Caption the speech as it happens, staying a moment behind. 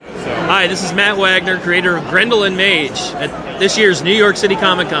Hi, this is Matt Wagner, creator of Grendel and Mage at this year's New York City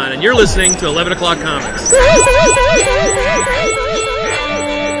Comic Con, and you're listening to 11 O'Clock Comics.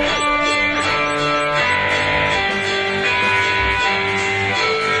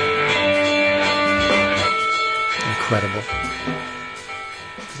 Incredible.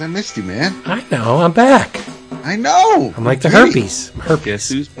 Because I missed you, man. I know, I'm back. I know. I'm like the herpes. Herpes. Guess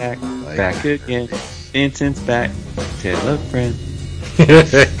who's back? Back again. Vincent's back. Tell a friend.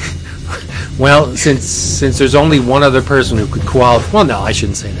 Well, since there's only one other person who could qualify, well, no, I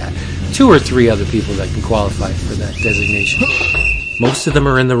shouldn't say that. 2 or 3 other people that can qualify for that designation. Most of them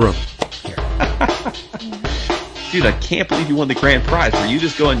are in the room. Here. Dude, I can't believe you won the grand prize. Were you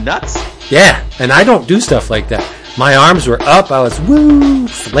just going nuts? Yeah, and I don't do stuff like that. My arms were up. I was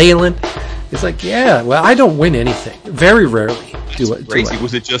flailing. It's like, yeah, well, I don't win anything. Very rarely do it. Crazy.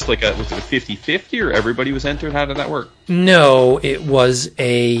 Was it just like was it a 50-50 or everybody was entered? How did that work? No, it was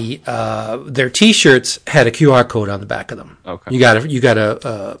their T-shirts had a QR code on the back of them. Okay. You got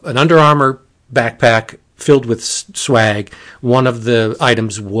an Under Armour backpack filled with swag. One of the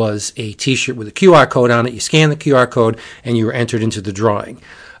items was a T-shirt with a QR code on it. You scan the QR code and you were entered into the drawing.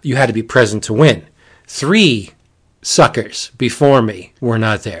 You had to be present to win. 3 suckers before me were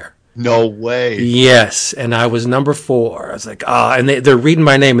not there. No way. Yes, and I was number 4. I was like, and they're reading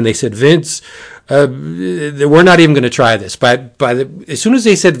my name, and they said, Vince, we're not even going to try this. But as soon as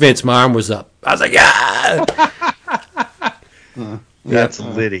they said Vince, my arm was up. I was like, yeah. That's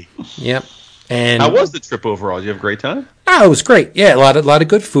litty. Yep. And how was the trip overall? Did you have a great time? Oh, it was great. Yeah, a lot of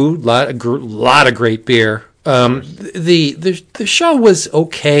good food, lot of great beer. The show was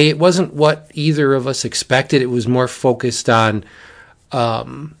okay. It wasn't what either of us expected. It was more focused on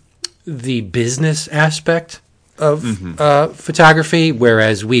the business aspect of photography,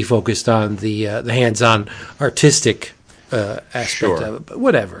 whereas we focused on the hands-on artistic aspect of it. But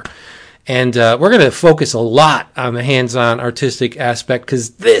whatever. And we're going to focus a lot on the hands-on artistic aspect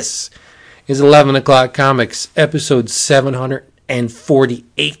because this is 11 O'Clock Comics, episode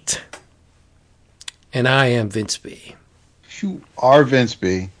 748. And I am Vince B. You are Vince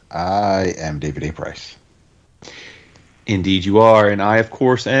B. I am David A. Price. Indeed you are, and I, of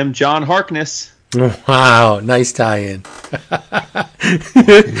course, am John Harkness. Wow, nice tie-in.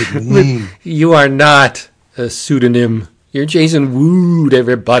 You are not a pseudonym. You're Jason Wood,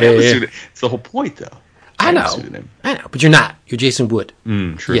 everybody. It's the whole point, though. I know, but you're not. You're Jason Wood.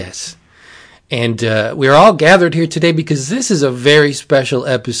 True. Yes. And we're all gathered here today because this is a very special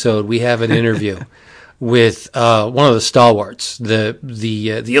episode. We have an interview with one of the stalwarts,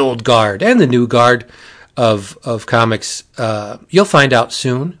 the old guard and the new guard of comics. You'll find out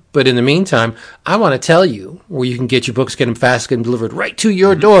soon. But in the meantime, I want to tell you where you can get your books, get them fast, get them delivered right to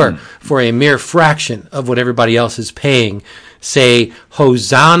your door for a mere fraction of what everybody else is paying. Say,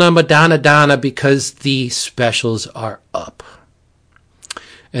 Hosanna, Madonna, Donna, because the specials are up.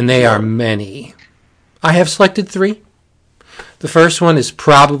 And they are many. I have selected 3. The first one is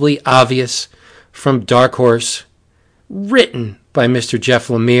probably obvious, from Dark Horse, written by Mr. Jeff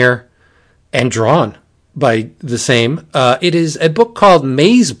Lemire and drawn by the same. It is a book called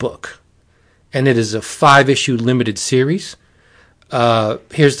Maze Book, and it is a 5-issue limited series.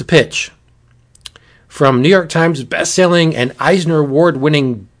 Here's the pitch. From New York Times bestselling and Eisner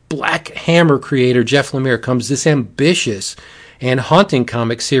Award-winning Black Hammer creator Jeff Lemire comes this ambitious and haunting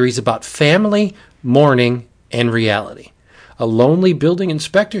comic series about family, mourning, and reality. A lonely building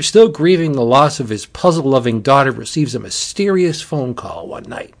inspector, still grieving the loss of his puzzle-loving daughter, receives a mysterious phone call one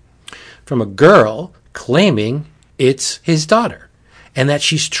night from a girl claiming it's his daughter and that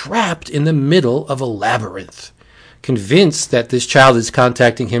she's trapped in the middle of a labyrinth. Convinced that this child is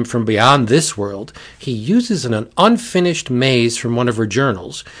contacting him from beyond this world, he uses an unfinished maze from one of her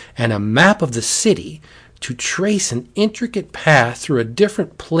journals and a map of the city to trace an intricate path through a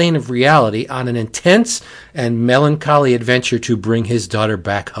different plane of reality on an intense and melancholy adventure to bring his daughter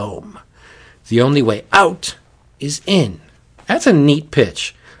back home. The only way out is in. That's a neat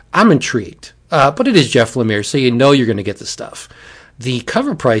pitch. I'm intrigued. But it is Jeff Lemire, so you know you're going to get the stuff. The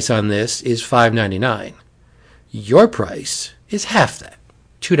cover price on this is $5.99. Your price is half that,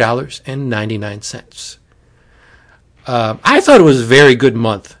 $2.99. I thought it was a very good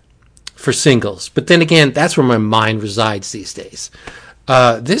month for singles. But then again, that's where my mind resides these days.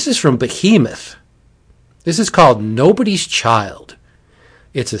 This is from Behemoth. This is called Nobody's Child.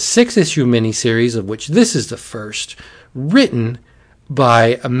 It's a 6-issue miniseries, of which this is the first, written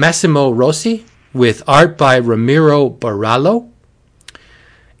by Massimo Rossi with art by Ramiro Barallo.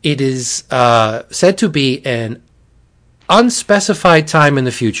 It is said to be an unspecified time in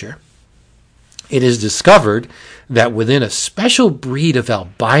the future. It is discovered that within a special breed of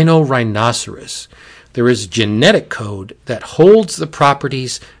albino rhinoceros, there is genetic code that holds the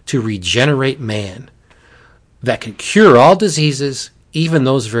properties to regenerate man, that can cure all diseases, even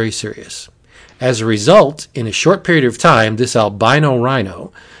those very serious. As a result, in a short period of time, this albino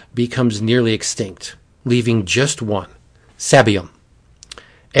rhino becomes nearly extinct, leaving just one, Sabium.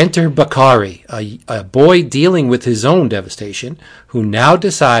 Enter Bakari, a boy dealing with his own devastation, who now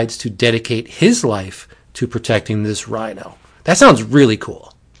decides to dedicate his life to protecting this rhino. That sounds really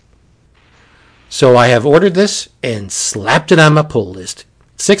cool. So I have ordered this and slapped it on my pull list.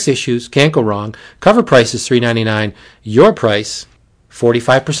 6 issues, can't go wrong. Cover price is $3.99. Your price,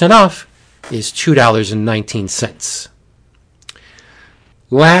 45% off, is $2.19.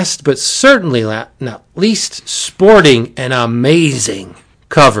 Last but certainly not least, sporting an amazing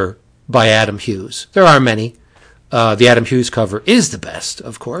cover by Adam Hughes. There are many. The Adam Hughes cover is the best,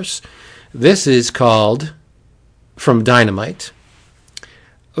 of course. This is called, from Dynamite,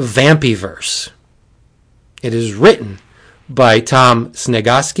 Vampyverse. It is written by Tom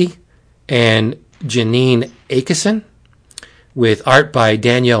Snegoski and Janine Akeson, with art by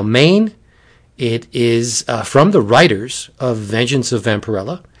Danielle Main. It is from the writers of Vengeance of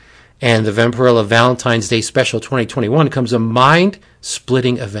Vampirella, and the Vampirella Valentine's Day Special 2021 comes a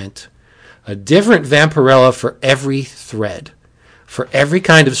mind-splitting event. A different Vampirella for every thread, for every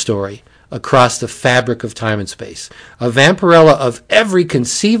kind of story, across the fabric of time and space. A Vampirella of every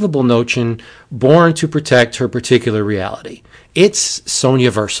conceivable notion, born to protect her particular reality. It's Sonya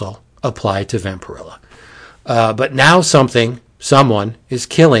Versal applied to Vampirella. But now someone is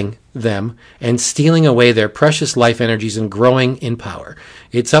killing them and stealing away their precious life energies and growing in power.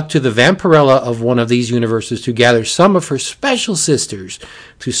 It's up to the Vampirella of one of these universes to gather some of her special sisters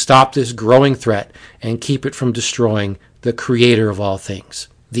to stop this growing threat and keep it from destroying the creator of all things,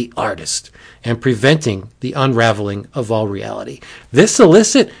 the artist, and preventing the unraveling of all reality. This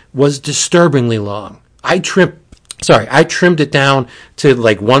solicit was disturbingly long. I trimmed it down to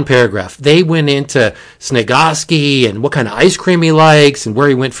like one paragraph. They went into Snegoski and what kind of ice cream he likes and where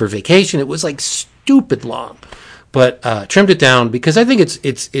he went for vacation. It was like stupid long, but trimmed it down because I think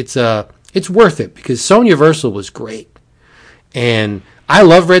it's worth it, because Sonya Versal was great, and I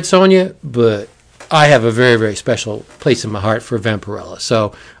love Red Sonja, but I have a very, very special place in my heart for Vampirella,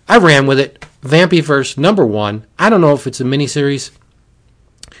 so I ran with it. Vampyverse #1. I don't know if it's a miniseries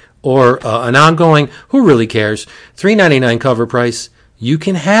or an ongoing. Who really cares? $3.99 cover price. You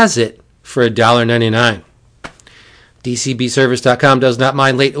can has it for $1.99. DCBService.com does not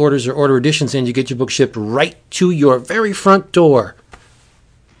mind late orders or order additions, and you get your book shipped right to your very front door.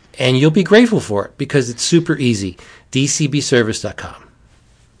 And you'll be grateful for it because it's super easy. DCBService.com.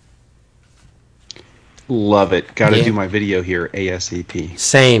 Love it. Got to do my video here ASAP.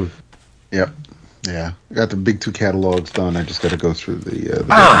 Same. Yep. Yeah. I got the big 2 catalogs done. I just got to go through the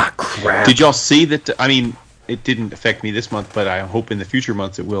crap. Did y'all see that? I mean, it didn't affect me this month, but I hope in the future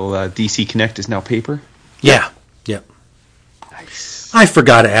months it will. DC Connect is now paper. Yeah. Yep. Nice. I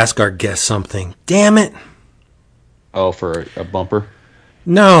forgot to ask our guest something. Damn it. Oh, for a bumper?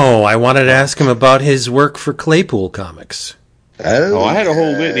 No, I wanted to ask him about his work for Claypool Comics. Oh, I had a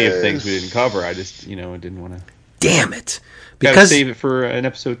whole litany of things we didn't cover. I just, didn't want to. Damn it. Gotta save it for an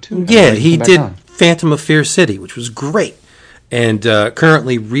episode 2. Yeah, he did Phantom of Fear City, which was great, and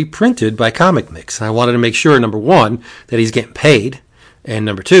currently reprinted by Comic Mix. And I wanted to make sure, number 1, that he's getting paid, and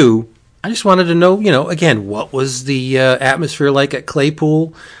number 2, I just wanted to know, again, what was the atmosphere like at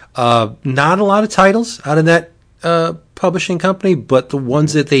Claypool? Not a lot of titles out of that publishing company, but the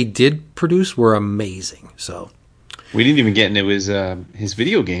ones that they did produce were amazing. So we didn't even get into his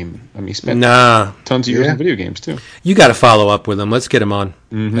video game. I mean, he spent tons of years in video games too. You got to follow up with him. Let's get him on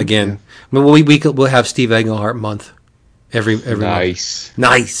again. Yeah. We'll have Steve Englehart month every nice month.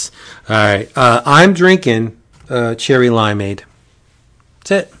 Nice. All right. I'm drinking cherry limeade.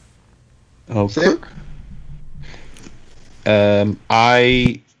 That's it. Okay. I'm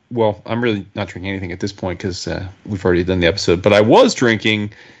really not drinking anything at this point because we've already done the episode. But I was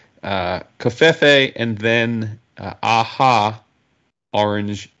drinking Covfefe and then Aha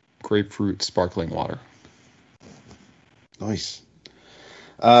orange grapefruit sparkling water. Nice.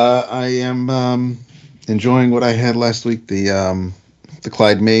 I am enjoying what I had last week, the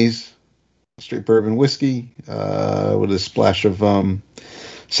Clyde Mays straight bourbon whiskey with a splash of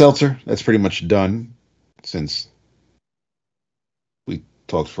seltzer. That's pretty much done since we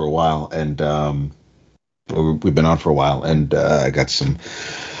talked for a while, and we've been on for a while, and I got some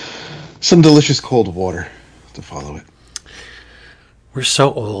delicious cold water to follow it. We're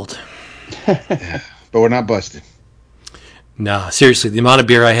so old. Yeah, but we're not busted. Nah, seriously, the amount of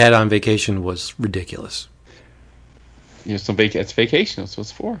beer I had on vacation was ridiculous. It's vacation. That's what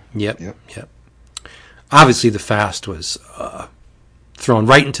it's for. Yep. Obviously, the fast was thrown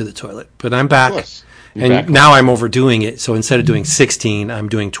right into the toilet, but I'm back. Of course. Now I'm overdoing it, so instead of doing 16, I'm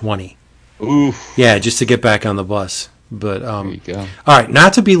doing 20. Oof. Yeah, just to get back on the bus. But There you go. all right,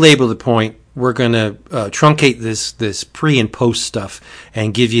 not to belabor the point, we're going to truncate this pre and post stuff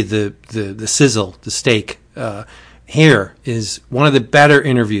and give you the sizzle, the steak. Here is one of the better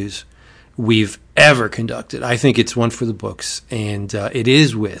interviews we've ever conducted. I think it's one for the books, and it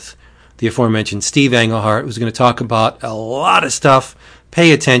is with the aforementioned Steve Englehart, who's going to talk about a lot of stuff.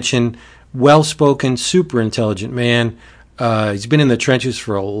 Pay attention. Well-spoken, super intelligent man. He's been in the trenches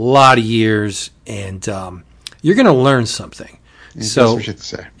for a lot of years, and you're going to learn something. So, That's what you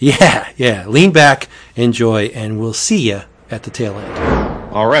say. yeah. Lean back, enjoy, and we'll see you at the tail end.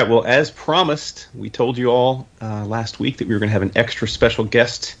 All right. Well, as promised, we told you all last week that we were going to have an extra special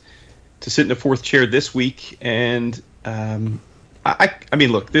guest to sit in the fourth chair this week. And I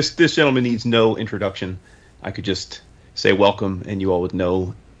mean, look, this gentleman needs no introduction. I could just say welcome, and you all would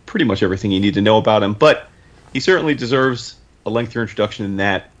know pretty much everything you need to know about him. But he certainly deserves a lengthier introduction in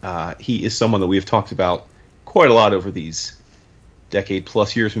that. He is someone that we have talked about quite a lot over these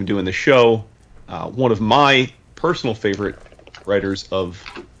decade-plus years we've been doing the show. One of my personal favorite writers of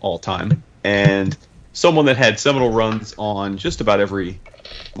all time, and someone that had seminal runs on just about every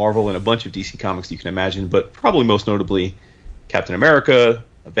Marvel and a bunch of DC comics you can imagine, but probably most notably Captain America,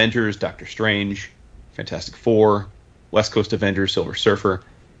 Avengers, Doctor Strange, Fantastic Four, West Coast Avengers, Silver Surfer.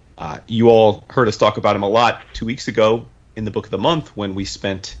 You all heard us talk about him a lot 2 weeks ago in the Book of the Month when we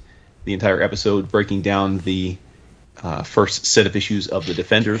spent the entire episode breaking down the first set of issues of The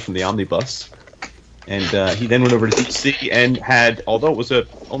Defenders from the Omnibus. And he then went over to DC and had, although it was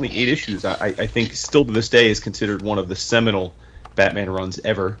only 8 issues, I think still to this day is considered one of the seminal Batman runs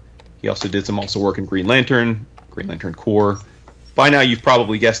ever. He also did some work in Green Lantern Corps. By now you've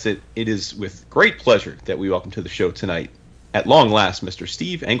probably guessed it. It is with great pleasure that we welcome to the show tonight, at long last, Mr.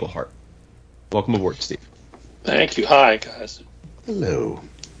 Steve Englehart. Welcome aboard, Steve. Thank you. Hi, guys. Hello.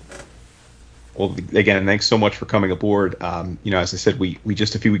 Well, again, thanks so much for coming aboard. As I said, we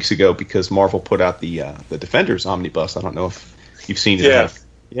just a few weeks ago, because Marvel put out the Defenders Omnibus. I don't know if you've seen it.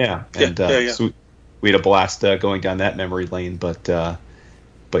 Yeah. Yeah. So we had a blast going down that memory lane. But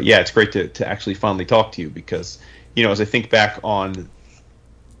yeah, it's great to actually finally talk to you because, as I think back on,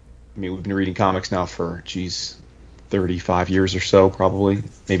 we've been reading comics now for, 35 years or so, probably,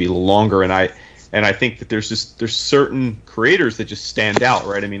 maybe a little longer, and I think that there's certain creators that just stand out,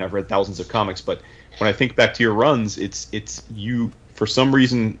 right? I've read thousands of comics, but when I think back to your runs, it's you, for some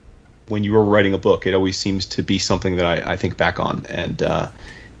reason, when you were writing a book, it always seems to be something that I think back on, and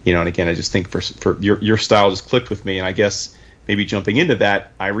and again, I just think for your style just clicked with me, and I guess maybe jumping into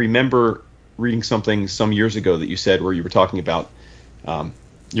that, I remember reading something some years ago that you said where you were talking about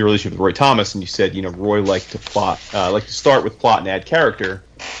your relationship with Roy Thomas, and you said, Roy liked to start with plot and add character,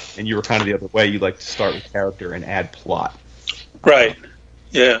 and you were kind of the other way. You like to start with character and add plot. Right.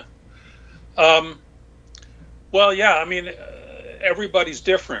 Yeah. Well, yeah. Everybody's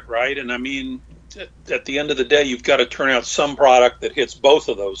different, right? And at the end of the day, you've got to turn out some product that hits both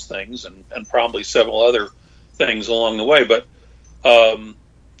of those things, and probably several other things along the way. But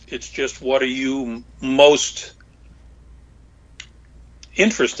it's just, what are you most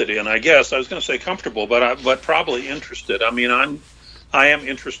interested in? I guess I was going to say comfortable, but probably interested. I am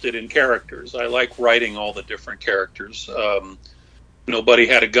interested in characters. I like writing all the different characters. Nobody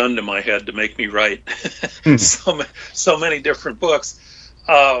had a gun to my head to make me write so many different books.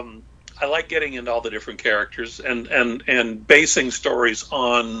 I like getting into all the different characters and basing stories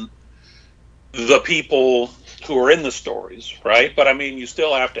on the people who are in the stories, right? But you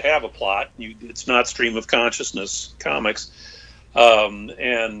still have to have a plot. It's not stream of consciousness comics.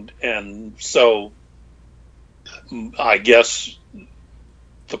 And so I guess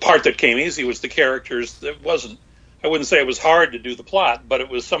the part that came easy was the characters. I wouldn't say it was hard to do the plot, but it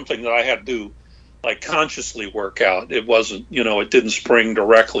was something that I had to consciously work out. It wasn't, it didn't spring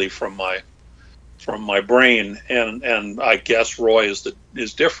directly from my brain. And I guess Roy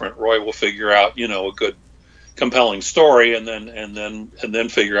is different. Roy will figure out, a good compelling story and then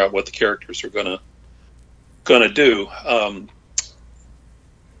figure out what the characters are going to do.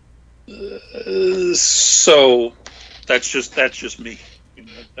 So that's just me.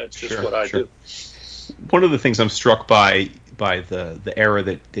 That's just what I do. One of the things I'm struck by the era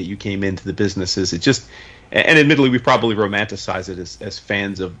that you came into the business is it just, and admittedly we probably romanticize it as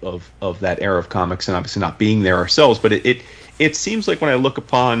fans of that era of comics, and obviously not being there ourselves, but it seems like when I look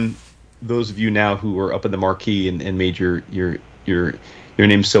upon those of you now who are up in the marquee and made your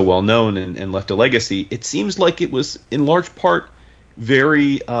name so well known and left a legacy, it seems like it was in large part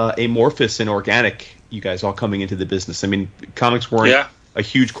very amorphous and organic. You guys all coming into the business. I mean, comics weren't a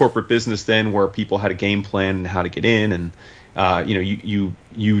huge corporate business then, where people had a game plan and how to get in, and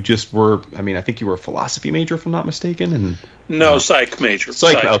you just were. I mean, I think you were a philosophy major, if I'm not mistaken, and no, psych major.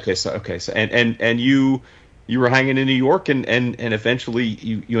 Psych. Okay, so and you were hanging in New York, and eventually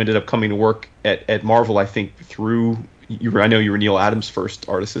you ended up coming to work at Marvel. I think through I know you were Neil Adams' first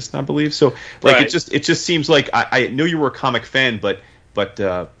artist assistant, I believe. So like right. it just seems like I know you were a comic fan, but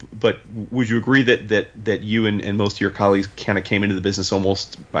would you agree that you and most of your colleagues kind of came into the business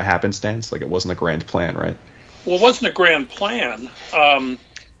almost by happenstance? Like it wasn't a grand plan, right? Well, it wasn't a grand plan, and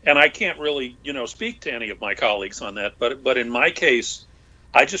I can't really speak to any of my colleagues on that. But in my case,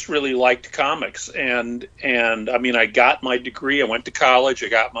 I just really liked comics, and I mean, I got my degree. I went to college. I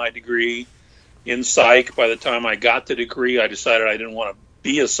got my degree in psych. By the time I got the degree, I decided I didn't want to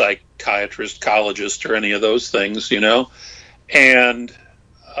be a psychiatrist, collegist, or any of those things, And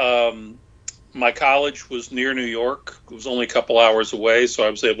my college was near New York. It was only a couple hours away, so I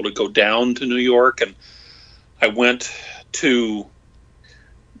was able to go down to New York, and I went to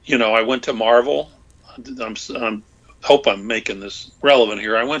Marvel. I hope I'm making this relevant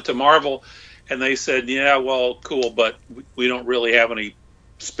here. I went to Marvel, and they said, yeah, well, cool, but we don't really have any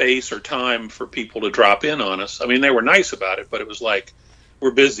space or time for people to drop in on us. I mean, they were nice about it, but it was like, we're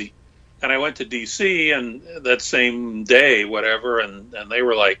busy. And I went to D.C. and that same day, whatever, and they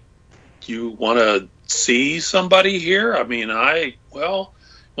were like, you want to see somebody here? I mean, want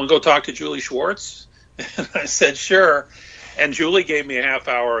to go talk to Julie Schwartz? And I said, sure. And Julie gave me a half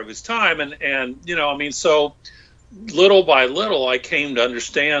hour of his time. And so little by little, I came to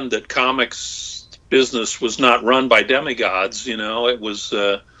understand that comics business was not run by demigods. It was,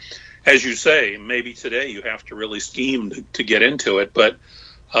 as you say, maybe today you have to really scheme to get into it. But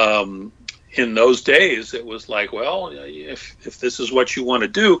in those days, it was like, well, if this is what you want to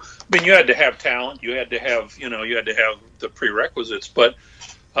do, I mean, you had to have talent, you had to have the prerequisites, but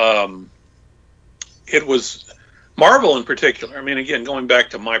it was Marvel in particular. I mean, again, going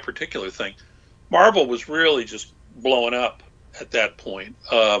back to my particular thing, Marvel was really just blowing up at that point,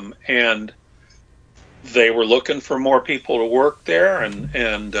 and they were looking for more people to work there, and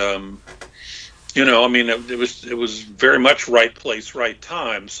I mean, it was very much right place, right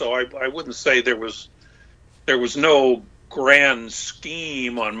time. So I wouldn't say there was no grand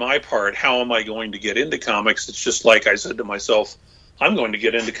scheme on my part. How am I going to get into comics? It's just like I said to myself, I'm going to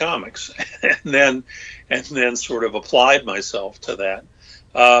get into comics, and then sort of applied myself to that.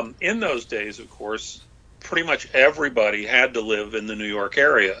 In those days, of course, pretty much everybody had to live in the New York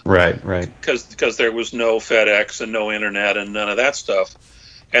area. Right. Because there was no FedEx and no internet and none of that stuff.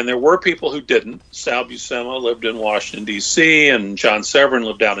 And there were people who didn't. Sal Buscema lived in Washington, D.C., and John Severin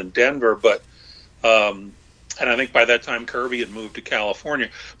lived down in Denver. But and I think by that time Kirby had moved to California.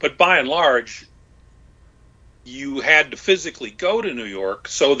 But by and large, you had to physically go to New York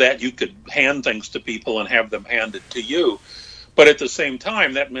so that you could hand things to people and have them handed to you. But at the same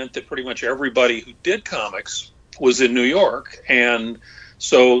time, that meant that pretty much everybody who did comics was in New York. And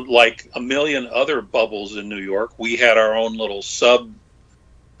so, like a million other bubbles in New York, we had our own little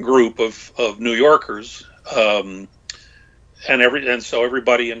group of New Yorkers, and so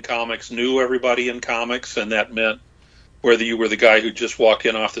everybody in comics knew everybody in comics, and that meant whether you were the guy who just walked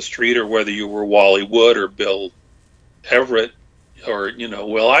in off the street or whether you were Wally Wood or Bill Everett or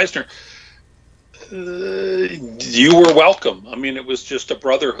Will Eisner, you were welcome. I mean, it was just a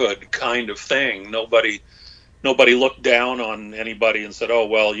brotherhood kind of thing. Nobody looked down on anybody and said, "Oh,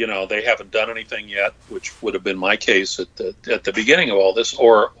 well, they haven't done anything yet," which would have been my case at the beginning of all this,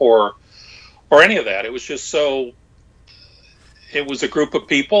 or any of that. It was just so. It was a group of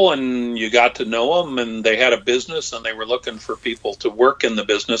people, and you got to know them, and they had a business, and they were looking for people to work in the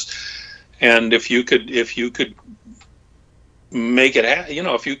business. And if you could make it,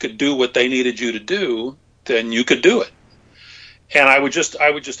 if you could do what they needed you to do, then you could do it. And I would just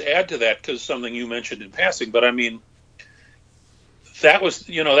add to that, because something you mentioned in passing, but I mean, that was,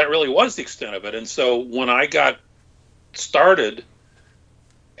 that really was the extent of it. And so when I got started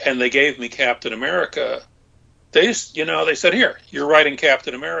and they gave me Captain America, they said, here, you're writing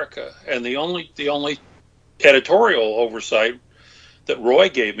Captain America. And the only editorial oversight that Roy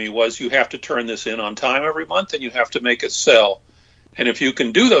gave me was, you have to turn this in on time every month and you have to make it sell. And if you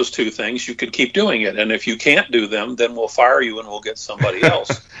can do those two things, you can keep doing it. And if you can't do them, then we'll fire you and we'll get somebody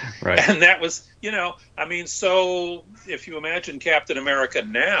else. Right. And that was, so if you imagine Captain America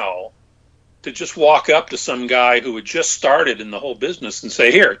now, to just walk up to some guy who had just started in the whole business and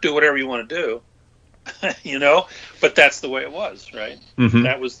say, "Here, do whatever you want to do," But that's the way it was, right? Mm-hmm.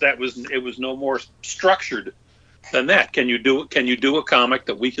 It was no more structured than that. Can you do a comic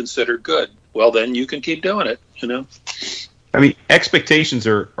that we consider good? Well, then you can keep doing it. I mean, expectations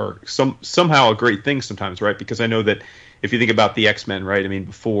are somehow a great thing sometimes, right? Because I know that if you think about the X-Men, right? I mean,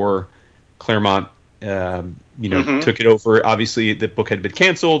 before Claremont, took it over, obviously the book had been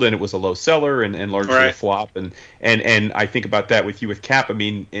canceled and it was a low seller and largely a flop. And I think about that with you with Cap. I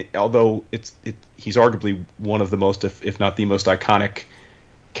mean, although he's arguably one of the most, if not the most iconic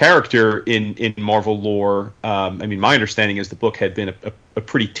character in Marvel lore. I mean, my understanding is the book had been a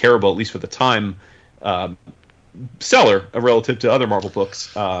pretty terrible, at least for the time, seller relative to other Marvel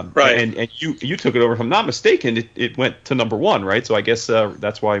books. Right. And you took it over. If I'm not mistaken, it went to number 1, right? So I guess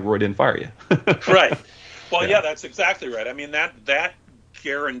that's why Roy didn't fire you. Right. Well, yeah, that's exactly right. I mean, that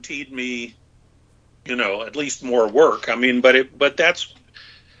guaranteed me, at least more work. I mean, but it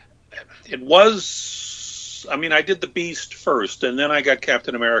was. I mean, I did the Beast first, and then I got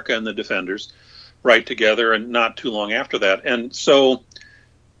Captain America and the Defenders right together, and not too long after that. And so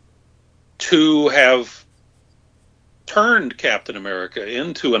to have turned Captain America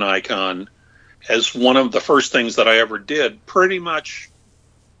into an icon as one of the first things that I ever did pretty much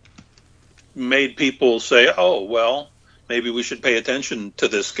made people say, "Oh, well, maybe we should pay attention to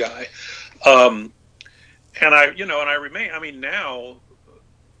this guy." And I remain. I mean, now.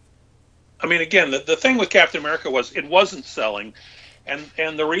 I mean, again, the thing with Captain America was it wasn't selling,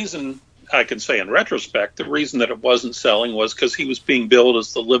 and the reason I can say in retrospect, the reason that it wasn't selling was because he was being billed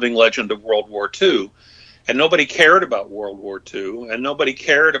as the living legend of World War II, and nobody cared about World War II, and nobody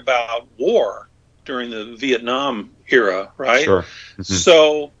cared about war during the Vietnam era, right? Sure. Mm-hmm.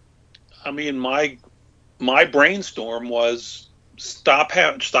 So, I mean, my brainstorm was stop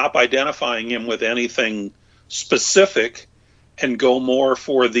identifying him with anything specific, and go more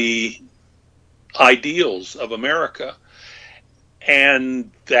for the ideals of America. And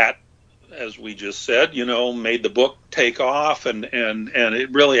that, as we just said, made the book take off, and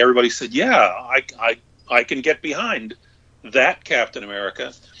it really, everybody said, yeah, I can get behind that Captain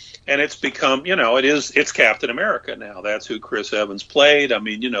America. And it's become, it's Captain America now. That's who Chris Evans played. I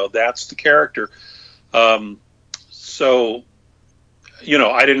mean, that's the character. So,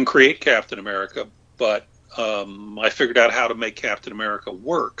 I didn't create Captain America, but I figured out how to make Captain America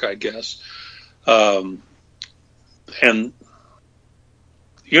work, I guess. And I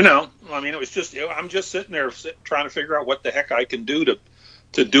mean, it was just, I'm just sitting there trying to figure out what the heck I can do to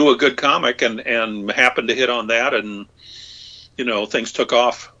do a good comic, and happened to hit on that, and things took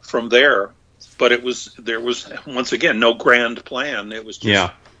off from there. But there was once again no grand plan. It was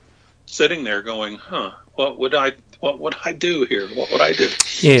just sitting there going, what would I do here? What would I do?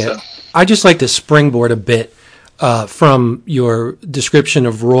 Yeah, so. I just like to springboard a bit from your description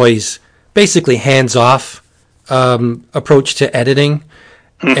of Roy's basically hands-off approach to editing.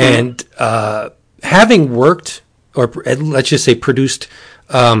 And having worked, or let's just say produced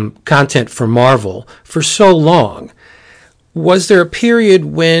content for Marvel for so long, was there a period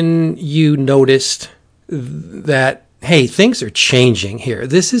when you noticed that, hey, things are changing here?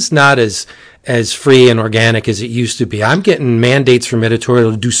 This is not as free and organic as it used to be. I'm getting mandates from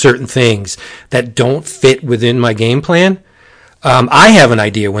editorial to do certain things that don't fit within my game plan. I have an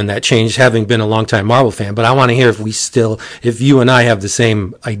idea when that changed, having been a longtime Marvel fan, but I want to hear if you and I have the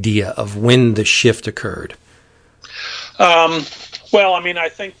same idea of when the shift occurred. Well, I mean, I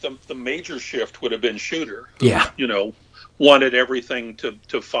think the major shift would have been Shooter, who, wanted everything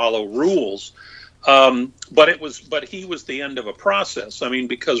to follow rules. But he was the end of a process. I mean,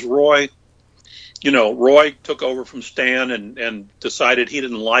 because Roy took over from Stan and decided he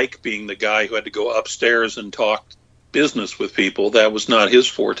didn't like being the guy who had to go upstairs and talk business with people. That was not his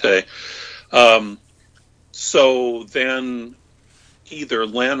forte. So then either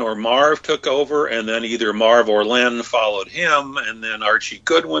Len or Marv took over, and then either Marv or Len followed him, and then Archie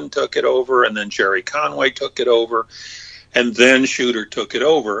Goodwin took it over, and then Jerry Conway took it over, and then Shooter took it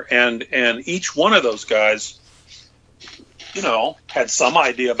over. And each one of those guys, had some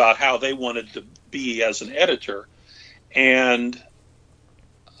idea about how they wanted to be as an editor. And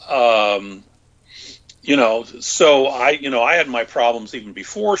so I had my problems even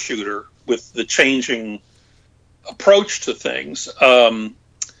before Shooter with the changing approach to things.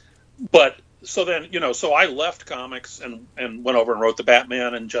 But so then, so I left comics and went over and wrote the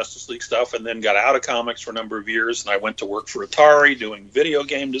Batman and Justice League stuff, and then got out of comics for a number of years. And I went to work for Atari doing video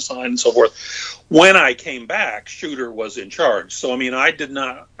game design and so forth. When I came back, Shooter was in charge. So, I mean,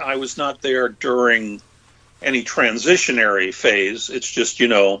 I was not there during any transitionary phase. It's just,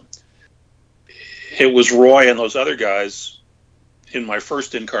 it was Roy and those other guys in my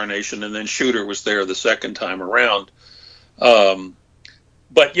first incarnation, and then Shooter was there the second time around.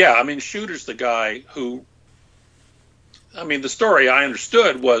 But yeah, I mean, Shooter's the guy who, I mean, the story I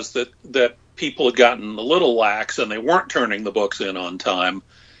understood was that people had gotten a little lax and they weren't turning the books in on time,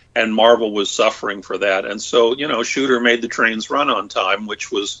 and Marvel was suffering for that. And so, Shooter made the trains run on time,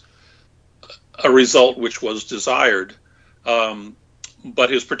 which was a result which was desired.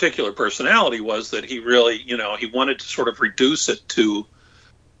 But his particular personality was that he really, he wanted to sort of reduce it to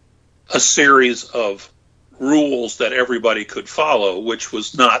a series of rules that everybody could follow, which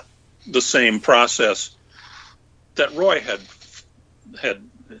was not the same process that Roy had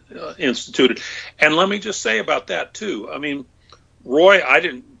instituted. And let me just say about that too. I mean, Roy, I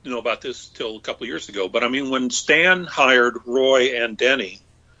didn't know about this till a couple of years ago, but I mean, when Stan hired Roy and Denny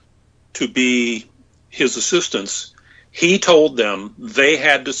to be his assistants, he told them they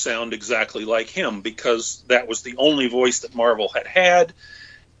had to sound exactly like him because that was the only voice that Marvel had,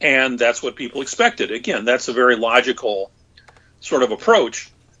 and that's what people expected. Again, that's a very logical sort of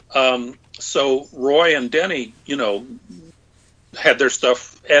approach. So Roy and Denny, had their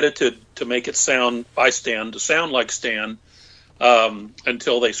stuff edited to make it sound by Stan, to sound like Stan,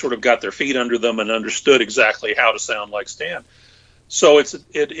 until they sort of got their feet under them and understood exactly how to sound like Stan. So it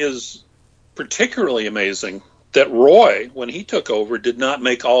is particularly amazing that Roy, when he took over, did not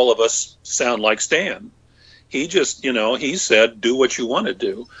make all of us sound like Stan. He just, he said, do what you want to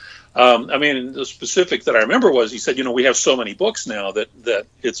do. I mean, the specific that I remember was he said, we have so many books now that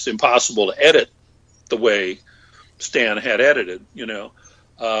it's impossible to edit the way Stan had edited,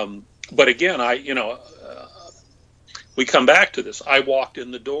 But again, we come back to this. I walked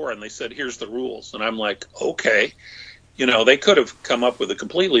in the door and they said, here's the rules. And I'm like, okay. They could have come up with a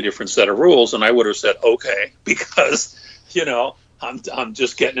completely different set of rules, and I would have said, okay, because, I'm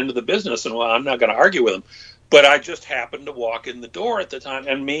just getting into the business, and I'm not going to argue with them. But I just happened to walk in the door at the time,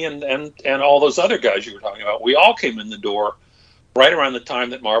 and me and all those other guys you were talking about, we all came in the door right around the time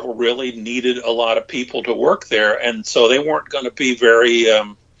that Marvel really needed a lot of people to work there, and so they weren't going to be very,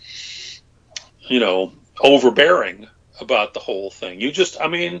 overbearing about the whole thing.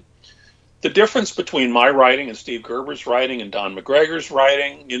 The difference between my writing and Steve Gerber's writing and Don McGregor's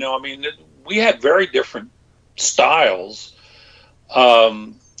writing, we had very different styles, but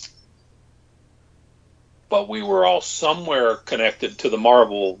we were all somewhere connected to the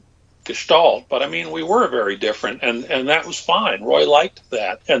Marvel gestalt. But we were very different, and that was fine. Roy liked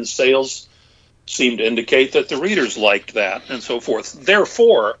that, and sales seemed to indicate that the readers liked that, and so forth.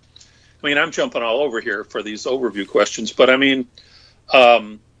 Therefore, I'm jumping all over here for these overview questions, but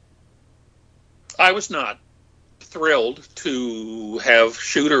I was not thrilled to have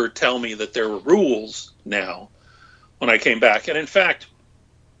Shooter tell me that there were rules now when I came back. And in fact,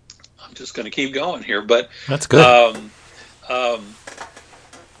 I'm just going to keep going here, but that's good.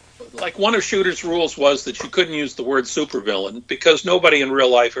 Like one of Shooter's rules was that you couldn't use the word supervillain because nobody in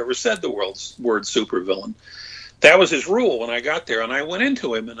real life ever said the word supervillain. That was his rule when I got there, and I went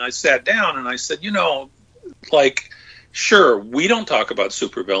into him and I sat down and I said, sure, we don't talk about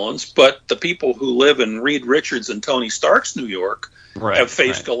supervillains, but the people who live in Reed Richards and Tony Stark's New York have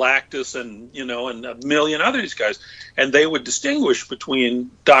faced Galactus and and a million other these guys, and they would distinguish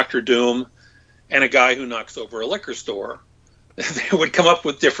between Doctor Doom and a guy who knocks over a liquor store. They would come up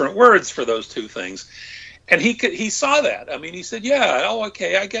with different words for those two things, and he saw that. He said, "Yeah, oh,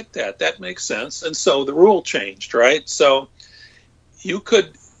 okay, I get that. That makes sense." And so the rule changed, right? So you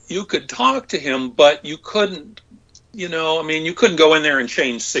could talk to him, but you couldn't. You couldn't go in there and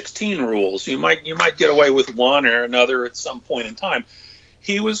change 16 rules. You might get away with one or another at some point in time.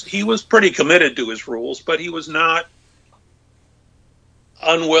 He was pretty committed to his rules, but he was not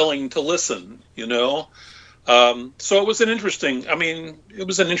unwilling to listen. So it was an interesting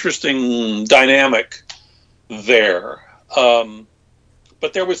dynamic there.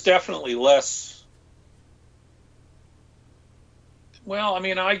 But there was definitely less. Well,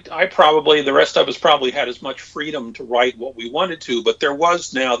 I probably, the rest of us probably had as much freedom to write what we wanted to, but there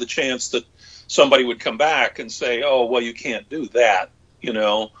was now the chance that somebody would come back and say, oh, well, you can't do that,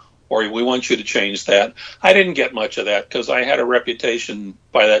 or we want you to change that. I didn't get much of that because I had a reputation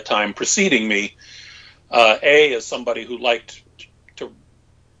by that time preceding me, as somebody who liked to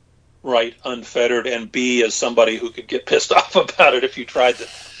write unfettered, and B, as somebody who could get pissed off about it if you tried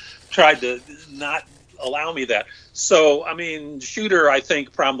to not allow me that. So, Shooter, I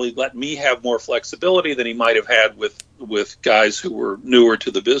think, probably let me have more flexibility than he might have had with guys who were newer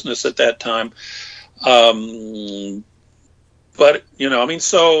to the business at that time. But,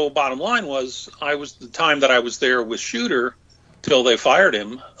 so bottom line was, the time that I was there with Shooter till they fired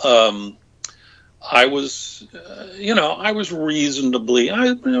him, I was, I was reasonably,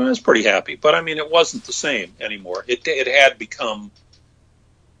 I was pretty happy. But I mean, it wasn't the same anymore. It had become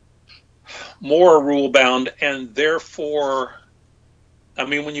more rule bound, and therefore, I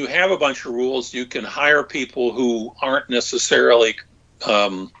mean, when you have a bunch of rules, you can hire people who aren't necessarily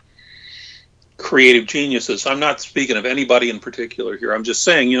creative geniuses. I'm not speaking of anybody in particular here. I'm just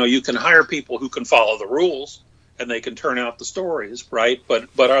saying, you can hire people who can follow the rules and they can turn out the stories, right? But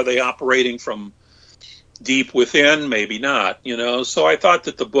are they operating from deep within? Maybe not, So I thought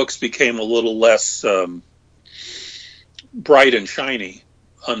that the books became a little less bright and shiny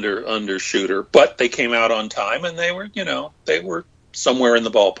under Shooter, but they came out on time and they were somewhere in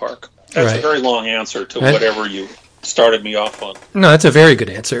the ballpark. That's a very long answer to whatever you started me off on. No, that's a very good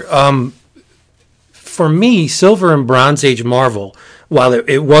answer. For me, Silver and Bronze Age Marvel, while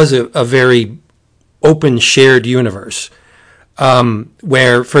it was a very open, shared universe,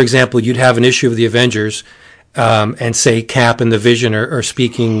 where, for example, you'd have an issue of the Avengers, and say Cap and the Vision are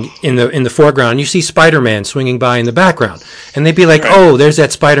speaking in the foreground. You see Spider-Man swinging by in the background, and they'd be like, "Oh, there's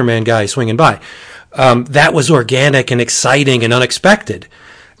that Spider-Man guy swinging by." That was organic and exciting and unexpected.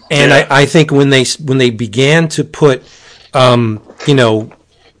 And I think when they began to put,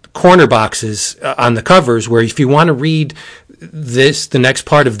 corner boxes on the covers, where if you want to read the next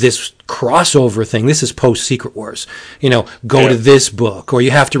part of this crossover thing, this is post Secret Wars, go to this book, or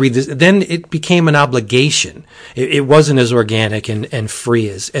you have to read this, then it became an obligation. It wasn't as organic and free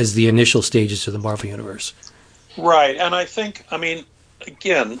as the initial stages of the Marvel Universe. Right. And I think,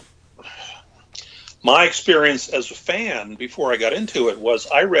 again, my experience as a fan before I got into it was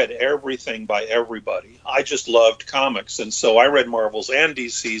I read everything by everybody. I just loved comics. And so I read Marvel's and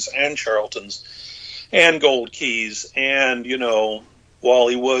DC's and Charlton's and Gold Key's and,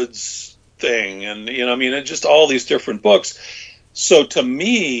 Wally Wood's thing. And, just all these different books. So to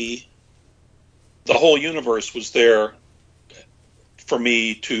me, the whole universe was there for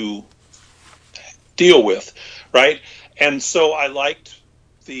me to deal with, right? And so I liked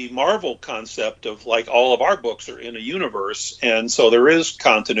the Marvel concept of, like, all of our books are in a universe, and so there is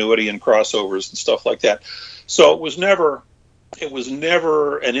continuity and crossovers and stuff like that. So it was never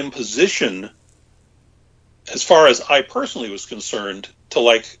an imposition, as far as I personally was concerned,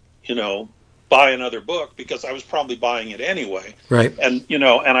 to buy another book, because I was probably buying it anyway. Right. And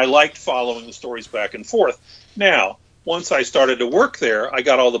and I liked following the stories back and forth. Now, once I started to work there, I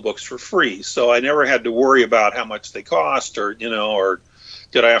got all the books for free, so I never had to worry about how much they cost, or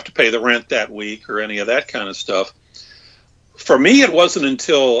did I have to pay the rent that week, or any of that kind of stuff. For me, it wasn't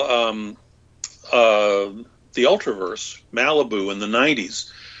until the Ultraverse, Malibu, in the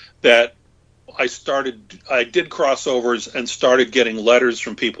 90s, that I did crossovers and started getting letters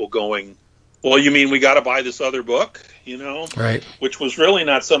from people going, "Well, you mean we got to buy this other book?" Right. Which was really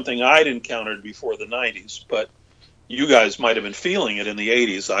not something I'd encountered before the 90s, but you guys might have been feeling it in the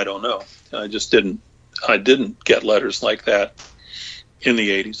 80s. I don't know. I didn't get letters like that in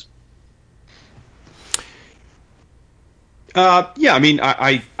the 80s. I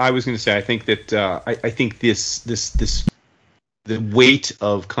was going to say, I think that I think this the weight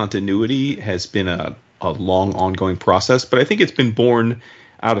of continuity has been a long ongoing process, but I think it's been born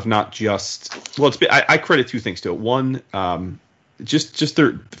out of not just, well, it's been, I credit two things to it. One, just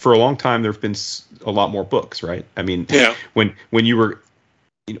there, for a long time there have been a lot more books, right? I mean, when you,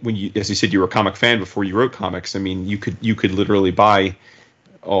 as you said, you were a comic fan before you wrote comics. I mean, you could literally buy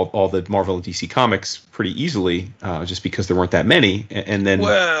all the Marvel and DC comics pretty easily, just because there weren't that many. And then,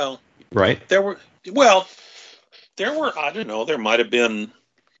 right? There were, I don't know, there might have been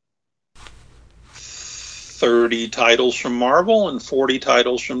 30 titles from Marvel and 40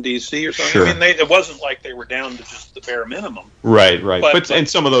 titles from DC or something. Sure. I mean, it wasn't like they were down to just the bare minimum. Right. But and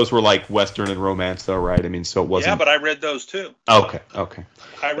some of those were like Western and romance, though, right? I mean, so it wasn't. Yeah, but I read those too. Okay.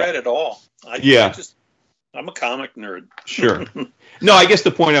 I read it all. I'm a comic nerd. Sure. No, I guess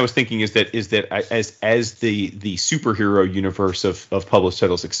the point I was thinking is that as the superhero universe of published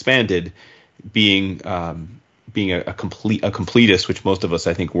titles expanded, being a completist, which most of us,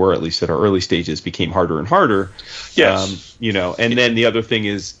 I think, were, at least at our early stages, became harder and harder. Yes. And then the other thing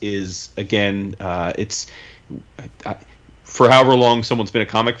is again, it's for however long someone's been a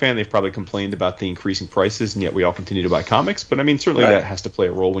comic fan, they've probably complained about the increasing prices, and yet we all continue to buy comics. But I mean, certainly that has to play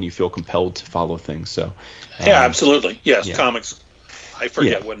a role when you feel compelled to follow things. So, yeah, absolutely. Yes, comics. I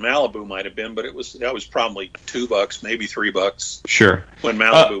forget what Malibu might have been, but that was probably $2, maybe $3. Sure. When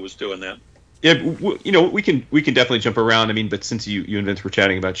Malibu was doing that. Yeah, we can definitely jump around. I mean, but since you and Vince were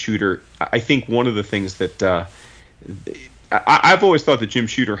chatting about Shooter, I think one of the things that I've always thought that Jim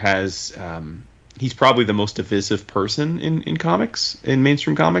Shooter he's probably the most divisive person in comics, in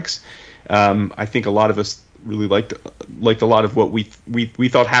mainstream comics. I think a lot of us really liked a lot of what we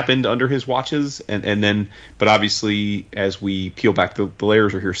thought happened under his watches, and then, but obviously as we peel back the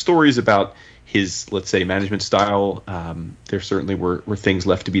layers or hear stories about his, let's say, management style, there certainly were things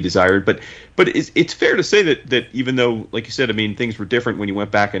left to be desired. But it's fair to say that even though, like you said, I mean, things were different when you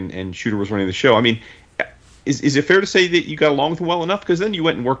went back and Shooter was running the show. I mean, is it fair to say that you got along with him well enough? Because then you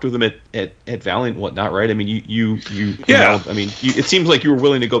went and worked with him at Valiant and whatnot, right? I mean, you yeah. I mean, it seems like you were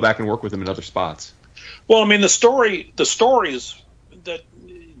willing to go back and work with him in other spots. Well, I mean, the stories that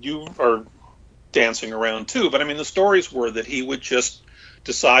you are dancing around too, but I mean, the stories were that he would just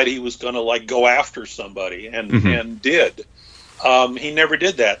decide he was going to like go after somebody and did. He never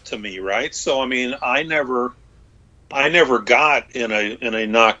did that to me, right? So I mean, I never got in a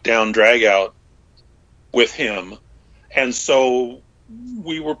knockdown drag out with him, and so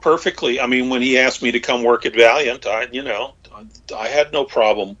we were perfectly. I mean, when he asked me to come work at Valiant, I had no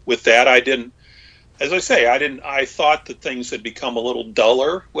problem with that. I didn't. As I say, I thought that things had become a little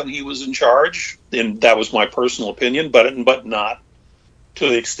duller when he was in charge, and that was my personal opinion, but not to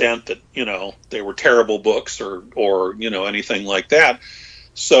the extent that, they were terrible books or anything like that.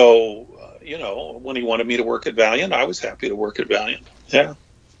 So, when he wanted me to work at Valiant, I was happy to work at Valiant. Yeah.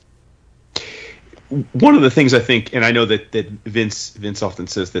 One of the things I think, and I know that Vince often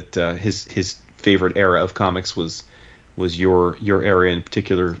says that his favorite era of comics was your area, in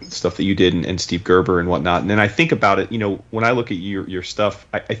particular stuff that you did, and Steve Gerber and whatnot. And then I think about it, when I look at your stuff,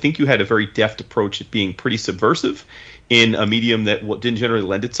 I think you had a very deft approach at being pretty subversive in a medium that didn't generally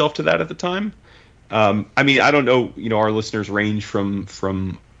lend itself to that at the time. I mean, I don't know, our listeners range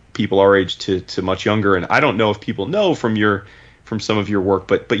from people our age to much younger, and I don't know if people know from some of your work,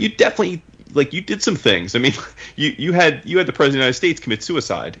 but you definitely, like, you did some things. I mean, you had the President of the United States commit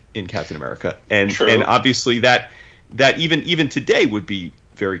suicide in Captain America, and obviously that even today would be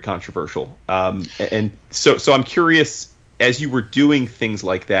very controversial. And so I'm curious, as you were doing things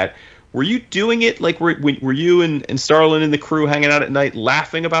like that, were you doing it like were you and Starlin and the crew hanging out at night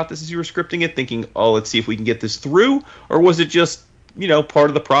laughing about this as you were scripting it, thinking, oh, let's see if we can get this through? Or was it just, part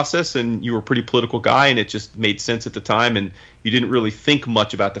of the process, and you were a pretty political guy and it just made sense at the time and you didn't really think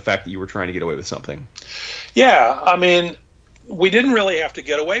much about the fact that you were trying to get away with something? Yeah, I mean, we didn't really have to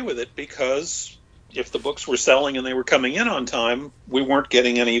get away with it because if the books were selling and they were coming in on time, we weren't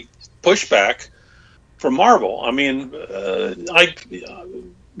getting any pushback from Marvel. I mean,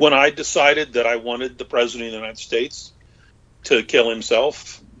 when I decided that I wanted the President of the United States to kill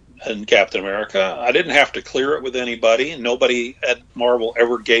himself in Captain America, I didn't have to clear it with anybody. Nobody at Marvel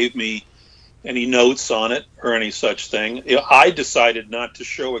ever gave me any notes on it or any such thing. I decided not to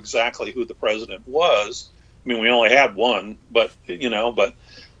show exactly who the president was. I mean, we only had one, but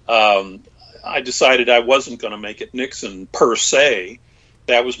I decided I wasn't going to make it Nixon per se.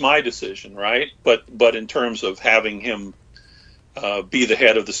 That was my decision, right? But in terms of having him be the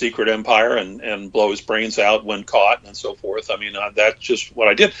head of the secret empire and blow his brains out when caught and so forth, I mean, that's just what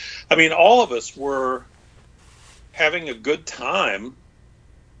I did. I mean, all of us were having a good time,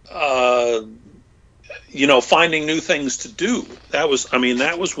 finding new things to do. That was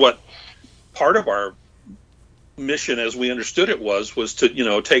what part of our mission, as we understood it, was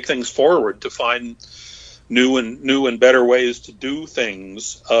to take things forward, to find new and better ways to do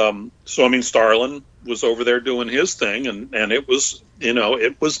things. So I mean, Starlin was over there doing his thing, and it was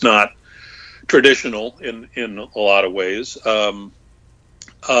it was not traditional in a lot of ways. But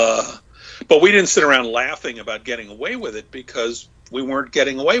we didn't sit around laughing about getting away with it because we weren't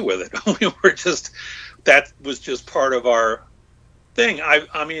getting away with it. That was just part of our thing.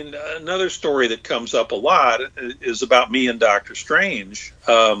 I mean, another story that comes up a lot is about me and Doctor Strange.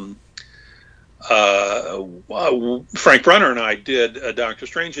 Frank Brunner and I did a Doctor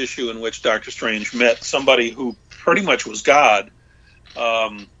Strange issue in which Doctor Strange met somebody who pretty much was God,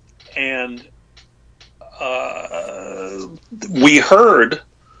 and we heard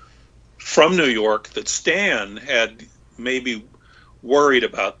from New York that Stan had maybe worried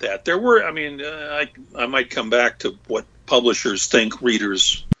about that. There were, I mean, I might come back to what publishers think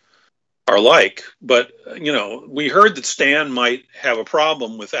readers are like, but we heard that Stan might have a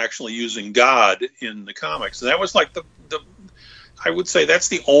problem with actually using God in the comics, and that was like the I would say that's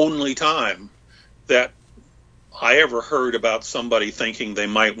the only time that I ever heard about somebody thinking they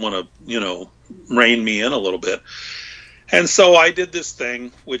might want to rein me in a little bit. And so I did this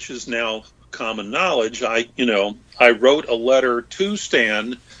thing, which is now common knowledge. I wrote a letter to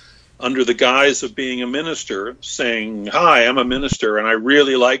Stan under the guise of being a minister, saying, "Hi, I'm a minister, and I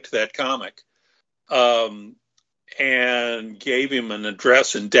really liked that comic," and gave him an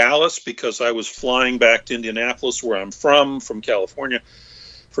address in Dallas because I was flying back to Indianapolis, where I'm from California,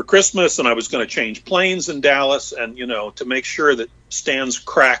 for Christmas, and I was going to change planes in Dallas, and to make sure that Stan's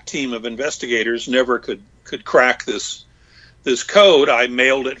crack team of investigators never could crack this code, I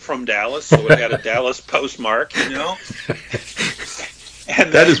mailed it from Dallas, so it had a Dallas postmark,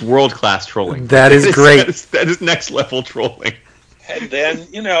 And that is world-class trolling. That is great. That is next-level trolling. And then,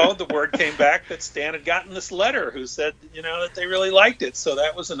 the word came back that Stan had gotten this letter who said, that they really liked it. So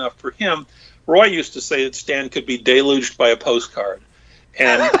that was enough for him. Roy used to say that Stan could be deluged by a postcard.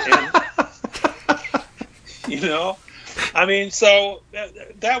 And so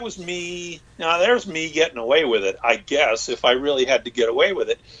that was me. Now, there's me getting away with it, I guess, if I really had to get away with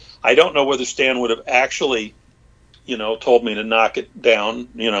it. I don't know whether Stan would have actually, told me to knock it down,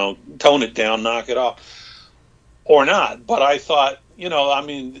 tone it down, knock it off, or not. But I thought,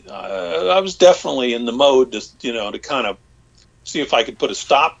 I was definitely in the mode to, to kind of see if I could put a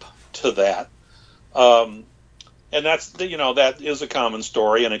stop to that. And that's, that is a common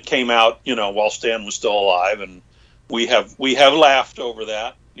story, and it came out, while Stan was still alive, and we have laughed over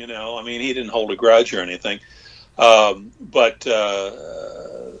that, he didn't hold a grudge or anything.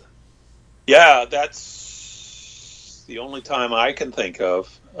 Yeah, that's the only time I can think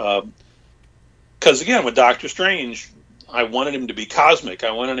of. Because again, with Doctor Strange, I wanted him to be cosmic.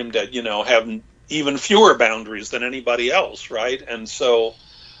 I wanted him to, have even fewer boundaries than anybody else, right? And so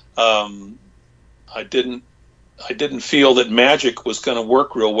I didn't feel that magic was going to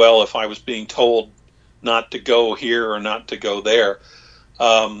work real well if I was being told not to go here or not to go there.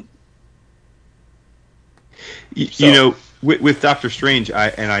 With Doctor Strange,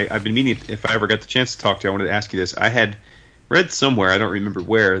 I've been meaning, if I ever got the chance to talk to you, I wanted to ask you this. I had read somewhere, I don't remember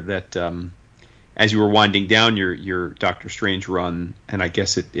where, that as you were winding down your Doctor Strange run, and I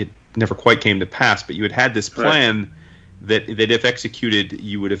guess it never quite came to pass, but you had this plan that if executed,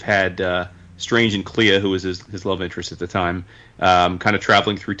 you would have had Strange and Clea, who was his love interest at the time, kind of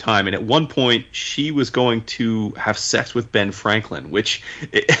traveling through time. And at one point, she was going to have sex with Ben Franklin. Which,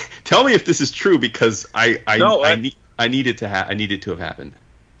 tell me if this is true, because I needed to have happened.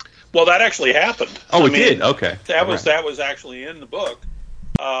 Well, that actually happened. Oh, it did. Okay, that was actually in the book.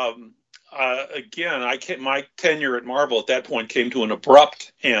 Again, my tenure at Marvel at that point came to an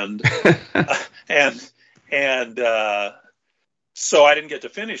abrupt end, and so I didn't get to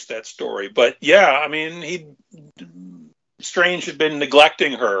finish that story. But yeah, Strange had been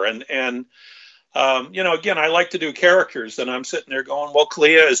neglecting her, and again, I like to do characters, and I'm sitting there going, well,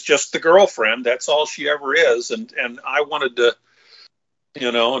 Clea is just the girlfriend. That's all she ever is, and I wanted to,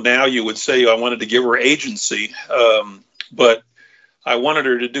 now you would say I wanted to give her agency, but I wanted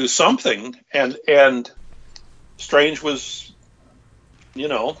her to do something, and Strange was,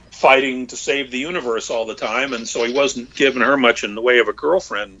 fighting to save the universe all the time, and so he wasn't giving her much in the way of a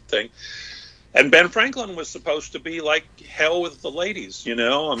girlfriend thing. And Ben Franklin was supposed to be like hell with the ladies,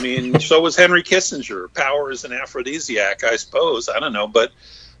 so was Henry Kissinger. Power is an aphrodisiac, I suppose. I don't know, but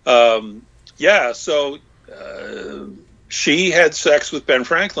so she had sex with Ben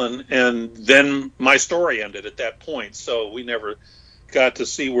Franklin, and then my story ended at that point. So we never got to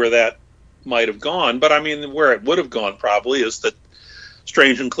see where that might have gone. But where it would have gone probably is that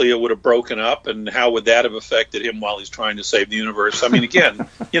Strange and Clea would have broken up, and how would that have affected him while he's trying to save the universe? Again,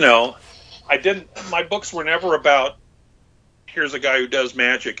 my books were never about here's a guy who does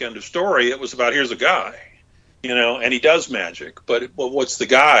magic, end of story. It was about here's a guy, and he does magic, but what's the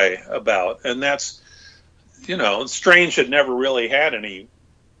guy about? And that's, Strange had never really had any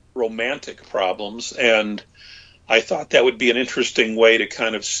romantic problems, and I thought that would be an interesting way to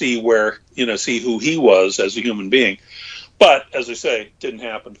kind of see see who he was as a human being. But, as I say, it didn't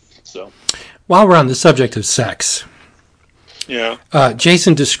happen. So, while we're on the subject of sex,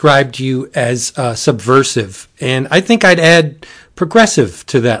 Jason described you as subversive, and I think I'd add progressive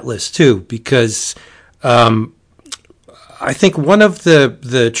to that list, too, because I think one of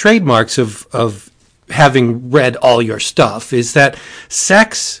the trademarks of having read all your stuff is that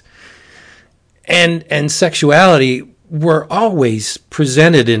sex and sexuality were always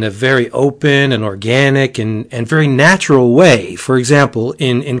presented in a very open and organic and very natural way. For example,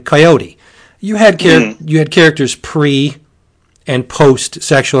 in Coyote, you had characters pre and post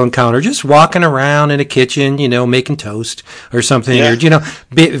sexual encounter, just walking around in a kitchen, making toast or something, or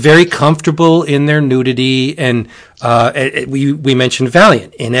very comfortable in their nudity. And we mentioned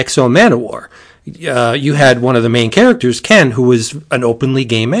Valiant in X-O Manowar. You had one of the main characters, Ken, who was an openly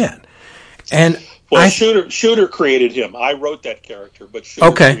gay man, and Shooter created him. I wrote that character, but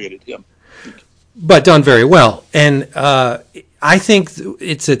Shooter created him. But done very well. And I think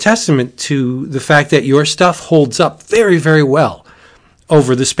it's a testament to the fact that your stuff holds up very, very well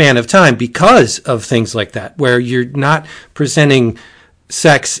over the span of time because of things like that, where you're not presenting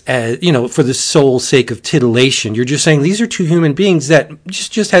sex as, for the sole sake of titillation. You're just saying these are two human beings that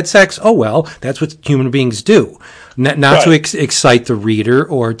just had sex. Oh, well, that's what human beings do. Not right. to excite the reader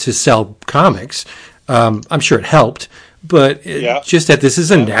or to sell comics. I'm sure it helped, but just that this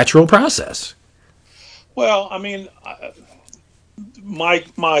is a natural process. Well, I mean, my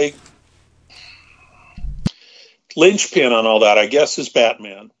linchpin on all that, I guess, is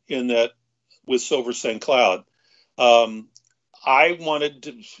Batman, in that with Silver St. Cloud. I wanted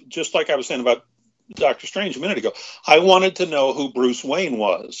to, just like I was saying about Doctor Strange a minute ago, I wanted to know who Bruce Wayne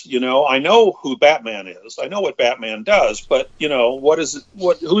was. I know who Batman is. I know what Batman does, but what is it?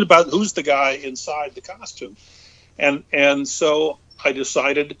 Who's the guy inside the costume? And so I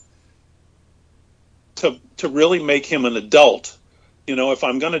decided to really make him an adult. If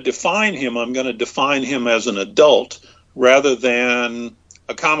I'm going to define him, I'm going to define him as an adult rather than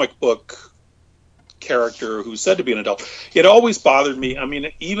a comic book character who's said to be an adult. It always bothered me. I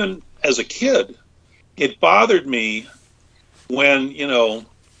mean, even as a kid, it bothered me when,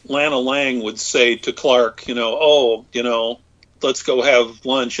 Lana Lang would say to Clark, let's go have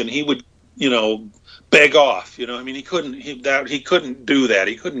lunch. And he would, beg off, he couldn't do that.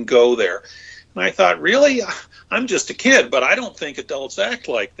 He couldn't go there. And I thought, really? I'm just a kid, but I don't think adults act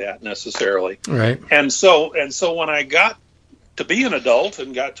like that necessarily. Right. And so when I got to be an adult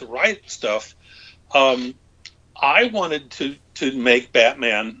and got to write stuff, I wanted to make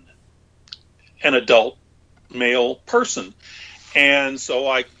Batman an adult male person. And so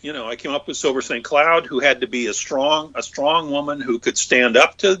I came up with Silver St. Cloud, who had to be a strong woman who could stand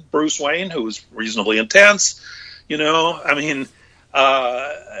up to Bruce Wayne, who was reasonably intense, and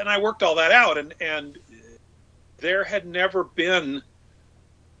I worked all that out, and there had never been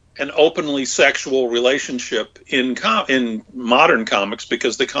an openly sexual relationship in modern comics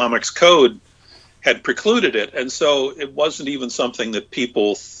because the comics code had precluded it, and so it wasn't even something that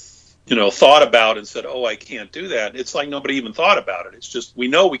people thought about and said, oh, I can't do that. It's like nobody even thought about it. It's just, we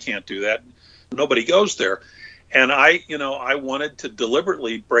know we can't do that. Nobody goes there. And I wanted to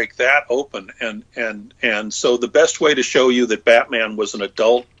deliberately break that open. And so the best way to show you that Batman was an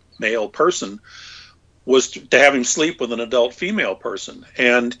adult male person was to have him sleep with an adult female person.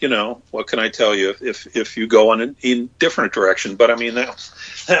 And, what can I tell you if you go in a different direction? But I mean,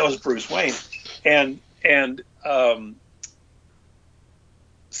 that was Bruce Wayne. And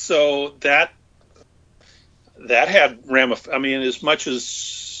so that had as much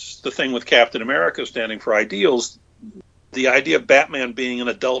as the thing with Captain America standing for ideals, the idea of Batman being an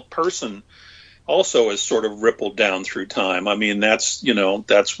adult person also has sort of rippled down through time. I mean, that's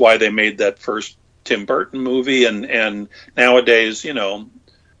why they made that first Tim Burton movie, and nowadays,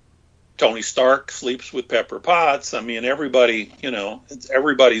 Tony Stark sleeps with Pepper Potts. I mean, everybody's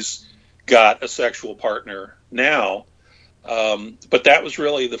got a sexual partner now. But that was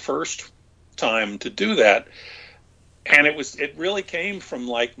really the first time to do that. And it really came from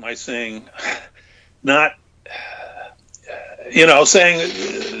like my saying, saying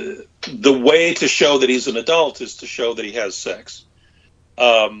the way to show that he's an adult is to show that he has sex.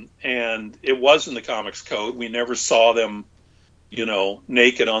 And it was in the comics code. We never saw them,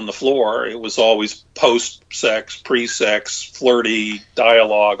 naked on the floor. It was always post-sex, pre-sex, flirty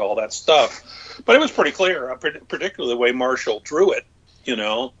dialogue, all that stuff. But it was pretty clear, particularly the way Marshall drew it,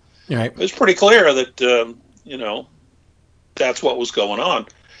 Right. It was pretty clear that, that's what was going on.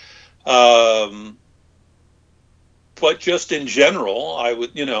 But just in general, I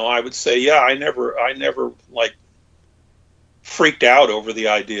would say, I never like freaked out over the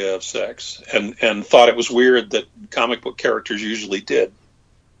idea of sex and thought it was weird that comic book characters usually did.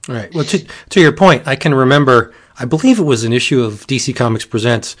 Right. Well, to your point, I can remember, I believe it was an issue of DC Comics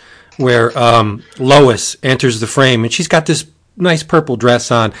Presents where Lois enters the frame and she's got this nice purple dress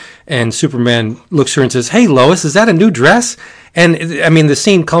on, and Superman looks at her and says, "Hey, Lois, is that a new dress?" And I mean, the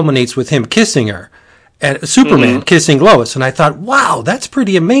scene culminates with him kissing her, and Superman kissing Lois. And I thought, wow, that's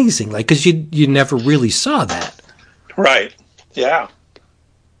pretty amazing. Like, because you never really saw that. Right. Yeah.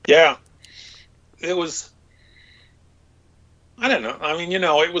 Yeah. It was, I don't know. I mean,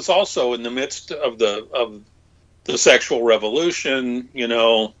 it was also in the midst of the sexual revolution,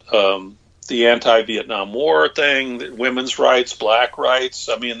 the anti-Vietnam War thing, women's rights, black rights.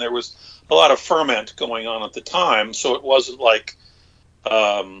 I mean, there was a lot of ferment going on at the time, so it wasn't like,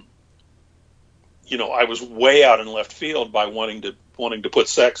 I was way out in left field by wanting to put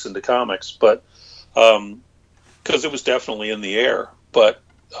sex into comics, but because it was definitely in the air, but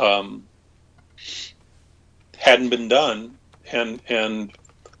hadn't been done, and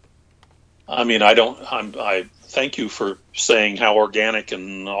I mean, I thank you for saying how organic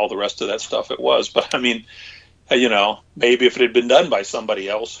and all the rest of that stuff it was. But I mean, Maybe if it had been done by somebody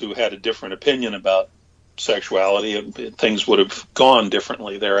else who had a different opinion about sexuality, things would have gone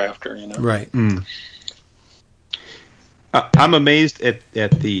differently thereafter. Right. I'm amazed at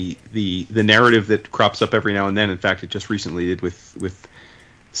the narrative that crops up every now and then. In fact, it just recently did with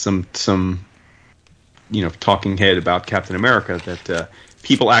some talking head about Captain America, that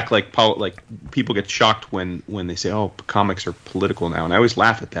people act like people get shocked when they say, "Oh, comics are political now," and I always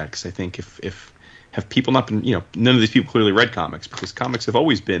laugh at that, because I think if have people not been, none of these people clearly read comics, because comics have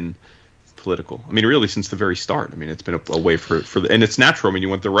always been political. I mean, really, since the very start. I mean, it's been a way for and it's natural. I mean, you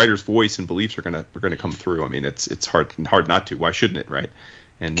want the writer's voice and beliefs are gonna come through. I mean, it's hard not to. Why shouldn't it, right?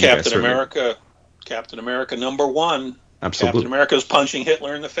 And Captain America #1. Absolutely. Captain America's punching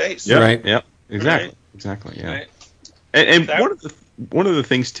Hitler in the face. Yeah. Right. Yeah. Exactly. Right. Exactly. Yeah. Right. And one of the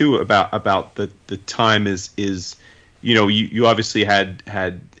things too about the time is you obviously had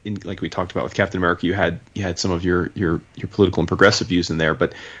like we talked about with Captain America, you had some of your political and progressive views in there,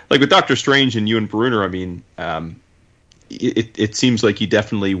 but like with Doctor Strange and Ewan Brunner, I mean, it seems like you got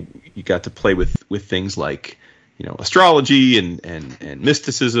to play with things like astrology and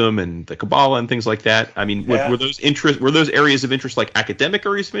mysticism and the Kabbalah and things like that. I mean, were those areas of interest like academic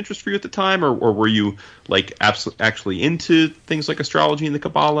areas of interest for you at the time, or were you like actually into things like astrology and the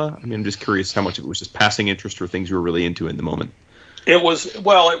Kabbalah? I mean, I'm just curious how much of it was just passing interest or things you were really into in the moment. It was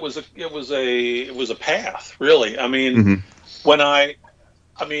a path, really. I mean,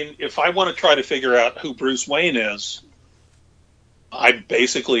 if I want to try to figure out who Bruce Wayne is, I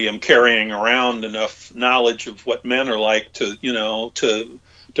basically am carrying around enough knowledge of what men are like to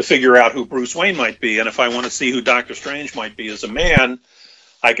figure out who Bruce Wayne might be. And if I want to see who Doctor Strange might be as a man,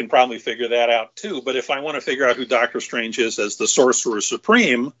 I can probably figure that out too. But if I want to figure out who Doctor Strange is as the Sorcerer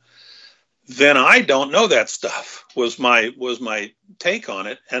Supreme, then I don't know that stuff, was my take on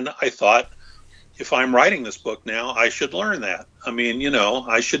it. And I thought, if I'm writing this book now, I should learn that. I mean,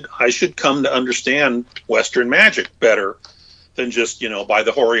 I should come to understand Western magic better than just, by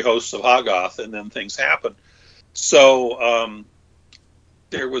the hoary hosts of Hoggoth, and then things happen. So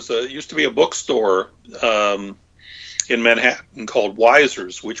there used to be a bookstore in Manhattan called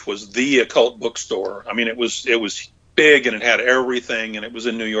Weiser's, which was the occult bookstore. I mean, it was big, and it had everything, and it was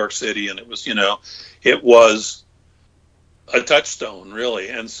in New York City, and it was a touchstone, really.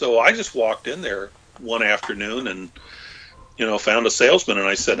 And so I just walked in there one afternoon and found a salesman, and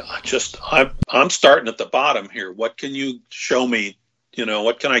I said, I'm starting at the bottom here. What can you show me?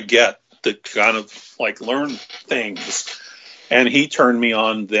 What can I get to kind of like learn things? And he turned me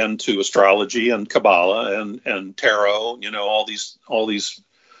on then to astrology and Kabbalah and tarot, all these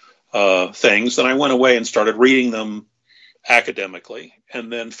things. And I went away and started reading them academically,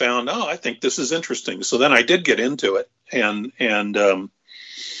 and then found, I think this is interesting. So then I did get into it, and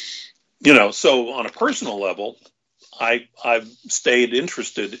so on a personal level, I've stayed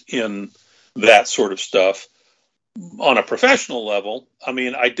interested in that sort of stuff. On a professional level, I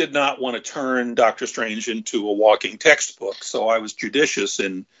mean, I did not want to turn Doctor Strange into a walking textbook, so I was judicious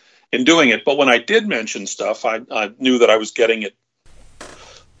in doing it. But when I did mention stuff, I knew that I was getting it.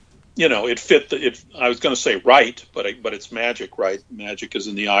 It fit I was going to say right, but it's magic, right? Magic is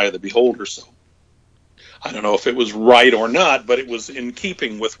in the eye of the beholder. So I don't know if it was right or not, but it was in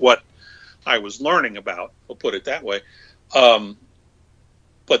keeping with what I was learning about. We'll put it that way.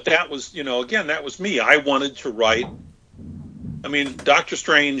 But that was, again, that was me. I wanted to write. I mean, Doctor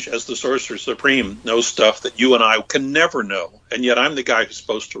Strange as the Sorcerer Supreme knows stuff that you and I can never know, and yet I'm the guy who's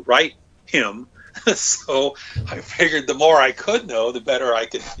supposed to write him. So I figured the more I could know, the better I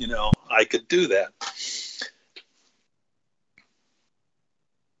could do that.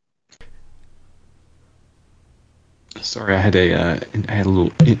 Sorry, I had a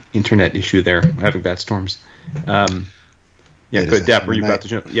little internet issue there. I'm having bad storms. Yeah, good. Dap, were you about to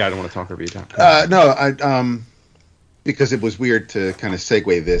jump? Yeah, I don't want to talk over you, Dap. No, I because it was weird to kind of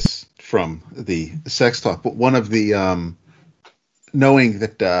segue this from the sex talk, but one of the knowing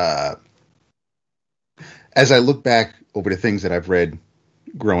that as I look back over the things that I've read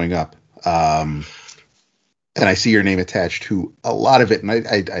growing up, and I see your name attached to a lot of it, and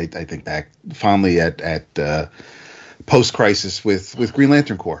I think back fondly at post-crisis with Green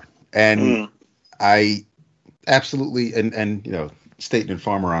Lantern Corps, and I absolutely and Staten and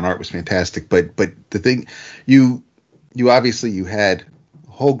Farmer on art was fantastic, but the thing you obviously you had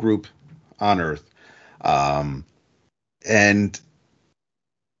a whole group on Earth, and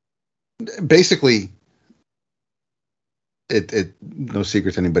basically it no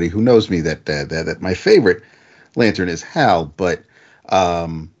secret to anybody who knows me that my favorite Lantern is Hal, but I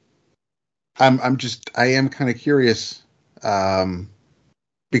am kind of curious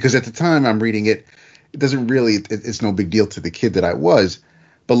because at the time I'm reading it, it doesn't really, it's no big deal to the kid that I was.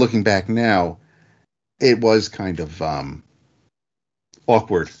 But looking back now, it was kind of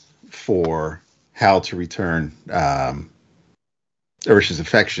awkward for Hal to return Irish's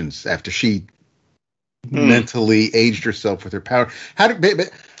affections after she mentally aged herself with her power.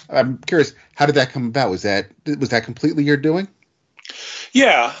 I'm curious, how did that come about? Was that completely your doing?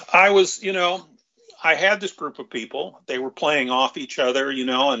 Yeah, I was, I had this group of people. They were playing off each other,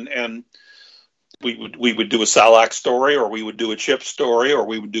 and we would do a Salak story, or we would do a Chip story, or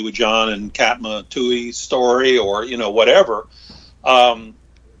we would do a John and Katma Tui story, or, whatever.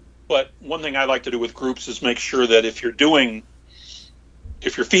 But one thing I like to do with groups is make sure that if you're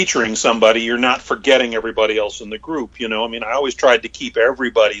featuring somebody, you're not forgetting everybody else in the group. I always tried to keep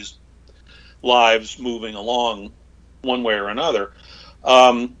everybody's lives moving along one way or another.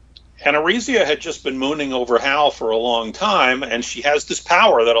 And Arisia had just been mooning over Hal for a long time, and she has this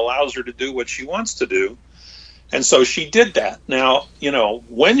power that allows her to do what she wants to do. And so she did that. Now,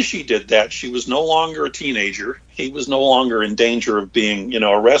 when she did that, she was no longer a teenager. He was no longer in danger of being,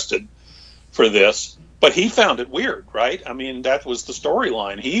 arrested for this. But he found it weird, right? That was the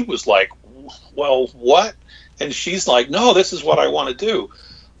storyline. He was like, well, what? And she's like, no, this is what I want to do.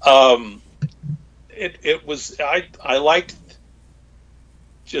 I liked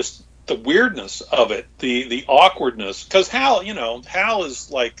just the weirdness of it, the awkwardness. Because Hal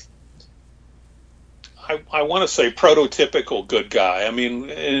is like, I want to say prototypical good guy. And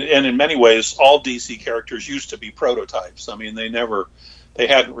in many ways, all DC characters used to be prototypes. They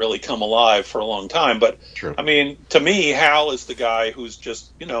hadn't really come alive for a long time. But, True. To me, Hal is the guy who's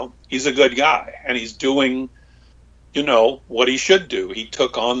just, he's a good guy. And he's doing, what he should do. He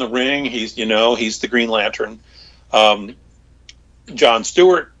took on the ring. He's the Green Lantern. John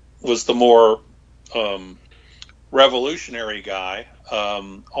Stewart was the more revolutionary guy,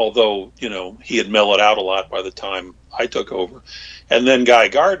 although, he had mellowed out a lot by the time I took over. And then Guy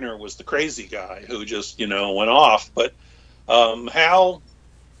Gardner was the crazy guy who just, went off. But Hal,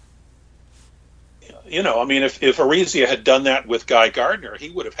 if Arisia had done that with Guy Gardner, he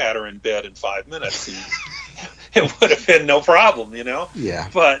would have had her in bed in 5 minutes. And it would have been no problem, Yeah.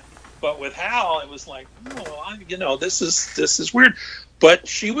 But with Hal, it was like, this is weird. But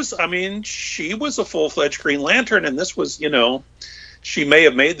she was a full-fledged Green Lantern, and this was, she may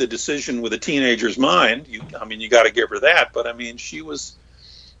have made the decision with a teenager's mind. You got to give her that. But she was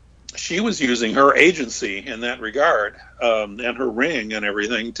using her agency in that regard, and her ring and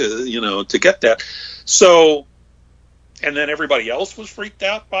everything to get that. So, and then everybody else was freaked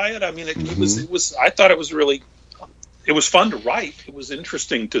out by it. It was. I thought it was really. It was fun to write. It was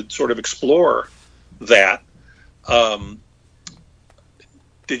interesting to sort of explore that.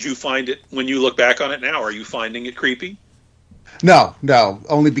 Did you find it, when you look back on it now, are you finding it creepy? No,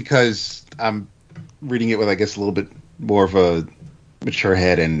 only because I'm reading it with, I guess, a little bit more of a mature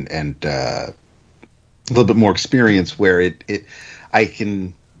head and a little bit more experience, where I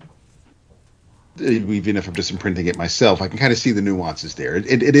can, even if I'm just imprinting it myself, I can kind of see the nuances there. It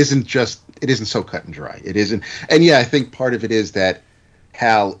isn't so cut and dry. It isn't, and yeah, I think part of it is that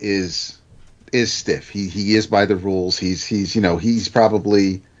Hal is stiff. He is by the rules. He's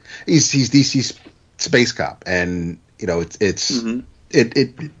probably DC's space cop, and it's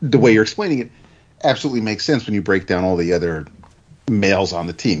the way you're explaining it absolutely makes sense when you break down all the other males on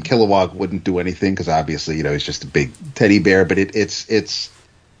the team. Kilowog wouldn't do anything because obviously he's just a big teddy bear, but it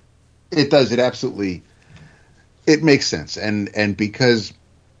absolutely makes sense, and because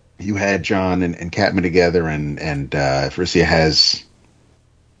you had John and Catman together, and Arisia has,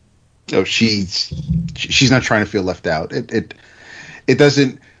 she's not trying to feel left out. It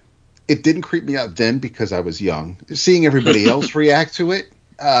didn't creep me out then because I was young. Seeing everybody else react to it,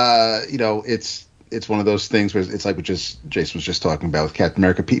 it's one of those things where it's like what Jason was just talking about with Captain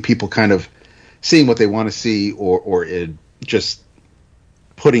America. People kind of seeing what they want to see, or just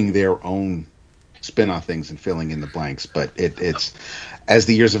putting their own spin on things and filling in the blanks. But it's as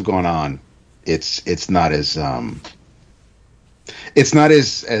the years have gone on, it's not as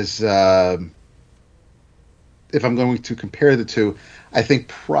if I'm going to compare the two, I think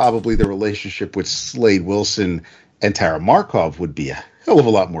probably the relationship with Slade Wilson and Tara Markov would be a hell of a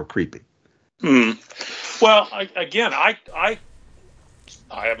lot more creepy. Well, I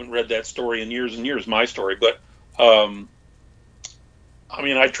haven't read that story in years and years, my story, but I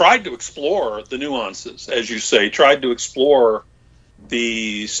tried to explore the nuances, as you say, tried to explore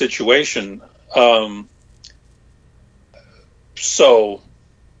the situation. So,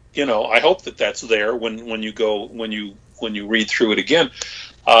 I hope that that's there when you read through it again.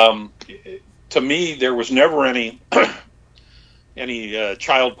 To me, there was never any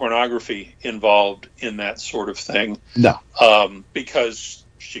child pornography involved in that sort of thing. No. Because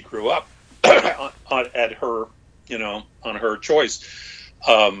she grew up at her, on her choice.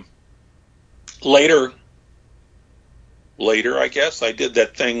 Later, I guess, I did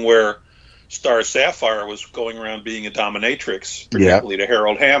that thing where Star Sapphire was going around being a dominatrix, particularly to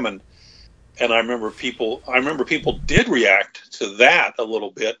Harold Hammond. And I remember people did react to that a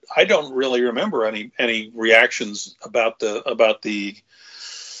little bit. I don't really remember any reactions about the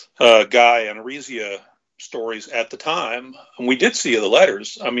Guy and Arisia stories at the time. And we did see the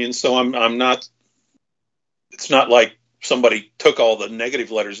letters. I mean, so I'm not. It's not like somebody took all the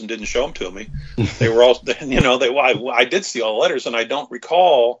negative letters and didn't show them to me. They were all, I did see all the letters, and I don't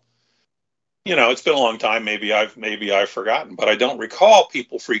recall. It's been a long time. Maybe I've forgotten, but I don't recall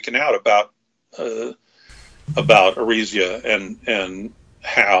people freaking out about Arisia and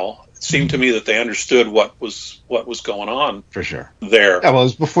Hal. It seemed to me that they understood what was going on for sure there. Yeah, well, it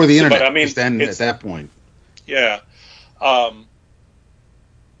was before the internet. But I mean, then at that point, yeah.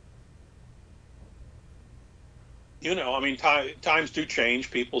 Times do change.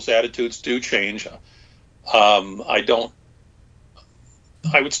 People's attitudes do change. I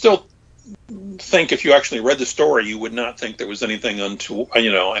would still think if you actually read the story, you would not think there was anything untoward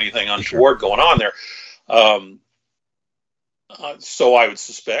going on there. So I would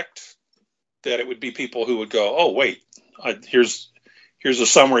suspect that it would be people who would go, "Oh, wait, here's a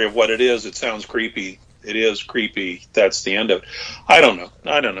summary of what it is. It sounds creepy. It is creepy. That's the end of it." I don't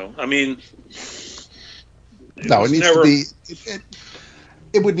know. I mean, no, it needs to be.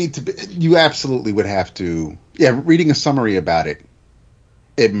 It would need to be. You absolutely would have to. Yeah, reading a summary about it,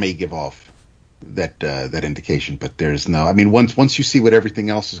 it may give off that indication, but there's no. I mean, once you see what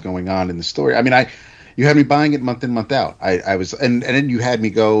everything else is going on in the story, I mean, you had me buying it month in, month out. I was, and then you had me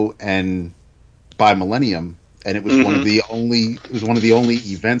go and buy Millennium, and it was one of the only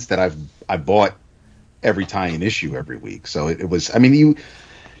events that I bought every tie-in issue every week. So it was. I mean, you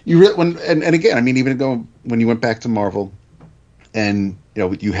really, and again, I mean, even when you went back to Marvel, and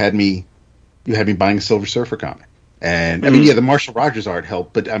you had me buying a Silver Surfer comic. And I mean, yeah, the Marshall Rogers art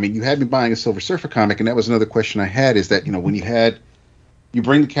helped, but I mean, you had me buying a Silver Surfer comic, and that was another question I had: is that when you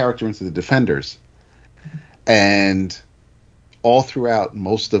bring the character into the Defenders, and all throughout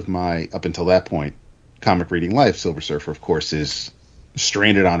most of my up until that point comic reading life, Silver Surfer, of course, is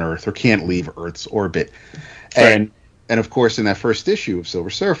stranded on Earth or can't leave Earth's orbit, right. And of course, in that first issue of Silver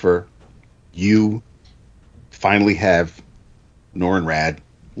Surfer, you finally have Norrin Radd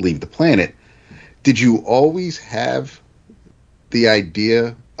leave the planet. Did you always have the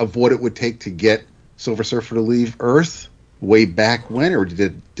idea of what it would take to get Silver Surfer to leave Earth way back when, or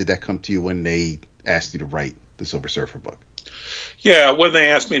did that come to you when they asked you to write the Silver Surfer book? Yeah, when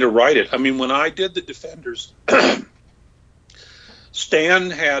they asked me to write it. I mean, when I did the Defenders,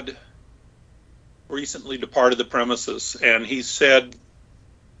 Stan had recently departed the premises, and he said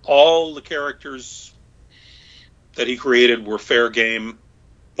all the characters that he created were fair game,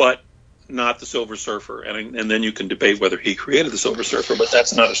 but not the Silver Surfer, and then you can debate whether he created the Silver Surfer, but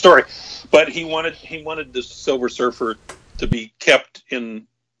that's another story. But he wanted the Silver Surfer to be kept in,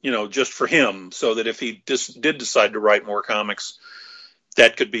 just for him, so that if he did decide to write more comics,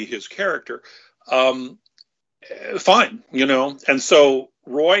 that could be his character. Fine, And so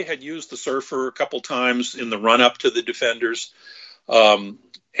Roy had used the Surfer a couple times in the run-up to the Defenders,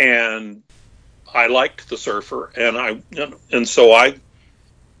 and I liked the Surfer, and so I,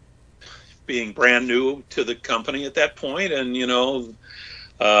 being brand new to the company at that point, and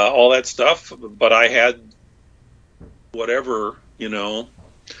all that stuff, but I had whatever,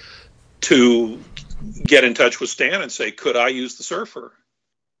 to get in touch with Stan and say, could I use the Surfer,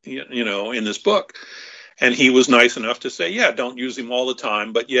 in this book? And he was nice enough to say, yeah, don't use him all the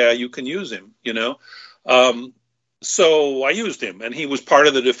time, but yeah, you can use him, So I used him, and he was part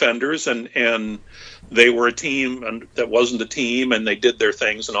of the Defenders, and they were a team, and that wasn't a team, and they did their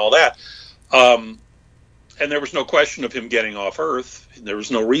things and all that. And there was no question of him getting off Earth. There was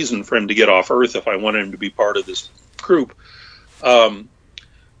no reason for him to get off Earth if I wanted him to be part of this group.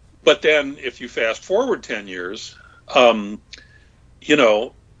 But then if you fast forward 10 years,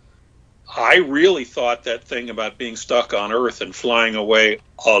 I really thought that thing about being stuck on Earth and flying away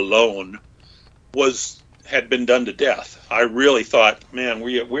alone had been done to death. I really thought, man,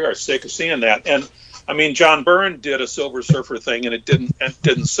 we are sick of seeing that. And I mean, John Byrne did a Silver Surfer thing, and it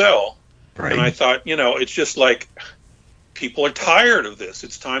didn't sell. Right. And I thought, it's just like people are tired of this.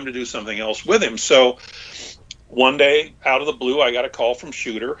 It's time to do something else with him. So one day, out of the blue, I got a call from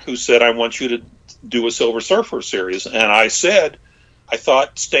Shooter, who said, I want you to do a Silver Surfer series. And I said, I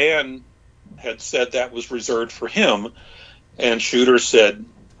thought Stan had said that was reserved for him. And Shooter said,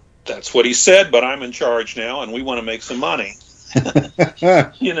 "That's what he said, but I'm in charge now, and we want to make some money."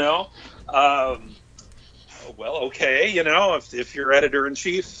 You know, well, okay, you know, if your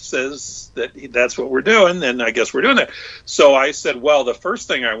editor-in-chief says that that's what we're doing, then I guess we're doing that. So I said, well, the first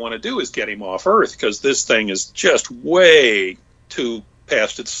thing I want to do is get him off Earth, because this thing is just way too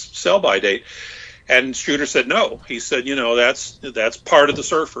past its sell-by date. And Shooter said no. He said, you know, that's part of the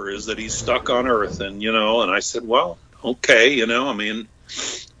Surfer, is that he's stuck on Earth. And, you know, and I said, well, okay, you know, I mean,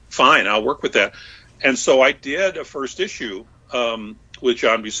 fine, I'll work with that. And so I did a first issue with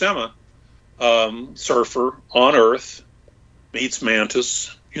John Buscema, Surfer on Earth, meets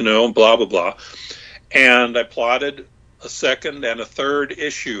Mantis, you know, blah, blah, blah. And I plotted a second and a third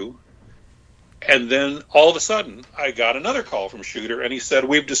issue. And then all of a sudden, I got another call from Shooter, and he said,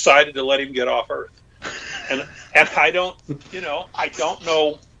 we've decided to let him get off Earth. And I don't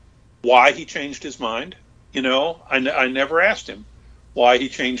know why he changed his mind. You know, I never asked him why he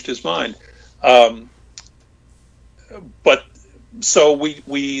changed his mind. But so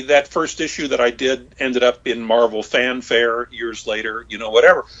we that first issue that I did ended up in Marvel Fanfare years later, you know,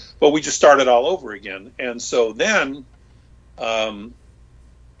 whatever. But we just started all over again. And so then to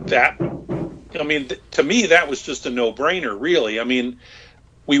me, that was just a no-brainer, really. I mean,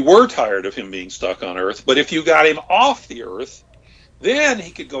 we were tired of him being stuck on Earth, but if you got him off the Earth, then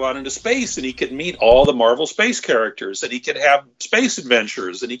he could go out into space, and he could meet all the Marvel space characters, and he could have space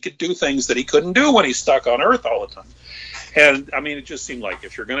adventures, and he could do things that he couldn't do when he's stuck on Earth all the time. And, I mean, it just seemed like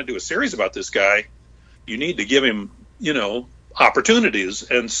if you're going to do a series about this guy, you need to give him, you know,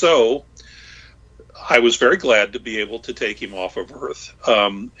 opportunities. And so I was very glad to be able to take him off of Earth.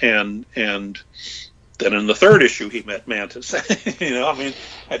 And then in the third issue, he met Mantis. You know, I mean,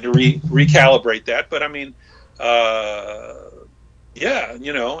 had to recalibrate that. But I mean, yeah,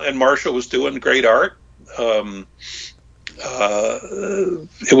 you know, and Marshall was doing great art. It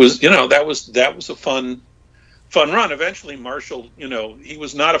was, you know, that was a fun run. Eventually, Marshall, you know, he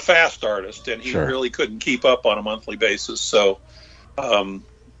was not a fast artist, and he really couldn't keep up on a monthly basis. So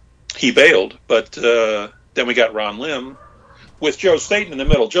he bailed. But then we got Ron Lim with Joe Staton in the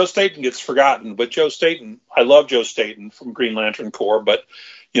middle. Joe Staton gets forgotten, but Joe Staton, I love Joe Staton from Green Lantern Corps, but,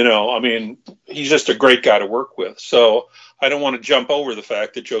 you know, I mean, he's just a great guy to work with. So I don't want to jump over the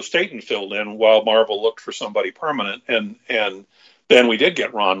fact that Joe Staton filled in while Marvel looked for somebody permanent. And then we did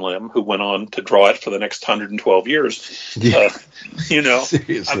get Ron Lim, who went on to draw it for the next 112 years. Yeah. You know,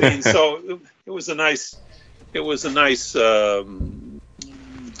 seriously. I mean, so it was a nice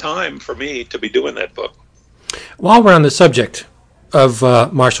time for me to be doing that book. While we're on the subject of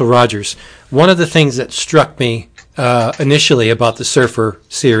Marshall Rogers, one of the things that struck me initially about the Surfer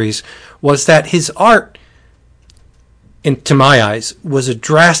series was that his art, to my eyes, was a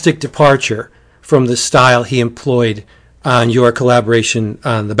drastic departure from the style he employed on your collaboration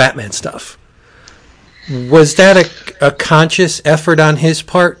on the Batman stuff. Was that a conscious effort on his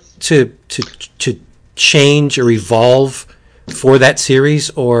part to change or evolve for that series,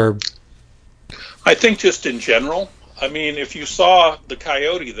 or? I think just in general. I mean, if you saw the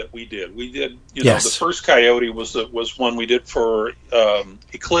Coyote that we did, you know, the first Coyote was one we did for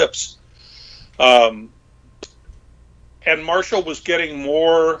Eclipse, and Marshall was getting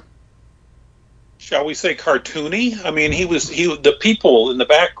more, shall we say, cartoony. I mean, the people in the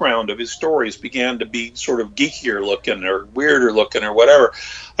background of his stories began to be sort of geekier looking or weirder looking or whatever.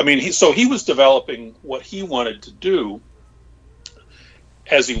 I mean, he was developing what he wanted to do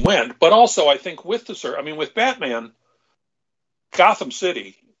as he went, but also I think with Batman, Gotham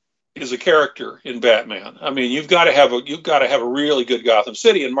City is a character in Batman. I mean, you've got to have a really good Gotham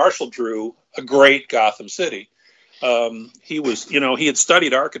City, and Marshall drew a great Gotham City. He had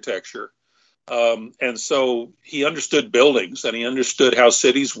studied architecture, and so he understood buildings, and he understood how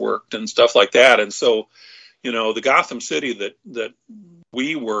cities worked and stuff like that. And so, you know, the Gotham City that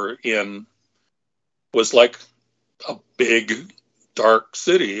we were in was like a big, dark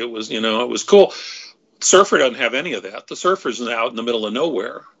city. It was, you know, it was cool. Surfer doesn't have any of that. The Surfer's out in the middle of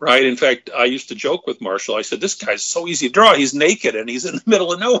nowhere, right? In fact, I used to joke with Marshall. I said, this guy's so easy to draw. He's naked and he's in the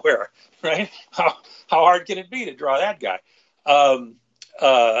middle of nowhere, right? How hard can it be to draw that guy? It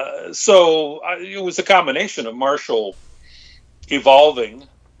was a combination of Marshall evolving,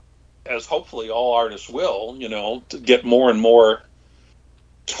 as hopefully all artists will, you know, to get more and more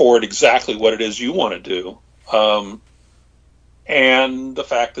toward exactly what it is you want to do. And the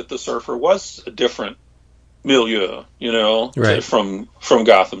fact that the Surfer was a different milieu, you know, right, from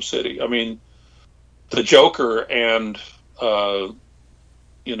Gotham City. I mean, the Joker and,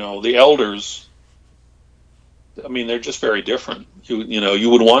 you know, the Elders, I mean, they're just very different.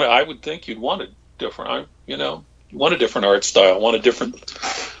 I would think you'd want it different, you know. want a different art style, want a different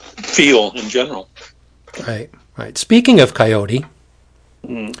feel in general. Right. Speaking of Coyote,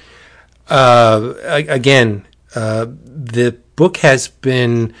 again, the book has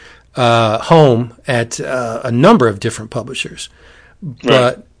been home at a number of different publishers,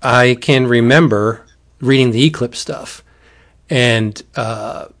 but Right. I can remember reading the Eclipse stuff and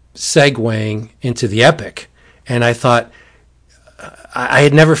segueing into the Epic, and I thought I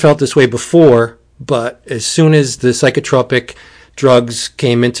had never felt this way before, but as soon as the psychotropic drugs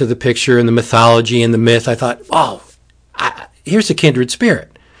came into the picture and the mythology and the myth, I thought, oh, here's a kindred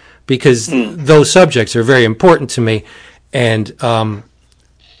spirit, because those subjects are very important to me. And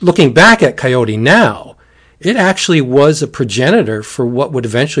looking back at Coyote now, it actually was a progenitor for what would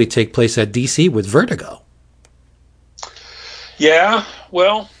eventually take place at DC with Vertigo. Yeah,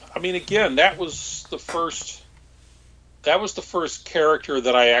 well, I mean, again, that was the first character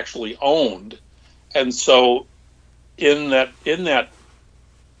that I actually owned, and so in that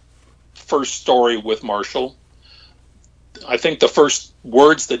first story with Marshall, I think the first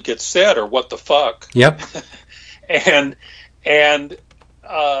words that get said are "what the fuck." Yep. and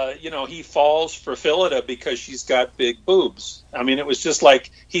he falls for Phillida because she's got big boobs. I mean, it was just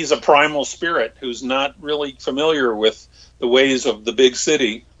like he's a primal spirit who's not really familiar with the ways of the big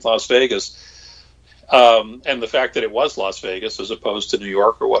city, Las Vegas. And the fact that it was Las Vegas as opposed to New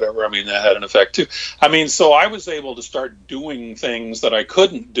York or whatever, I mean, that had an effect too. I mean, so I was able to start doing things that I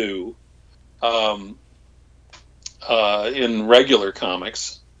couldn't do in regular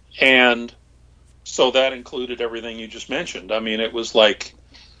comics. And so that included everything you just mentioned. I mean, it was like,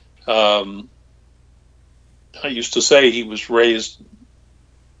 I used to say he was raised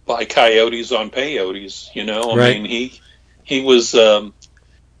by coyotes on peyotes, you know? Right. I mean, he was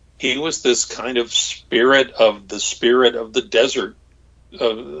this kind of spirit of the desert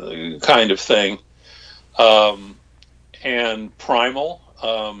kind of thing, and primal,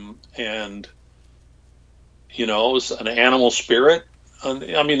 and it was an animal spirit.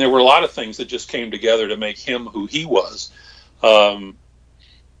 I mean, there were a lot of things that just came together to make him who he was.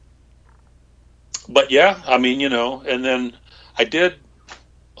 But yeah, I mean, and then I did,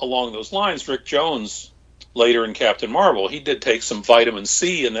 along those lines, Rick Jones, later in Captain Marvel, he did take some vitamin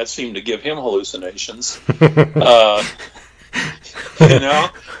C, and that seemed to give him hallucinations. That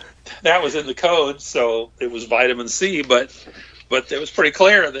was in the code, so it was vitamin C, but it was pretty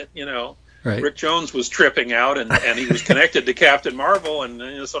clear that, Right. Rick Jones was tripping out, and he was connected to Captain Marvel,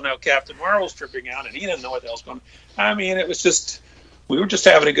 and so now Captain Marvel's tripping out, and he didn't know what the hell's going on. I mean, it was just, we were just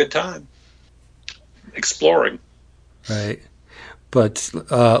having a good time exploring. Right. But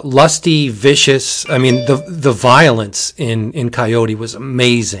lusty, vicious. I mean, the violence in Coyote was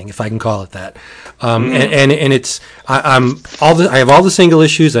amazing, if I can call it that. And it's I have all the single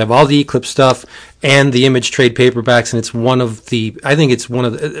issues, I have all the Eclipse stuff, and the Image trade paperbacks, and it's one of the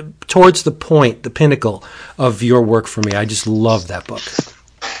towards the point, the pinnacle of your work for me. I just love that book.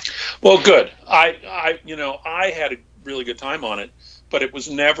 Well, good. I had a really good time on it, but it was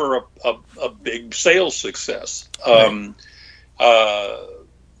never a big sales success. Right.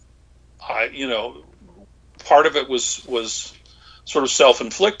 Part of it was sort of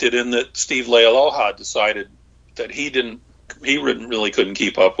self-inflicted in that Steve Lealoha decided that he really couldn't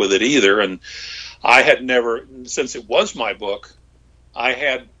keep up with it either, and I had never, since it was my book, I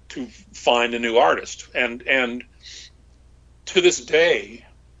had to find a new artist, and to this day,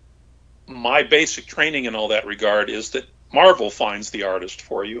 my basic training in all that regard is that Marvel finds the artist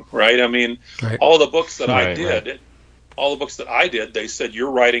for you, right? I mean, Right. all the books that I Right, did. right. All the books that I did, they said,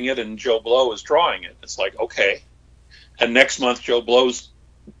 you're writing it and Joe Blow is drawing it. It's like, okay. And next month, Joe Blow's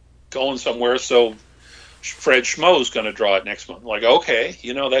going somewhere, so Fred Schmo's going to draw it next month. Like, okay,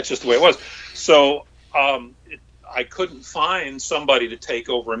 that's just the way it was. So I couldn't find somebody to take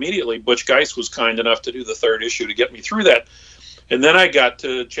over immediately. Butch Geist was kind enough to do the third issue to get me through that. And then I got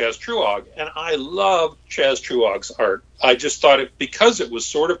to Chaz Truog, and I loved Chaz Truog's art. I just thought because it was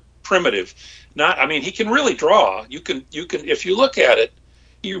sort of primitive. He can really draw. You can if you look at it,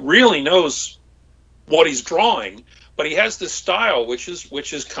 he really knows what he's drawing. But he has this style, which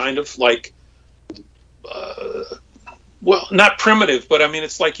is kind of like, not primitive, but I mean,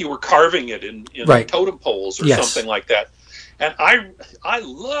 it's like you were carving it in Right. totem poles or Yes. something like that. And I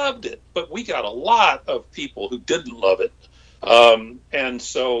loved it, but we got a lot of people who didn't love it. And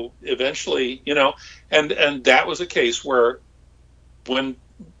so eventually, and that was a case where when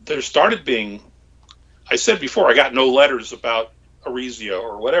there started being, I said before, I got no letters about Arisia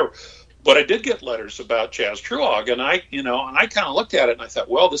or whatever, but I did get letters about Chaz Truog, and I kind of looked at it and I thought,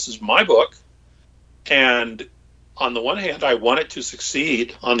 well, this is my book, and on the one hand, I want it to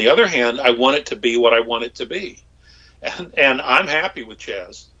succeed. On the other hand, I want it to be what I want it to be. and I'm happy with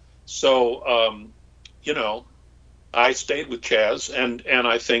Chaz. So, I stayed with Chaz, and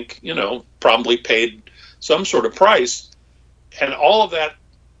I think, probably paid some sort of price. And all of that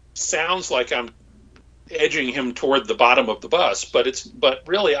sounds like I'm edging him toward the bottom of the bus, but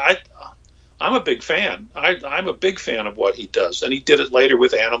really, I'm a big fan. I'm a big fan of what he does, and he did it later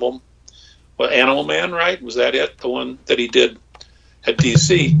with Animal Man, right? Was that it? The one that he did at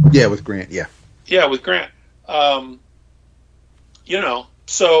DC? Yeah, with Grant. Yeah. Yeah, with Grant.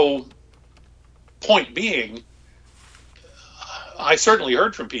 So point being, I certainly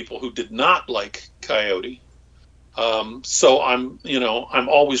heard from people who did not like Coyote. So I'm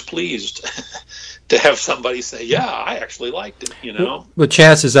always pleased to have somebody say, yeah, I actually liked it, But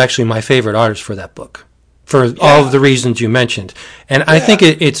Chaz is actually my favorite artist for that book, for all of the reasons you mentioned. And I think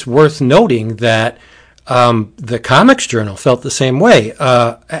it's worth noting that the Comics Journal felt the same way.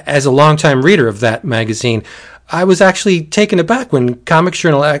 As a longtime reader of that magazine, I was actually taken aback when Comics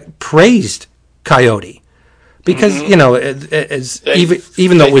Journal praised Coyote. Because, even though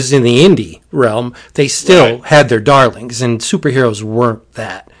it was in the indie realm, they still had their darlings, and superheroes weren't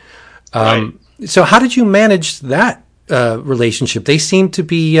that. So how did you manage that relationship? They seem to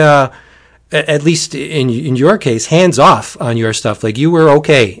be, at least in your case, hands off on your stuff. Like, you were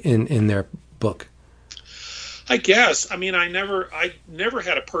okay in their book. I guess. I mean, I never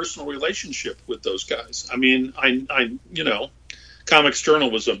had a personal relationship with those guys. I mean, Comics Journal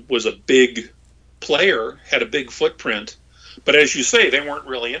was a big player, had a big footprint, but as you say, they weren't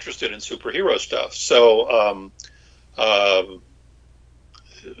really interested in superhero stuff. So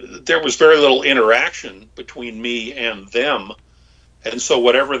there was very little interaction between me and them. And so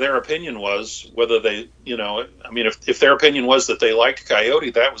whatever their opinion was, whether they, if their opinion was that they liked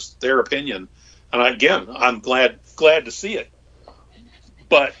Coyote, that was their opinion. And again, I'm glad to see it.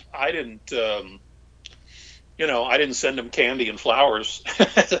 But I didn't, I didn't send them candy and flowers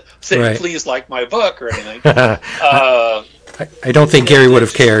saying, please like my book or anything. I don't think Gary would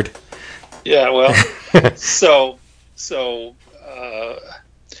have cared. Yeah, well, I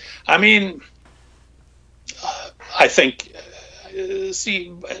think,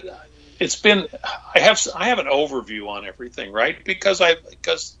 it's been, I have an overview on everything, right? Because I've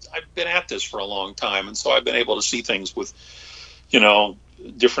been at this for a long time, and so I've been able to see things with,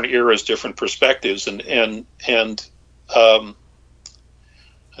 different eras, different perspectives, and I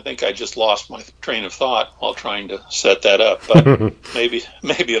think I just lost my train of thought while trying to set that up, but maybe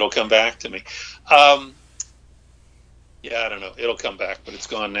it'll come back to me. I don't know. It'll come back, but it's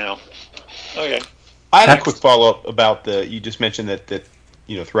gone now. Okay. I had a quick follow-up about you just mentioned that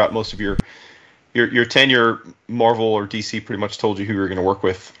throughout most of your tenure, Marvel or DC pretty much told you who you were going to work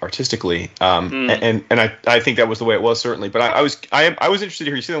with artistically, and I think that was the way it was, certainly. But I was interested to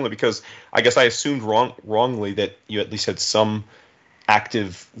hear you say that, because I guess I assumed wrongly that you at least had some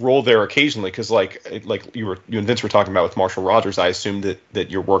active role there occasionally, because like you and Vince were talking about with Marshall Rogers, I assumed that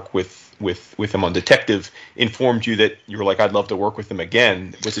your work with him on Detective informed you that you were like, I'd love to work with him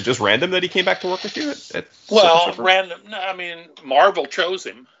again. Was it just random that he came back to work with you? Random. No, I mean, Marvel chose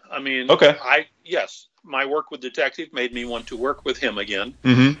him. I mean, okay. My work with Detective made me want to work with him again,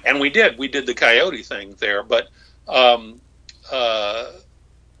 and we did the Coyote thing there, but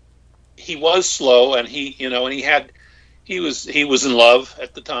he was slow, and he was in love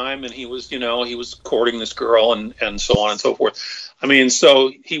at the time, and he was courting this girl, and so on and so forth. I mean,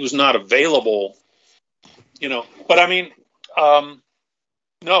 so he was not available, but I mean,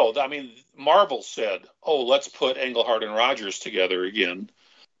 no, I mean, Marvel said, oh, let's put Englehart and Rogers together again.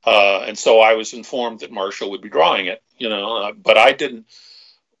 And so I was informed that Marshall would be drawing it, but I didn't.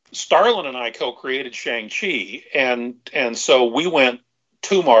 Starlin and I co-created Shang-Chi, and so we went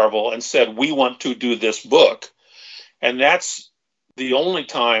to Marvel and said, we want to do this book. And that's the only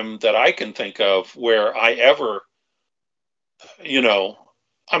time that I can think of where I ever, I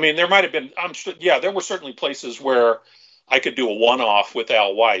mean, there might have been, there were certainly places where I could do a one-off with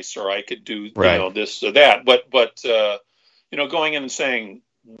Al Weiss, or I could do, this or that. But going in and saying,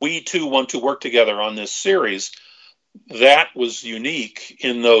 we too want to work together on this series, that was unique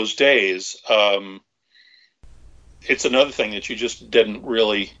in those days. It's another thing that you just didn't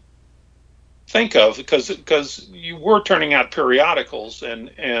really think of, because you were turning out periodicals,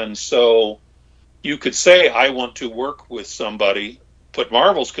 and so you could say, I want to work with somebody, but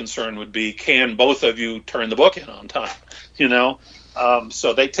Marvel's concern would be, can both of you turn the book in on time?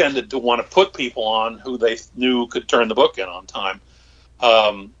 So they tended to want to put people on who they knew could turn the book in on time.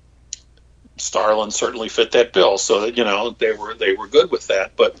 Starlin certainly fit that bill, so that they were good with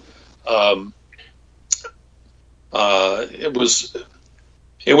that. But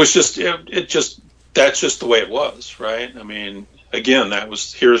it just that's just the way it was, right? I mean, again, that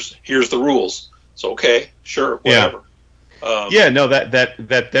was here's the rules. It's okay, sure, whatever. No,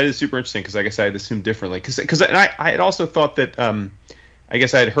 that is super interesting because I guess I had assumed differently. Because I had also thought that I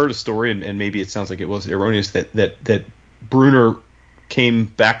guess I had heard a story, and maybe it sounds like it was erroneous that Brunner came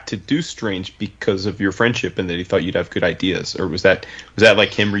back to do Strange because of your friendship and that he thought you'd have good ideas, or was that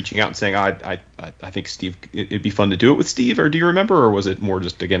like him reaching out and saying, I think Steve, it'd be fun to do it with Steve, or do you remember, or was it more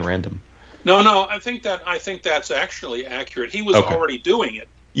just again random? No, I think that's actually accurate. He was already doing it.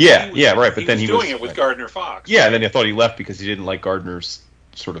 Right. But then he was doing it with Gardner Fox. Yeah, and then I thought he left because he didn't like Gardner's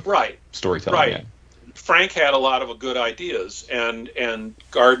sort of storytelling. Right. Yeah. Frank had a lot of good ideas, and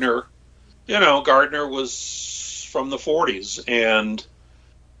Gardner, Gardner was from the 40s, and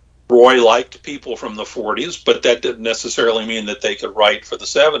Roy liked people from the 40s, but that didn't necessarily mean that they could write for the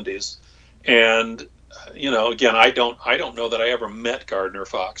 70s. And again, I don't know that I ever met Gardner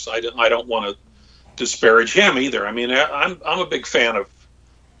Fox. I don't want to disparage him either. I mean, I'm a big fan of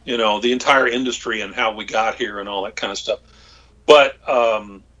the entire industry and how we got here and all that kind of stuff. But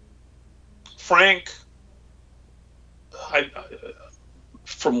Frank,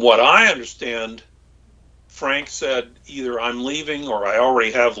 from what I understand, Frank said either I'm leaving or I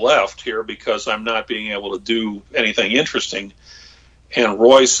already have left here because I'm not being able to do anything interesting. And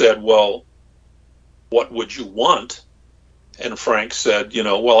Roy said, well, what would you want? And Frank said,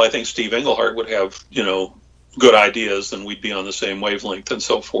 well, I think Steve Englehart would have, good ideas and we'd be on the same wavelength and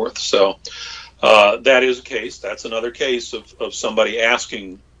so forth. So that is a case. That's another case of somebody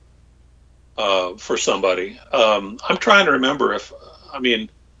asking for somebody. I'm trying to remember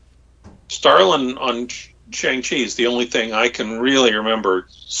Starlin on Shang-Chi is the only thing I can really remember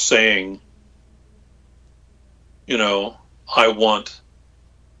saying, I want,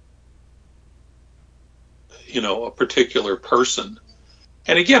 a particular person.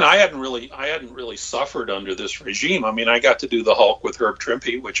 And again, I hadn't really suffered under this regime. I mean, I got to do the Hulk with Herb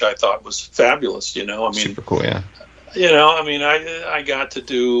Trimpe, which I thought was fabulous. Super cool, yeah. I got to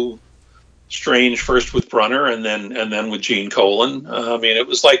do Strange first with Brunner and then with Gene Colan. It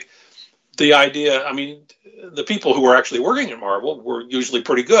was like the idea. I mean, the people who were actually working at Marvel were usually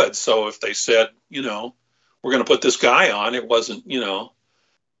pretty good. So if they said, we're going to put this guy on, it wasn't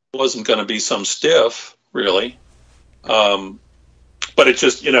going to be some stiff, really. But it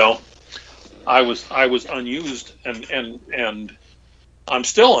just, I was unused, and I'm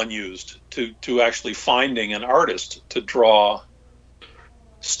still unused to actually finding an artist to draw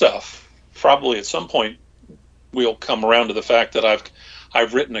stuff. Probably at some point we'll come around to the fact that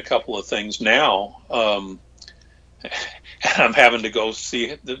I've written a couple of things now, and I'm having to go see,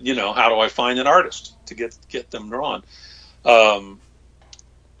 how do I find an artist to get them drawn.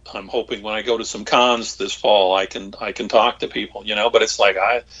 I'm hoping when I go to some cons this fall, I can talk to people, but it's like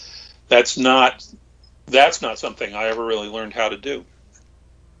that's not something I ever really learned how to do.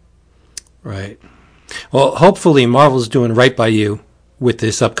 Right. Well, hopefully Marvel's doing right by you with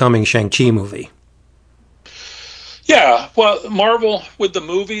this upcoming Shang-Chi movie. Yeah. Well, Marvel with the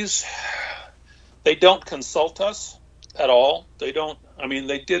movies, they don't consult us at all. They don't. I mean,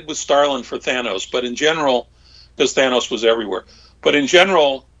 they did with Starlin for Thanos, but in general, because Thanos was everywhere. But in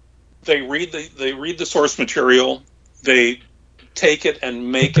general, they read the source material, they take it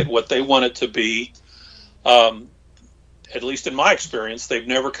and make it what they want it to be. At least in my experience, they've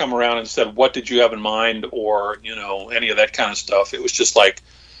never come around and said, what did you have in mind, or any of that kind of stuff. It was just like,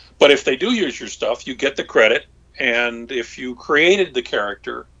 but if they do use your stuff, you get the credit, and if you created the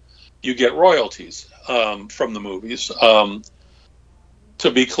character, you get royalties from the movies. To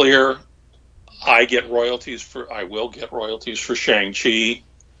be clear, I will get royalties for Shang-Chi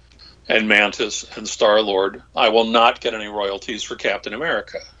and Mantis and Star-Lord. I will not get any royalties for Captain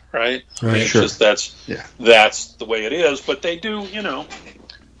America, right? Sure. It's just that's the way it is. But they do, and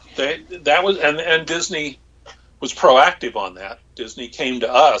Disney was proactive on that. Disney came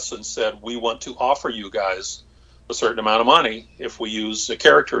to us and said, we want to offer you guys a certain amount of money if we use a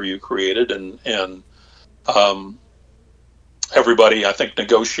character you created, and everybody, I think,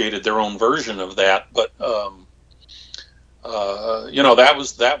 negotiated their own version of that, but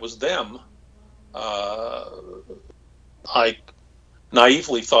that was them. I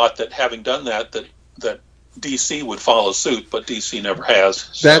naively thought that having done that DC would follow suit, but DC never has.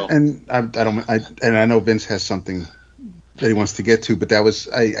 So. That, and I know Vince has something that he wants to get to, but that was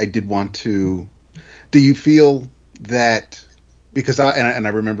I did want to. Do you feel that because I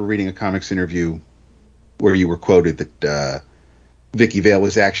remember reading a comics interview where you were quoted that Vicky Vale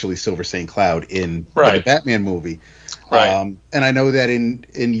was actually Silver St. Cloud in the Batman movie. Right. And I know that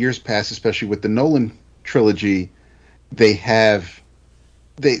in years past, especially with the Nolan trilogy, they have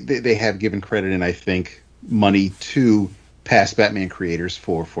they have given credit and I think money to past Batman creators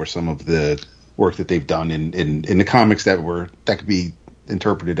for some of the work that they've done in the comics that could be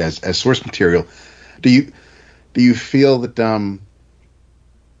interpreted as source material. Do you feel that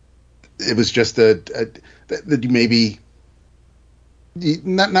it was just that you maybe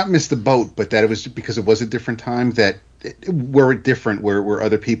not missed the boat, but that it was because it was a different time, that were it different, were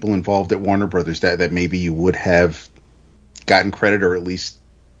other people involved at Warner Brothers that maybe you would have gotten credit or at least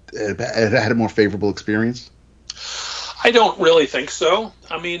had a more favorable experience? I don't really think so.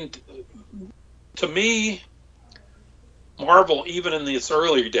 I mean, to me, Marvel, even in its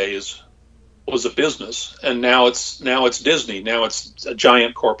earlier days, was a business, and now it's Disney. Now it's a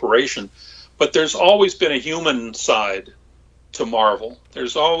giant corporation. But there's always been a human side to Marvel.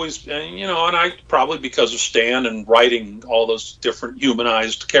 There's always, and I probably because of Stan and writing all those different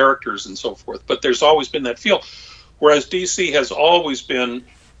humanized characters and so forth. But there's always been that feel. Whereas DC has always been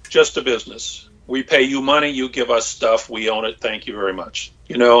just a business. We pay you money, you give us stuff, we own it. Thank you very much.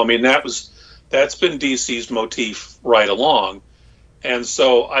 I mean, that's been DC's motif right along. And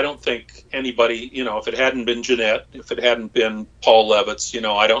so I don't think anybody, if it hadn't been Jeanette, if it hadn't been Paul Levitz,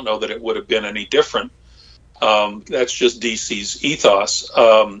 I don't know that it would have been any different. That's just DC's ethos.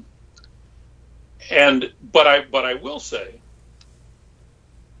 But I will say,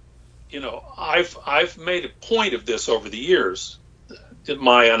 I've made a point of this over the years,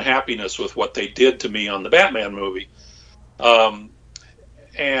 my unhappiness with what they did to me on the Batman movie.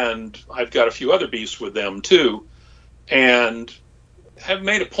 And I've got a few other beefs with them too. And have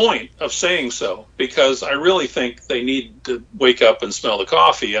made a point of saying so, because I really think they need to wake up and smell the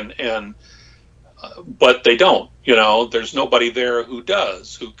coffee, but they don't. There's nobody there who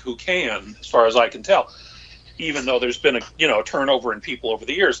does, who can, as far as I can tell. Even though there's been a turnover in people over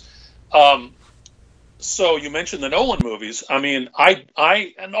the years. So you mentioned the Nolan movies. I mean,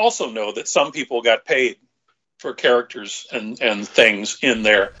 I and also know that some people got paid for characters and things in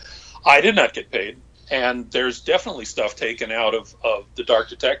there. I did not get paid. And there's definitely stuff taken out of the Dark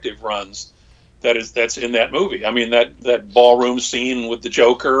Detective runs that's in that movie. I mean, that ballroom scene with the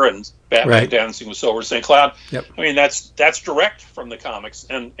Joker and Batman dancing with Silver St. Cloud. Yep. I mean, that's direct from the comics.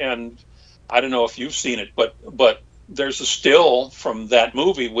 And I don't know if you've seen it, but there's a still from that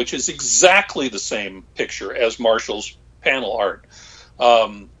movie which is exactly the same picture as Marshall's panel art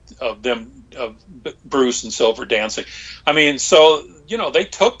of Bruce and Silver dancing. I mean, so they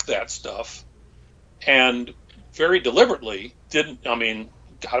took that stuff. And very deliberately got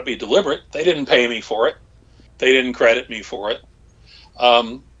to be deliberate. They didn't pay me for it. They didn't credit me for it.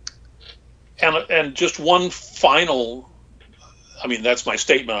 And just one final, that's my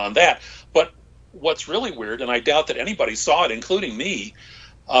statement on that. But what's really weird, and I doubt that anybody saw it, including me,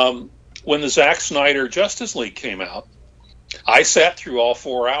 when the Zack Snyder Justice League came out, I sat through all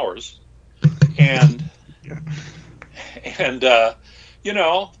 4 hours, and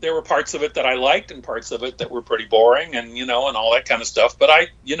there were parts of it that I liked and parts of it that were pretty boring and all that kind of stuff. But I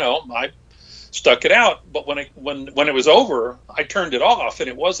stuck it out. But when it was over, I turned it off. And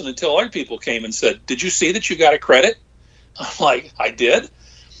it wasn't until other people came and said, "Did you see that you got a credit?" I'm like, "I did."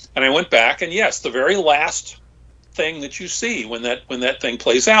 And I went back, and yes, the very last thing that you see when that thing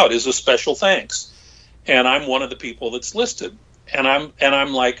plays out is a special thanks. And I'm one of the people that's listed. And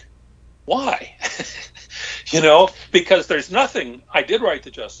I'm like, why? Because there's nothing. I did write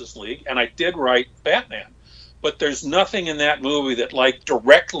the Justice League and I did write Batman, but there's nothing in that movie that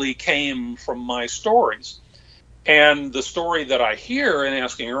directly came from my stories. And the story that I hear and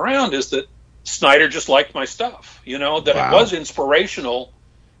asking around is that Snyder just liked my stuff, that Wow. It was inspirational.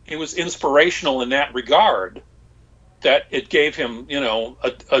 It was inspirational in that regard, that it gave him,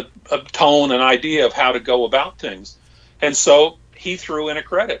 a tone, an idea of how to go about things. And so he threw in a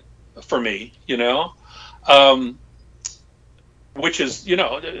credit for me, which is,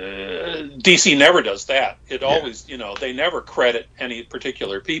 DC never does that. It always, they never credit any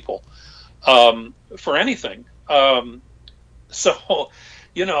particular people for anything. So,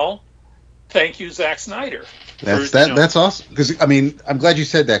 thank you, Zack Snyder. That's awesome. Because I'm glad you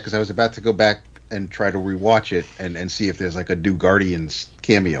said that, because I was about to go back and try to rewatch it and see if there's like a New Guardians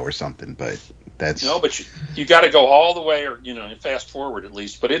cameo or something. But that's but you got to go all the way, or fast forward at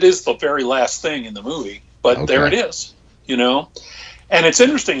least. But it is the very last thing in the movie. But There it is. And it's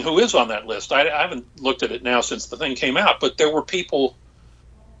interesting who is on that list. I haven't looked at it now since the thing came out, but there were people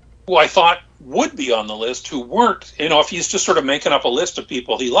who I thought would be on the list who weren't. If he's just sort of making up a list of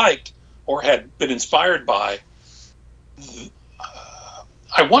people he liked or had been inspired by.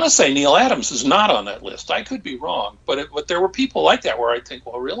 I want to say Neil Adams is not on that list. I could be wrong, but there were people like that where I think,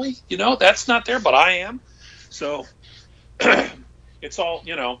 well, really? That's not there, but I am. So, it's all,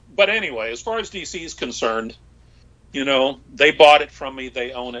 but anyway, as far as DC is concerned, they bought it from me.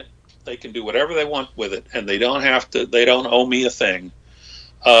 They own it. They can do whatever they want with it, and they don't owe me a thing.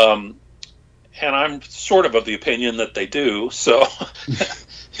 And I'm sort of the opinion that they do. So,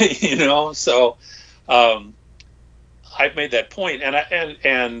 I've made that point,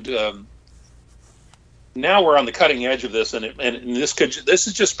 and now we're on the cutting edge of this, and this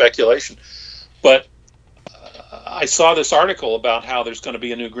is just speculation, but I saw this article about how there's going to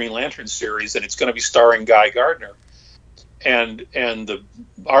be a new Green Lantern series, and it's going to be starring Guy Gardner. And the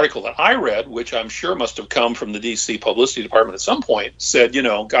article that I read, which I'm sure must have come from the DC publicity department at some point, said,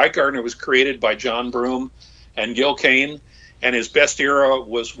 Guy Gardner was created by John Broome and Gil Kane, and his best era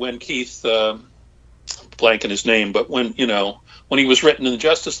was when Keith, blanking his name, but when he was written in the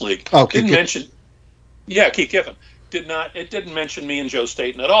Justice League. Oh, Keith Giffen. It didn't mention me and Joe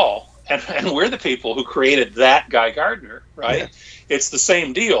Staton at all. And we're the people who created that Guy Gardner, right? Yeah. It's the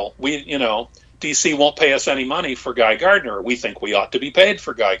same deal. We, DC won't pay us any money for Guy Gardner. We think we ought to be paid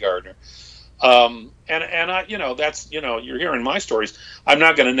for Guy Gardner. And I, that's, you're hearing my stories. I'm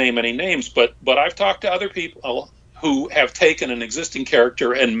not going to name any names, but I've talked to other people who have taken an existing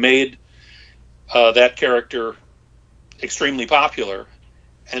character and made that character extremely popular,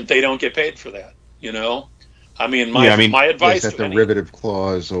 and they don't get paid for that. I mean, my advice is that the derivative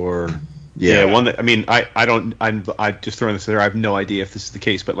clause or one that I just throwing this there. I have no idea if this is the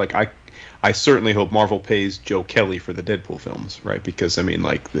case, but like I certainly hope Marvel pays Joe Kelly for the Deadpool films, right? Because I mean,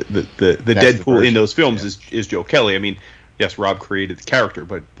 like the Deadpool in those films is Joe Kelly. I mean, yes, Rob created the character,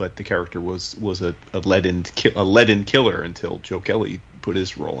 but the character was a leaden killer until Joe Kelly put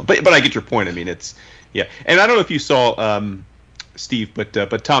his role in. But I get your point. I mean, it's and I don't know if you saw Steve,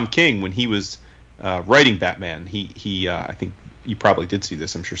 but Tom King, when he was writing Batman, he I think you probably did see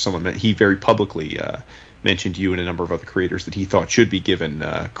this. I'm sure someone he very publicly mentioned you and a number of other creators that he thought should be given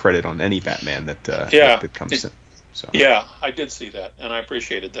credit on any Batman that comes in. So yeah, I did see that, and I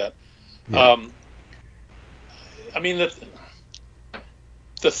appreciated that. Yeah. I mean,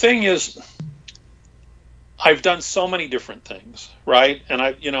 the thing is, I've done so many different things, right? And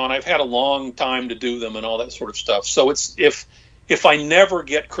I've had a long time to do them and all that sort of stuff. So it's if I never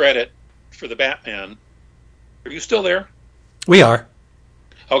get credit for the Batman, are you still there? We are.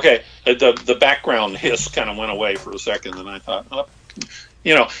 Okay, the background hiss kind of went away for a second, and I thought,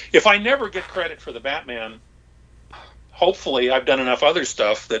 if I never get credit for the Batman, hopefully I've done enough other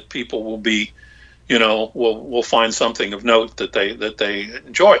stuff that people will be, will find something of note that they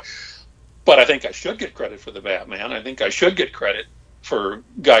enjoy. But I think I should get credit for the Batman. I think I should get credit for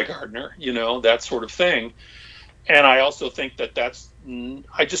Guy Gardner, that sort of thing. And I also think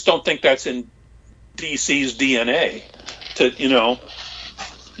I just don't think that's in DC's DNA to,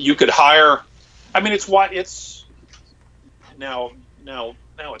 you could hire, I mean, it's now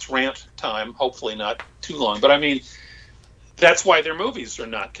it's rant time, hopefully not too long, but I mean, that's why their movies are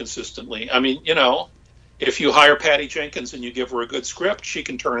not consistently, I mean, if you hire Patty Jenkins and you give her a good script, she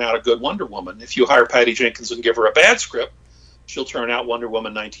can turn out a good Wonder Woman. If you hire Patty Jenkins and give her a bad script, she'll turn out Wonder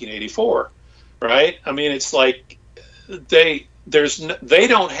Woman 1984, right? I mean, it's like they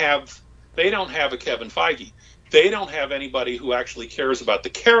don't have a Kevin Feige. They don't have anybody who actually cares about the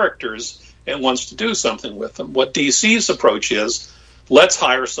characters and wants to do something with them. What DC's approach is, let's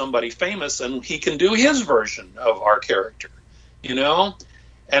hire somebody famous and he can do his version of our character,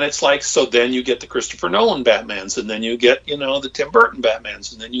 And it's like, so then you get the Christopher Nolan Batmans, and then you get, the Tim Burton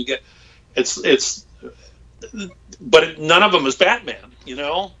Batmans, and then you get, but none of them is Batman,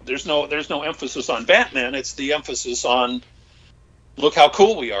 There's no emphasis on Batman. It's the emphasis on, look how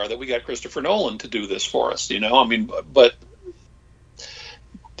cool we are that we got Christopher Nolan to do this for us, I mean, but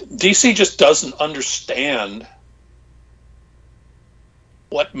DC just doesn't understand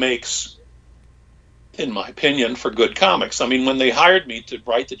what makes, in my opinion, for good comics. I mean, when they hired me to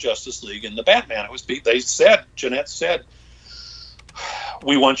write the Justice League and the Batman, Jeanette said,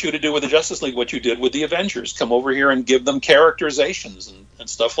 we want you to do with the Justice League what you did with the Avengers. Come over here and give them characterizations and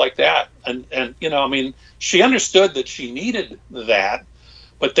stuff like that. And I mean, she understood that she needed that,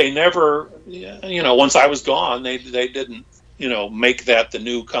 but they never, once I was gone, they didn't, make that the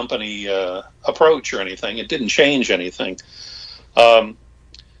new company approach or anything. It didn't change anything.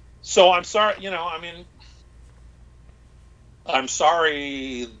 So I'm sorry, I mean, I'm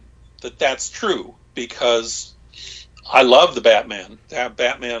sorry that that's true, because I love the Batman. That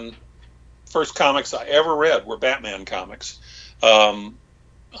Batman, first comics I ever read were Batman comics.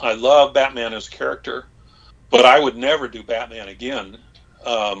 I love Batman as a character, but I would never do Batman again.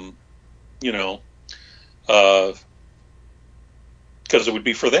 Because it would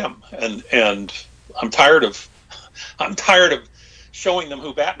be for them, and I'm tired of showing them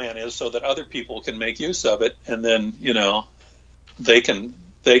who Batman is so that other people can make use of it, and then they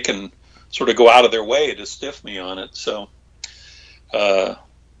can sort of go out of their way to stiff me on it. So,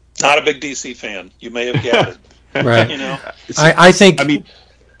 not a big DC fan. You may have gathered. Right. I think. I mean,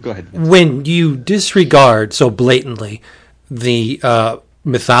 go ahead. When you disregard so blatantly the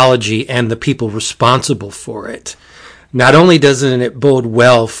mythology and the people responsible for it, not only doesn't it bode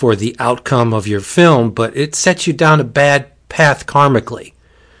well for the outcome of your film, but it sets you down a bad path karmically.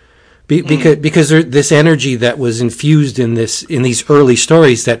 Because this energy that was infused in these early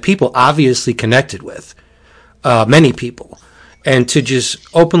stories that people obviously connected with, many people, and to just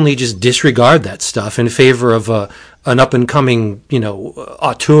openly just disregard that stuff in favor of an up and coming,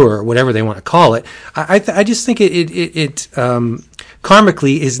 auteur or whatever they want to call it, I just think it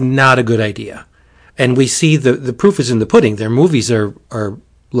karmically is not a good idea. And we see the proof is in the pudding. Their movies are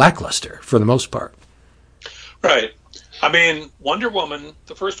lackluster for the most part. Right. I mean, Wonder Woman,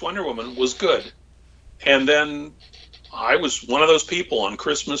 the first Wonder Woman was good. And then I was one of those people on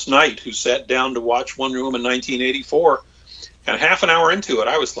Christmas night who sat down to watch Wonder Woman 1984. And half an hour into it,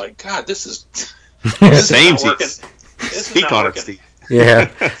 I was like, God, this is same. Speak on it, Steve. Yeah.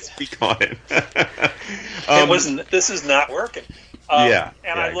 Speak on it. This is not working. I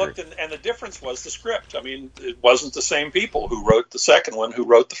looked, and the difference was the script. I mean, it wasn't the same people who wrote the second one who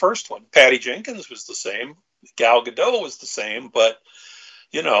wrote the first one. Patty Jenkins was the same. Gal Gadot was the same. But,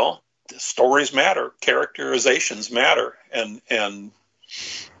 stories matter. Characterizations matter. And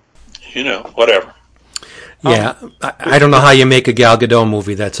whatever. Yeah. I don't know how you make a Gal Gadot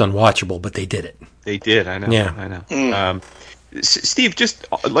movie that's unwatchable, but they did it. They did. I know. Yeah. I know. Steve, just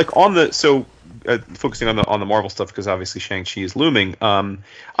like focusing on the Marvel stuff, because obviously Shang-Chi is looming. I'm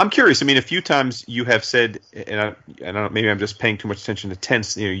curious. I mean, a few times you have said, and I don't know, maybe I'm just paying too much attention to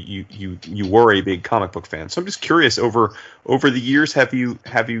tense. You were a big comic book fan, so I'm just curious. Over the years, have you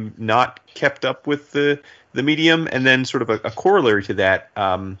not kept up with the medium? And then sort of a corollary to that,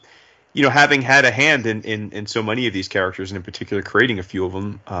 having had a hand in so many of these characters, and in particular creating a few of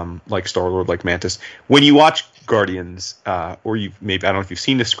them, like Star-Lord, like Mantis. When you watch Guardians, or I don't know if you've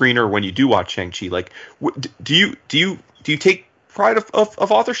seen the screener, or when you do watch Shang-Chi, like, do you take pride of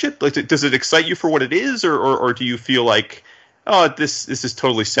authorship? Like, does it excite you for what it is, or do you feel like, oh, this is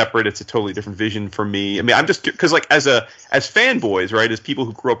totally separate, it's a totally different vision for me? I mean, I'm just, because like as fanboys, right, as people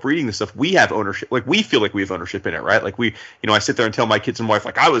who grew up reading this stuff, we have ownership. Like, we feel like we have ownership in it, right? Like, I sit there and tell my kids and wife,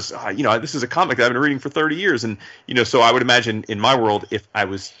 like, I was, this is a comic that I've been reading for 30 years, and so I would imagine in my world, if I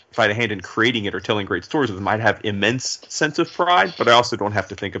had a hand in creating it or telling great stories with them, I'd have immense sense of pride. But I also don't have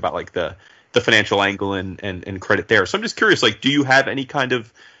to think about like the financial angle and credit there. So I'm just curious, like, do you have any kind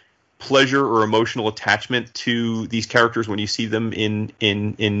of pleasure or emotional attachment to these characters when you see them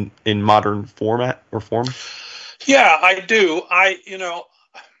in modern format or form? Yeah, I do.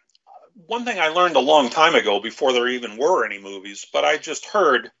 One thing I learned a long time ago, before there even were any movies, but I just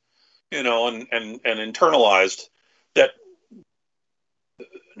heard, and internalized, that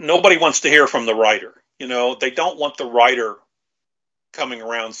nobody wants to hear from the writer. They don't want the writer coming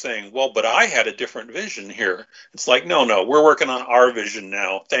around saying, well, but I had a different vision here. It's like, no, we're working on our vision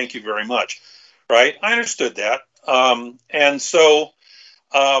now. Thank you very much. Right? I understood that. And so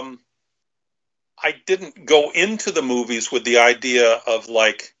I didn't go into the movies with the idea of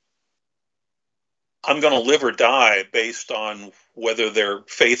like, I'm going to live or die based on whether they're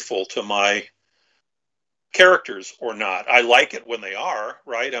faithful to my characters or not. I like it when they are,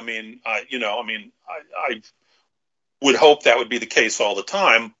 right? I would hope that would be the case all the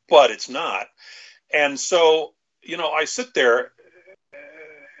time, but it's not. And so, I sit there.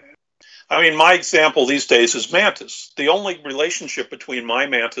 My example these days is Mantis. The only relationship between my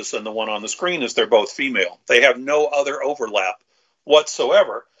Mantis and the one on the screen is they're both female. They have no other overlap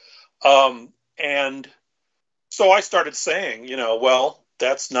whatsoever. And so I started saying, well,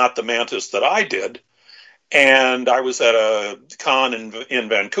 that's not the Mantis that I did. And I was at a con in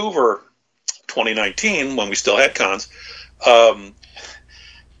Vancouver 2019, when we still had cons, and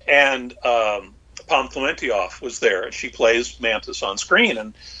Pom Klementieff was there, and she plays Mantis on screen.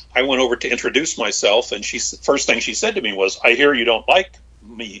 And I went over to introduce myself, and first thing she said to me was, I hear you don't like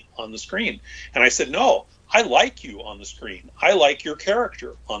me on the screen. And I said, no, I like you on the screen. I like your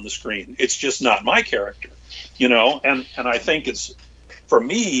character on the screen. It's just not my character, and I think for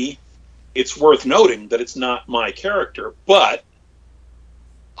me, it's worth noting that it's not my character, but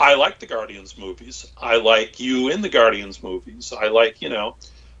I like the Guardians movies. I like you in the Guardians movies. I like, and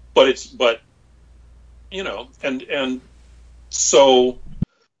so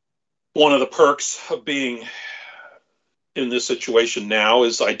one of the perks of being in this situation now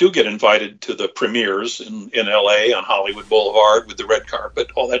is I do get invited to the premieres in LA on Hollywood Boulevard with the red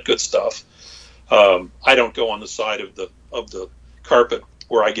carpet, all that good stuff. I don't go on the side of the carpet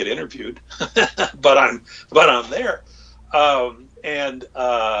where I get interviewed, but I'm there. I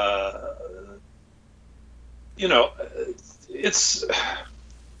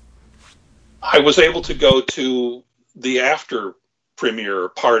was able to go to the after premiere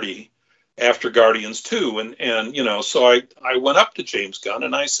party after Guardians 2, and so I went up to James Gunn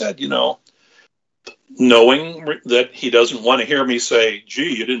and I said, knowing that he doesn't want to hear me say,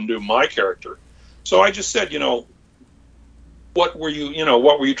 gee, you didn't do my character. So I just said, what were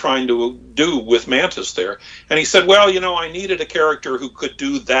you trying to do with Mantis there? And he said, well, I needed a character who could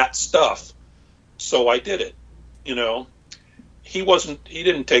do that stuff. So I did it, He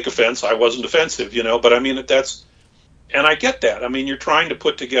didn't take offense. I wasn't offensive, but I mean, and I get that. I mean, you're trying to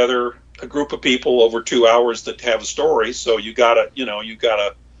put together a group of people over 2 hours that have a story. So you gotta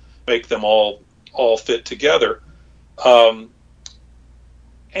make them all fit together. And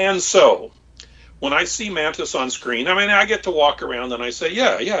so when I see Mantis on screen, I mean, I get to walk around and I say,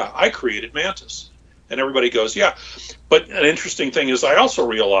 yeah, I created Mantis. And everybody goes, yeah. But an interesting thing is I also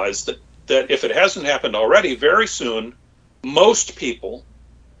realize that if it hasn't happened already, very soon, most people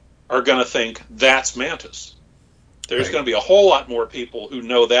are going to think that's Mantis. There's going to be a whole lot more people who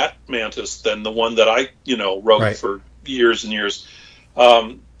know that Mantis than the one that I, wrote for years and years.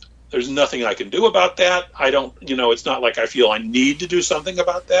 There's nothing I can do about that. I don't, it's not like I feel I need to do something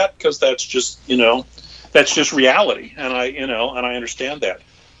about that, because that's just, that's just reality. And I understand that.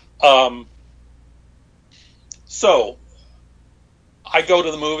 So I go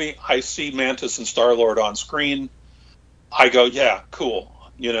to the movie, I see Mantis and Star-Lord on screen. I go, yeah, cool.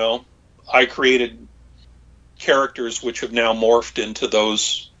 I created characters which have now morphed into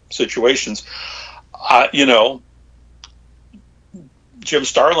those situations. Jim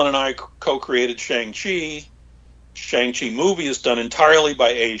Starlin and I co-created Shang-Chi. Shang-Chi movie is done entirely by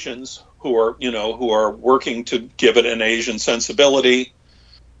Asians who are working to give it an Asian sensibility.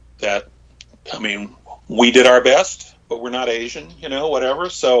 That, I mean, we did our best, but we're not Asian, whatever.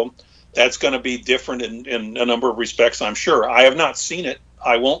 So that's going to be different in a number of respects, I'm sure. I have not seen it.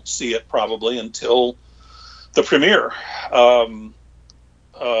 I won't see it probably until the premiere.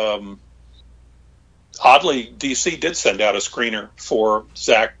 Oddly, DC did send out a screener for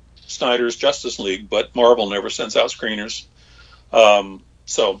Zack Snyder's Justice League, but Marvel never sends out screeners.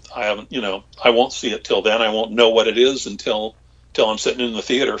 So I haven't, I won't see it till then. I won't know what it is until I'm sitting in the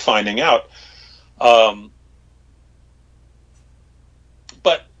theater finding out.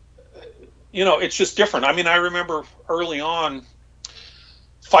 But, it's just different. I mean, I remember early on,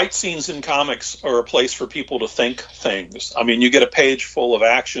 fight scenes in comics are a place for people to think things. I mean, you get a page full of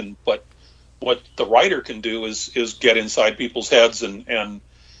action, but what the writer can do is get inside people's heads and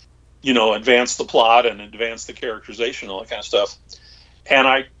advance the plot and advance the characterization, all that kind of stuff. And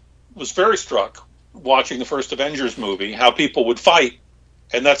I was very struck watching the first Avengers movie, how people would fight,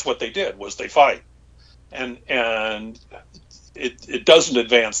 and that's what they did, was they fight. And it doesn't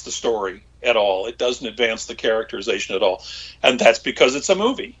advance the story at all. It doesn't advance the characterization at all. And that's because it's a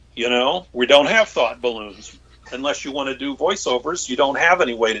movie, We don't have thought balloons. Unless you want to do voiceovers, you don't have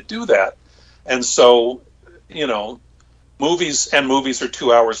any way to do that. And so, movies are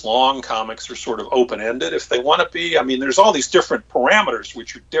 2 hours long. Comics are sort of open-ended if they want to be. I mean, there's all these different parameters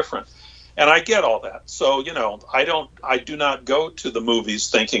which are different. And I get all that. So, I do not go to the movies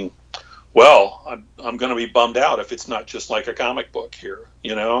thinking, well, I'm going to be bummed out if it's not just like a comic book here,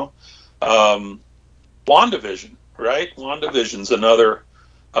 WandaVision, right? WandaVision's another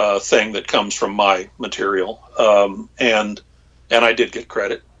thing that comes from my material. And I did get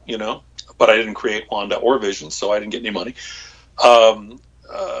credit, but I didn't create Wanda or Vision, so I didn't get any money.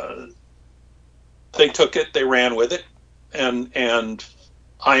 They took it, they ran with it, and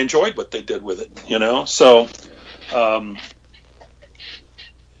I enjoyed what they did with it, So,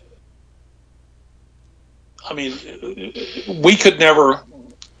 I mean, we could never.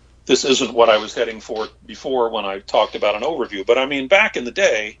 This isn't what I was heading for before when I talked about an overview, but I mean, back in the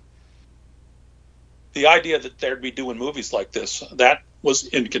day, the idea that they'd be doing movies like this, that was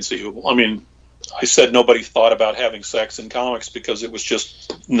inconceivable. I mean, I said nobody thought about having sex in comics because it was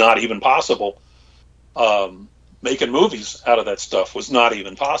just not even possible. Making movies out of that stuff was not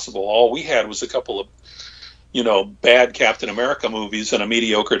even possible. All we had was a couple of, bad Captain America movies and a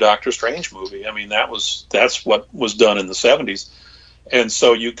mediocre Doctor Strange movie. I mean, that's what was done in the 70s. And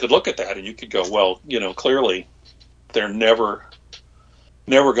so you could look at that and you could go, well, clearly they're never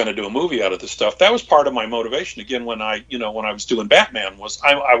going to do a movie out of this stuff. That was part of my motivation. Again, when I was doing Batman, was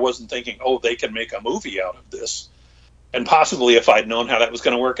I wasn't thinking, oh, they can make a movie out of this. And possibly if I'd known how that was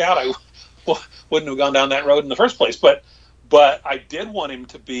going to work out, I wouldn't have gone down that road in the first place. But I did want him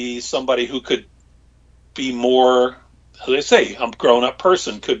to be somebody who could be more, as they say, a grown-up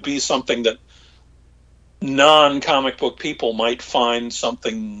person, could be something that non-comic book people might find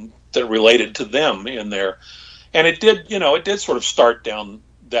something that related to them in there. And it did sort of start down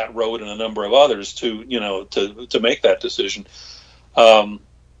that road and a number of others to make that decision. But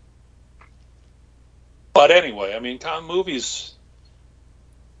anyway, I mean, movies,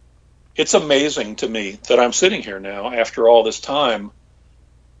 it's amazing to me that I'm sitting here now after all this time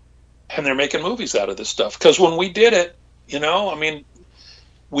and they're making movies out of this stuff. Because when we did it,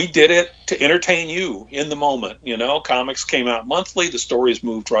 we did it to entertain you in the moment. Comics came out monthly. The stories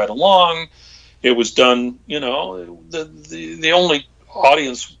moved right along. It was done, the only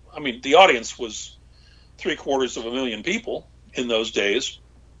audience, the audience was 750,000 people in those days,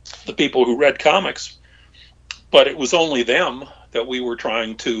 the people who read comics. But it was only them that we were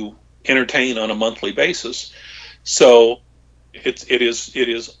trying to entertain on a monthly basis. So it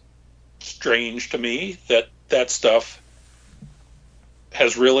is strange to me that stuff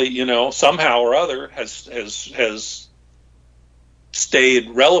has really, somehow or other has stayed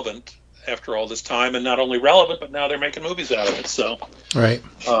relevant after all this time, and not only relevant, but now they're making movies out of it. So, right,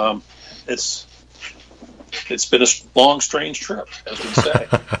 it's been a long, strange trip, as we say.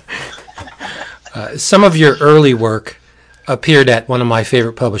 Some of your early work appeared at one of my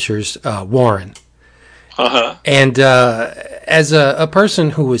favorite publishers, Warren. Uh-huh. And as a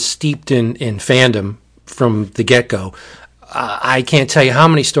person who was steeped in fandom from the get-go, I can't tell you how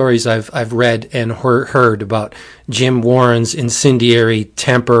many stories I've read and heard about Jim Warren's incendiary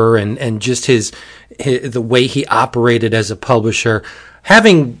temper and just the way he operated as a publisher,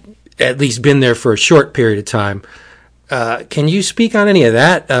 having at least been there for a short period of time. Can you speak on any of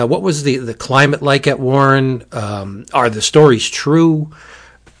that? What was the climate like at Warren? Are the stories true?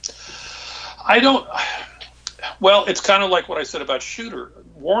 Well, it's kind of like what I said about Shooter.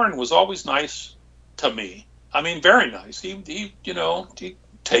 Warren was always nice to me. Very nice. He'd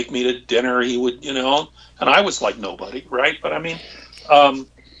take me to dinner. He would, and I was like nobody, right? But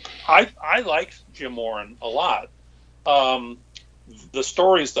I liked Jim Warren a lot. The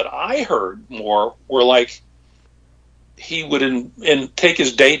stories that I heard more were like he would take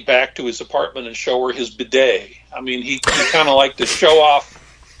his date back to his apartment and show her his bidet. He kind of liked to show off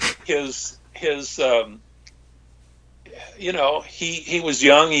his he was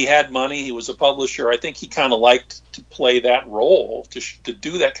young, he had money, he was a publisher. I think he kind of liked to play that role, to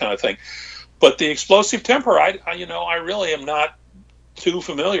do that kind of thing. But the explosive temper, I really am not too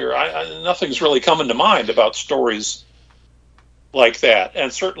familiar. Nothing's really coming to mind about stories like that.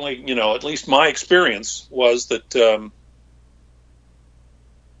 And certainly, at least my experience was that,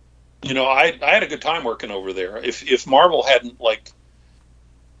 I had a good time working over there. If Marvel hadn't,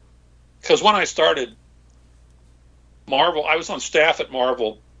 because when I started Marvel, I was on staff at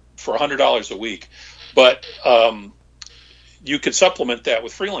Marvel for $100 a week, but you could supplement that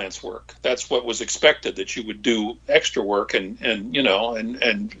with freelance work. That's what was expected, that you would do extra work and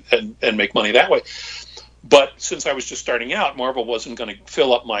make money that way. But since I was just starting out, Marvel wasn't going to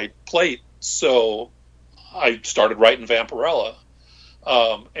fill up my plate, so I started writing Vampirella,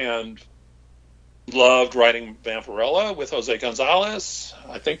 and loved writing Vampirella with Jose Gonzalez.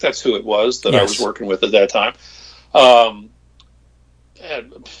 I think that's who it was that I was working with at that time. And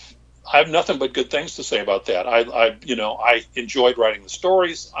I have nothing but good things to say about that. I enjoyed writing the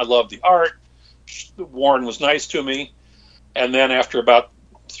stories. I loved the art. Warren was nice to me. And then after about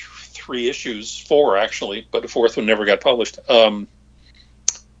 4 actually, but the fourth one never got published,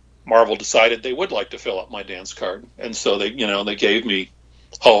 Marvel decided they would like to fill up my dance card. And so they gave me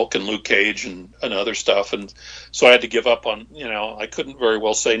Hulk and Luke Cage and other stuff. And so I had to give up on, I couldn't very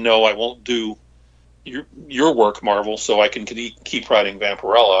well say, no, I won't do your work, Marvel, so I can keep writing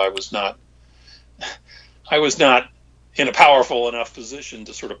Vampirella. I was not in a powerful enough position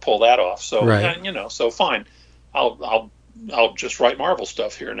to sort of pull that off. So, right. So fine, I'll just write Marvel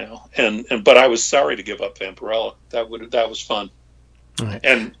stuff here now. But I was sorry to give up Vampirella. That was fun. Right.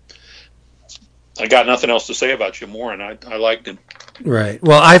 And I got nothing else to say about Jim Warren. I liked him. Right.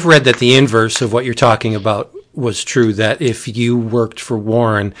 Well, I've read that the inverse of what you're talking about was true, that if you worked for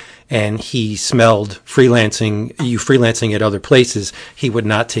Warren and he smelled freelancing at other places, he would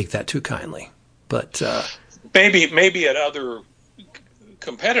not take that too kindly. But maybe at other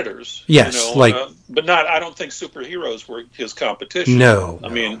competitors. Yes, but not. I don't think superheroes were his competition. No.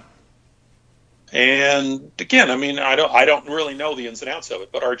 And again, I don't really know the ins and outs of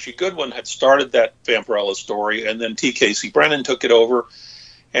it, but Archie Goodwin had started that Vampirella story, and then T. Casey Brennan took it over,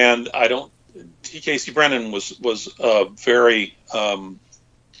 and I don't T. Casey Brennan was very.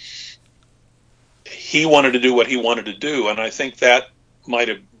 He wanted to do what he wanted to do, and I think that might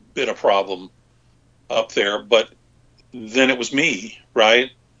have been a problem up there. But then it was me,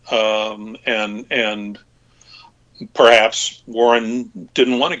 right? And perhaps Warren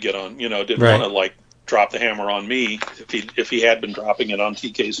didn't want to get on, didn't want to like drop the hammer on me if he had been dropping it on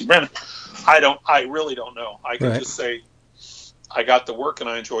T. Casey Brennan. I really don't know. I can just say I got the work and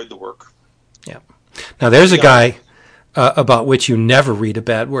I enjoyed the work. Yeah. Now there's a guy about which you never read a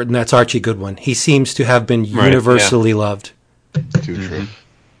bad word, and that's Archie Goodwin. He seems to have been universally loved. Too true.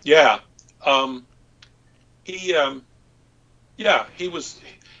 Yeah. He was.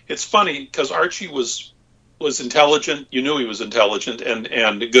 It's funny because Archie was intelligent. You knew he was intelligent and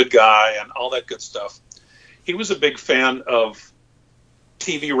a good guy and all that good stuff. He was a big fan of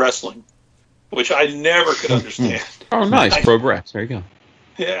TV wrestling, which I never could understand. Oh, nice. Progress. There you go.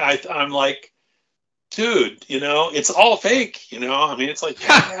 Yeah, I'm like, dude, it's all fake. I mean, it's like,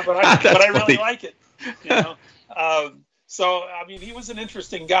 but I really like it. So I mean, he was an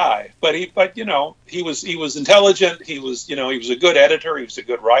interesting guy, but he was intelligent. He was a good editor. He was a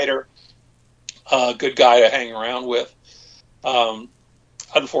good writer. Good guy to hang around with.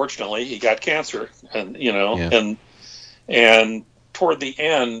 Unfortunately, he got cancer, and and toward the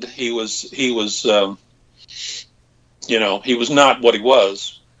end, he was not what he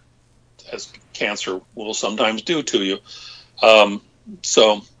was, as cancer will sometimes do to you. But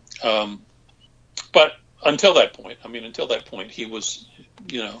until that point, he was,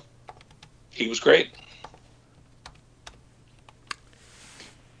 he was great.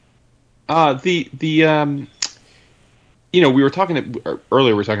 We were talking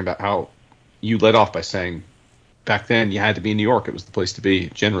earlier. We were talking about how you led off by saying back then you had to be in New York. It was the place to be,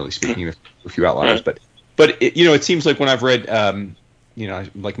 generally speaking, with a few outliers. Right. But it seems like when I've read,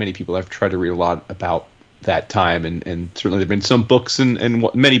 like many people, I've tried to read a lot about that time, and certainly there've been some books and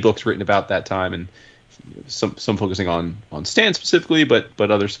many books written about that time, and some focusing on Stan specifically, but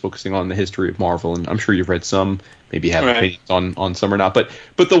others focusing on the history of Marvel. And I'm sure you've read some, maybe have opinions on some or not. But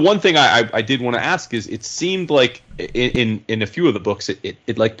the one thing I did want to ask is, it seemed like in a few of the books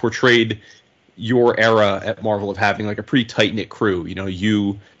it like portrayed your era at Marvel of having like a pretty tight knit crew.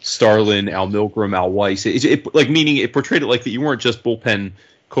 You, Starlin, Al Milgrom, Al Weiss. Meaning it portrayed it like that you weren't just bullpen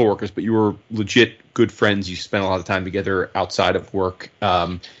coworkers, but you were legit good friends. You spent a lot of time together outside of work.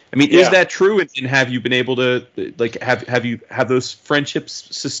 Is that true? And have you been able to have those friendships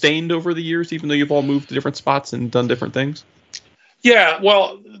sustained over the years, even though you've all moved to different spots and done different things? Yeah.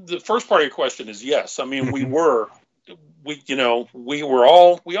 Well, the first part of your question is yes. I mean, we all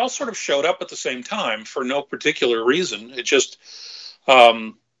sort of showed up at the same time for no particular reason. It just,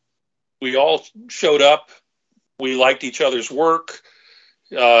 we all showed up. We liked each other's work.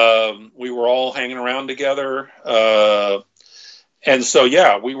 We were all hanging around together. And so,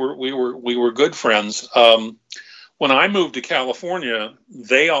 we were good friends. When I moved to California,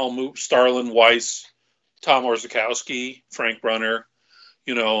 they all moved. Starlin, Weiss, Tom Orzechowski, Frank Brunner,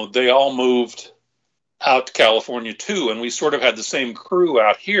 they all moved out to California too. And we sort of had the same crew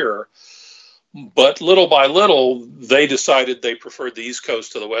out here, but little by little, they decided they preferred the East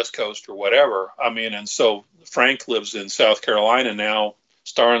Coast to the West Coast or whatever. I mean, and so Frank lives in South Carolina now.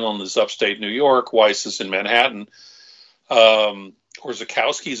 Starlin is upstate New York. Weiss is in Manhattan.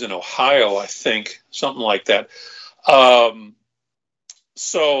 Orzechowski's in Ohio, I think, something like that.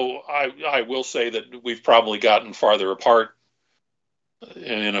 So I will say that we've probably gotten farther apart,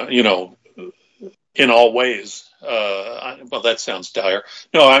 in all ways. Well, that sounds dire.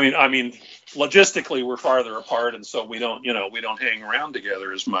 No, I mean, logistically we're farther apart, and so we don't hang around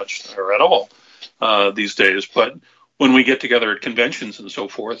together as much or at all these days. But when we get together at conventions and so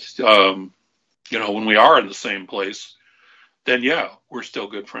forth, when we are in the same place, then we're still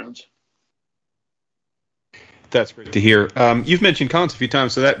good friends. That's great to hear. You've mentioned cons a few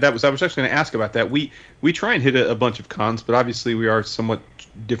times, so that was I was actually going to ask about that. We try and hit a bunch of cons, but obviously we are somewhat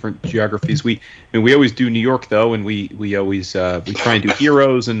different geographies. We always do New York though, and we always we try and do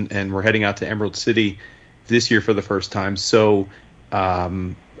Heroes, and we're heading out to Emerald City this year for the first time. So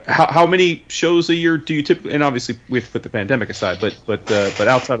how many shows a year do you typically? And obviously we have to put the pandemic aside, but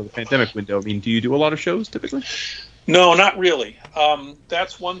outside of the pandemic window, I mean, do you do a lot of shows typically? No, not really.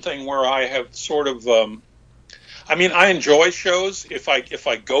 That's one thing where I have sort of. I enjoy shows. If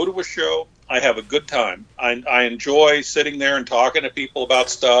I go to a show, I have a good time. I enjoy sitting there and talking to people about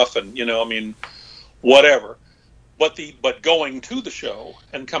stuff, and whatever. But going to the show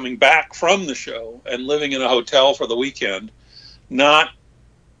and coming back from the show and living in a hotel for the weekend, not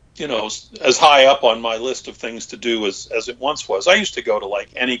as high up on my list of things to do as it once was. I used to go to like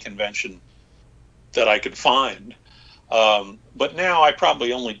any convention that I could find. But now I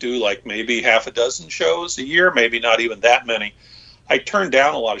probably only do like maybe half a dozen shows a year, maybe not even that many. I turn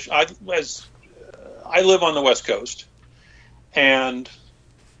down a lot of shows. I live on the West Coast, and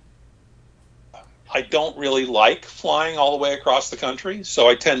I don't really like flying all the way across the country, so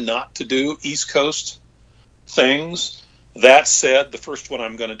I tend not to do East Coast things. That said, the first one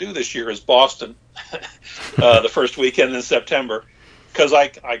I'm going to do this year is Boston, the first weekend in September, because I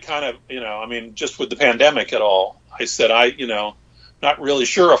kind of, just with the pandemic at all, I said, not really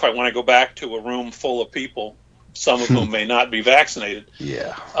sure if I want to go back to a room full of people, some of whom may not be vaccinated.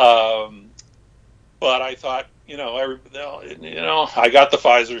 Yeah. But I thought, I got the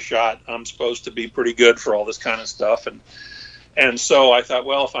Pfizer shot. I'm supposed to be pretty good for all this kind of stuff, and so I thought,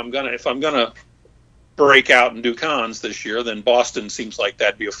 well, if I'm gonna break out and do cons this year, then Boston seems like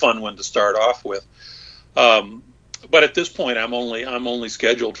that'd be a fun one to start off with. But at this point, I'm only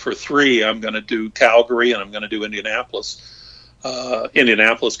scheduled for 3. I'm going to do Calgary and I'm going to do Indianapolis.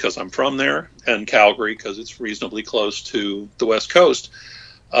 Indianapolis because I'm from there, and Calgary because it's reasonably close to the West Coast.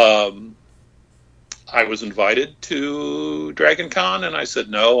 I was invited to Dragon Con, and I said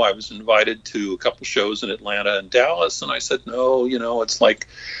no. I was invited to a couple shows in Atlanta and Dallas, and I said no. It's like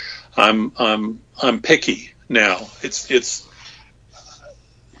I'm picky now. It's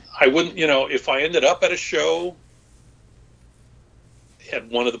I wouldn't, if I ended up at a show at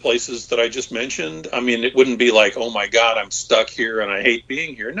one of the places that I just mentioned, it wouldn't be like, oh my God, I'm stuck here and I hate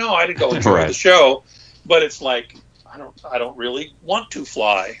being here. No, I'd go enjoy Right. the show, but it's like I don't really want to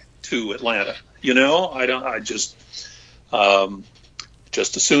fly to Atlanta. I just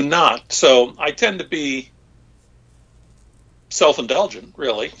as soon not. So I tend to be self-indulgent,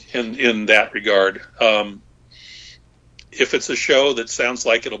 really, in that regard. If it's a show that sounds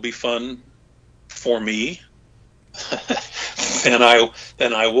like it'll be fun for me, then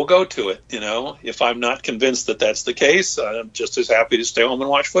I will go to it. If I'm not convinced that that's the case, I'm just as happy to stay home and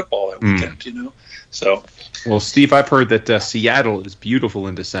watch football that weekend. So. Well, Steve, I've heard that Seattle is beautiful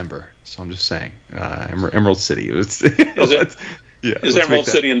in December. So I'm just saying, Emerald City. Is Emerald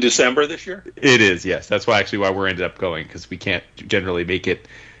City in December this year? It is, yes. That's why we ended up going, because we can't generally make it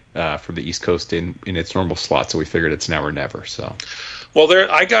from the East Coast in its normal slot. So we figured it's now or never. So. Well,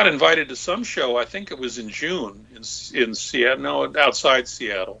 I got invited to some show. I think it was in June in Seattle. No, outside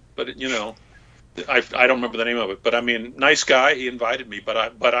Seattle. But I don't remember the name of it. But nice guy. He invited me.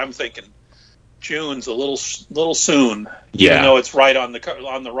 But I'm thinking June's a little soon. Yeah. Even though it's right on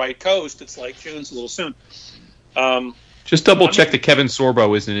the right coast, it's like June's a little soon. Just double check that Kevin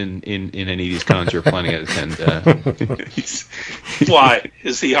Sorbo isn't in any of these cons you're planning to attend. Why?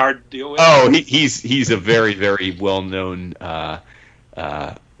 Is he hard to deal with? Oh, he's a very, very well known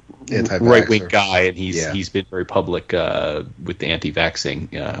right wing guy, and he's been very public with the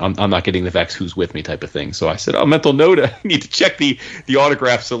anti-vaxxing. I'm not getting the vax, who's with me type of thing. So I said, mental note, I need to check the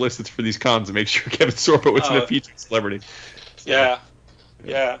autograph solicits for these cons and make sure Kevin Sorbo isn't a featured celebrity. So.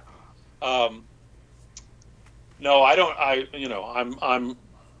 Yeah. No, I don't. I'm.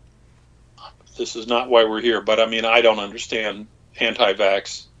 This is not why we're here, but I don't understand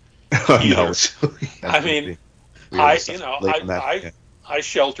anti-vax either. I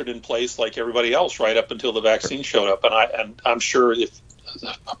sheltered in place like everybody else right up until the vaccine showed up, and I'm sure if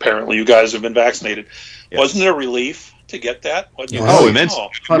apparently you guys have been vaccinated, yes. Wasn't it a relief to get that? Immense.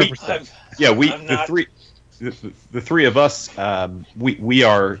 100%. The three of us,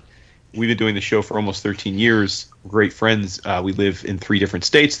 we've been doing the show for almost 13 years. We're great friends. We live in 3 different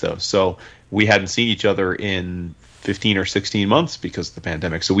states, though, so we hadn't seen each other in 15 or 16 months because of the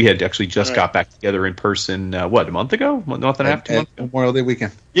pandemic. So we had actually just got back together in person, a month ago? A month and a half, 2 months ago? Memorial Day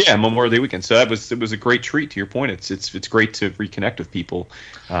weekend. Yeah, Memorial Day weekend. So it was a great treat. To your point, it's great to reconnect with people.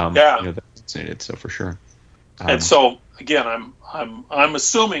 That's vaccinated. So for sure. And so again, I'm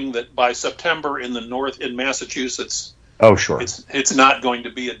assuming that by September in the north in Massachusetts. Oh, sure. It's not going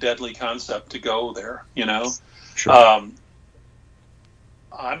to be a deadly concept to go there. Sure.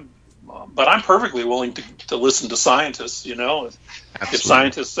 But I'm perfectly willing to listen to scientists. Absolutely. If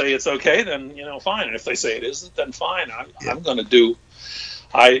scientists say it's okay, then fine. And if they say it isn't, then fine. I'm going to do.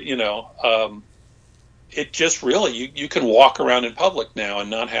 It just really you can walk around in public now and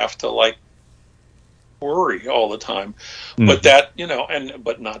not have to worry all the time. Mm-hmm. But that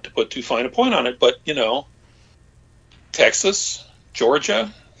but not to put too fine a point on it. But Texas,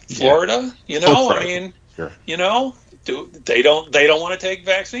 Georgia, Florida. Sure. They don't want to take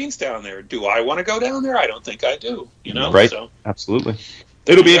vaccines down there. Do I want to go down there? I don't think I do. Right? So, absolutely.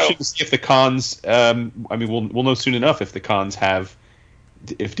 It'll be interesting to see if the cons. We'll know soon enough if the cons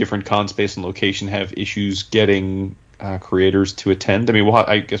if different cons based on location have issues getting creators to attend? I mean,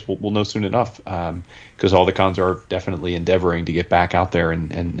 I guess we'll know soon enough, because all the cons are definitely endeavoring to get back out there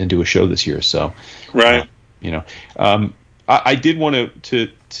and do a show this year. So, right. I did want to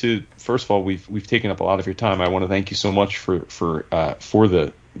first of all, we've taken up a lot of your time. I want to thank you so much for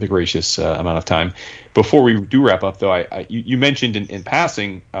the gracious amount of time. Before we do wrap up, though, you mentioned in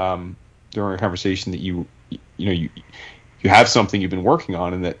passing during our conversation that you have something you've been working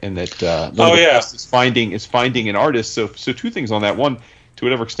on, and that is finding an artist. So two things on that. One, to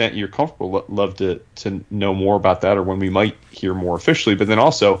whatever extent you're comfortable, love to know more about that, or when we might hear more officially. But then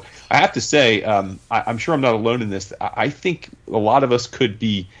also, I have to say, I'm sure I'm not alone in this. I think a lot of us could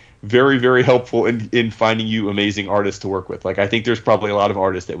be very, very helpful in finding you amazing artists to work with. Like, I think there's probably a lot of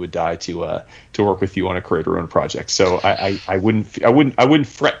artists that would die to work with you on a creator-owned project. So I wouldn't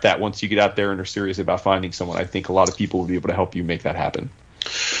fret that once you get out there and are serious about finding someone. I think a lot of people will be able to help you make that happen.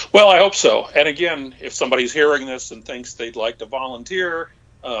 Well, I hope so. And again, if somebody's hearing this and thinks they'd like to volunteer,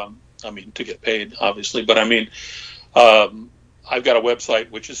 to get paid, obviously, but I've got a website,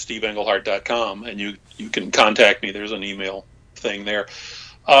 which is steveenglehart.com, and you can contact me. There's an email thing there.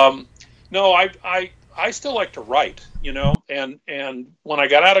 No, I still like to write, and when I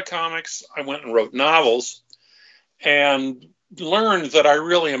got out of comics, I went and wrote novels and learned that I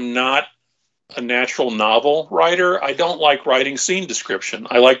really am not a natural novel writer. I don't like writing scene description.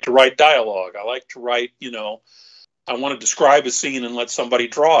 I like to write dialogue. I like to write, I want to describe a scene and let somebody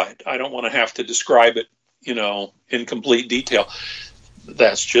draw it. I don't want to have to describe it, in complete detail.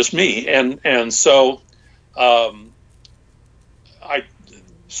 That's just me. And so, I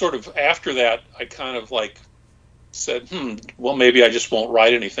sort of, after that, I kind of like said, well, maybe I just won't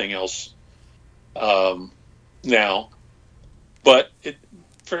write anything else now. But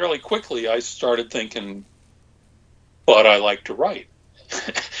fairly quickly, I started thinking, but I like to write,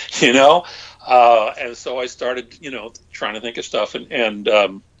 and so I started, trying to think of stuff, and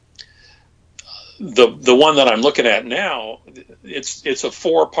the one that I'm looking at now, it's a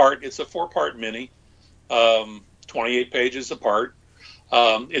 4-part mini, 28 pages apart.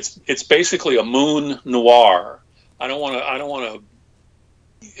 It's basically a moon noir. I don't want to.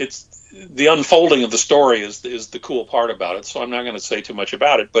 It's the unfolding of the story is the cool part about it. So I'm not going to say too much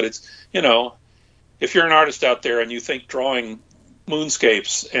about it. But it's, if you're an artist out there and you think drawing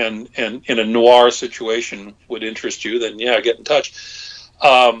moonscapes and in a noir situation would interest you, then yeah, get in touch.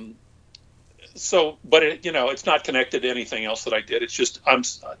 But it's not connected to anything else that I did. It's just I'm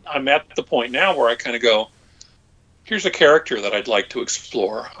at the point now where I kind of go, here's a character that I'd like to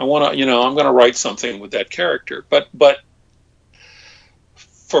explore. I want to, I'm going to write something with that character. But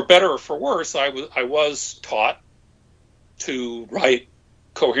for better or for worse, I was taught to write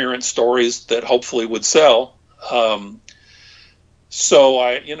coherent stories that hopefully would sell. So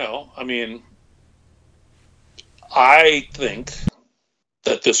I think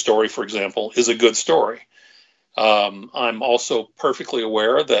that this story, for example, is a good story. I'm also perfectly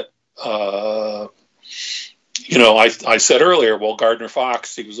aware that, I said earlier, well, Gardner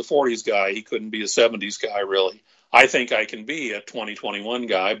Fox, he was a 40s guy. He couldn't be a 70s guy, really. I think I can be a 2021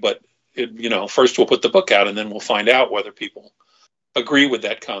 guy, but first we'll put the book out and then we'll find out whether people agree with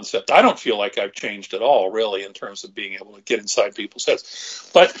that concept. I don't feel like I've changed at all, really, in terms of being able to get inside people's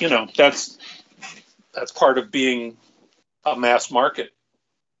heads. But, that's part of being a mass market,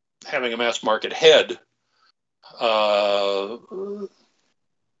 having a mass market head,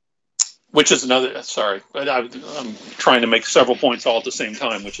 which is another, sorry, I'm trying to make several points all at the same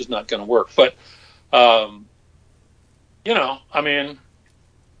time, which is not going to work. But,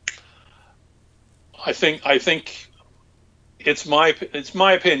 I think it's my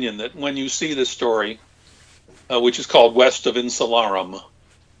opinion that when you see this story, which is called West of Insularum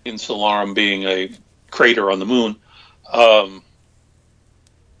being a crater on the moon,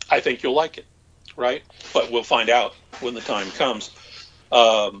 I think you'll like it, right? But we'll find out when the time comes.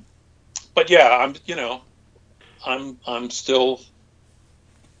 But yeah, I'm still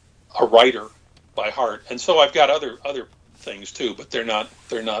a writer by heart, and so I've got other things too, but they're not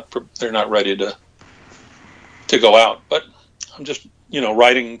ready to go out. But I'm just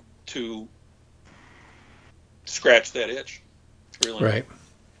writing to scratch that itch. Really, right.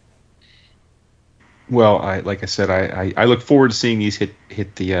 Well, like I said, I look forward to seeing these hit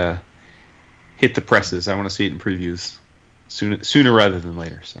the presses. I want to see it in previews sooner rather than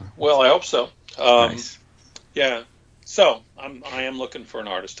later. So. Well, I hope so. Nice. Yeah. So I am looking for an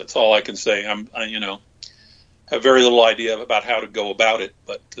artist. That's all I can say. I have very little idea about how to go about it,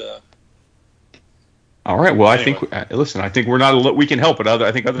 but. All right. Well, anyway. I think we're not. We can help, but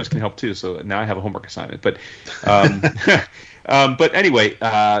I think others can help too. So now I have a homework assignment. But But anyway,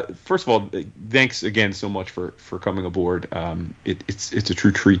 first of all, thanks again so much for coming aboard. It's a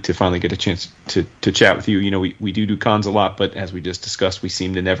true treat to finally get a chance to chat with you. You know, we do cons a lot, but as we just discussed, we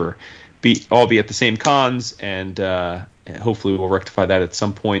seem to never all be at the same cons, and hopefully we'll rectify that at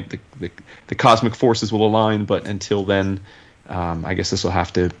some point. The cosmic forces will align, but until then, I guess this will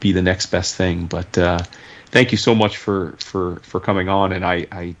have to be the next best thing. But thank you so much for coming on, and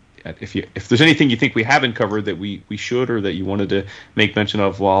I if there's anything you think we haven't covered that we should, or that you wanted to make mention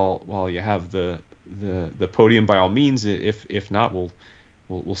of while you have the podium, by all means. If not,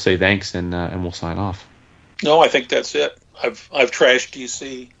 we'll say thanks and we'll sign off. No, I think that's it. I've trashed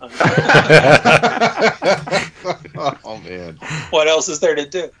DC. Oh man, what else is there to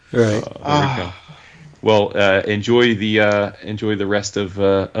do? Right. There we go. Well, enjoy the rest of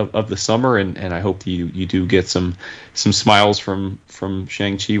the summer, and I hope you do get some smiles from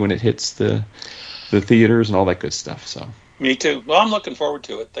Shang-Chi when it hits the theaters and all that good stuff. So me too. Well, I'm looking forward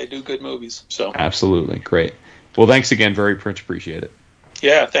to it. They do good movies. So absolutely great. Well, thanks again. Very much appreciate it.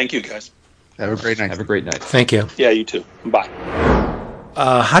 Yeah, thank you guys. have a great night. Have a great night. Thank you. Yeah, you too. Bye.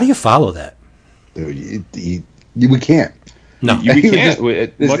 How do you follow that? We can't. No. We can't.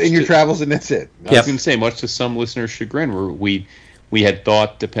 It's in your travels, and that's it. I was going to say, much to some listeners' chagrin, we had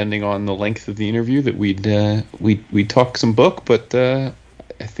thought, depending on the length of the interview, that we'd talk some book, but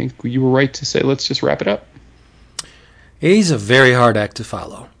I think you were right to say let's just wrap it up. He's a very hard act to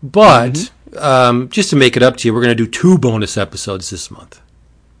follow, but just to make it up to you, we're going to do 2 bonus episodes this month.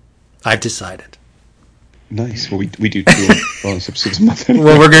 I've decided. Nice. Well, we do 2 bonus episodes a month.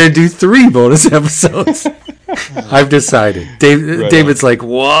 Well, we're going to do 3 bonus episodes. I've decided. David's like,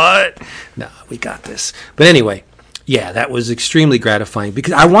 what? No, we got this. But anyway, yeah, that was extremely gratifying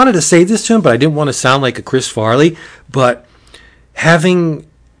because I wanted to say this to him, but I didn't want to sound like a Chris Farley. But having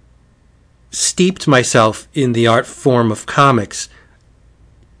steeped myself in the art form of comics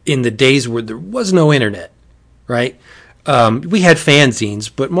in the days where there was no internet, right? We had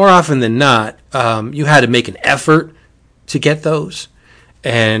fanzines, but more often than not, you had to make an effort to get those.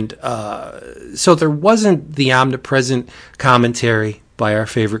 And so there wasn't the omnipresent commentary by our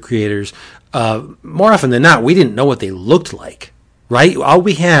favorite creators. More often than not, we didn't know what they looked like, right? All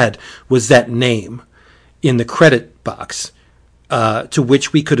we had was that name in the credit box to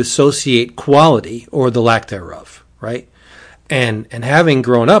which we could associate quality or the lack thereof, right? And having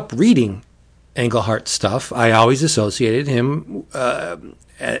grown up reading Englehart stuff, I always associated him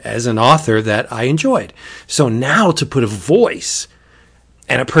as an author that I enjoyed. So now to put a voice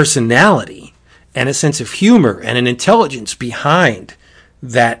and a personality and a sense of humor and an intelligence behind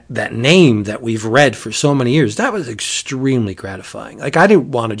that name that we've read for so many years, that was extremely gratifying. Like, I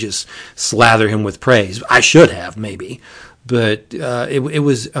didn't want to just slather him with praise. I should have, maybe. But it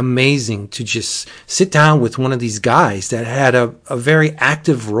was amazing to just sit down with one of these guys that had a very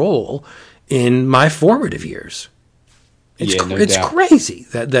active role in my formative years. It's crazy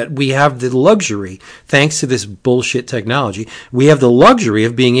that we have the luxury, thanks to this bullshit technology, we have the luxury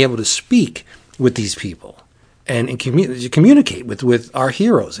of being able to speak with these people and communicate with our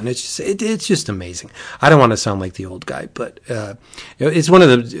heroes. And it's just amazing. I don't want to sound like the old guy, but it's one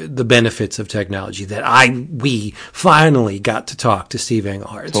of the benefits of technology that we finally got to talk to Steve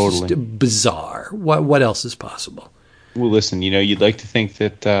Englehart. It's just bizarre. What else is possible? Well, listen, you'd like to think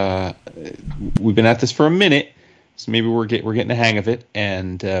that we've been at this for a minute, so maybe we're getting the hang of it.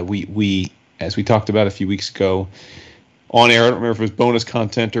 And we, as we talked about a few weeks ago on air, I don't remember if it was bonus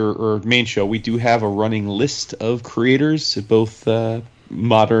content or main show, we do have a running list of creators, both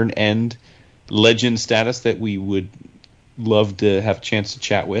modern and legend status, that we would love to have a chance to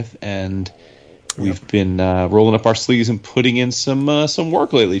chat with. And we've been rolling up our sleeves and putting in some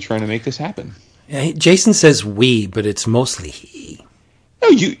work lately, trying to make this happen. Yeah, Jason says we, but it's mostly he. No,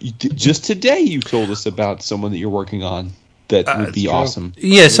 you just today you told us about someone that you're working on that would be awesome.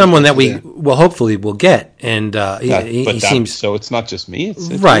 Yeah, someone that we will hopefully will get, and he seems so. It's not just me. It's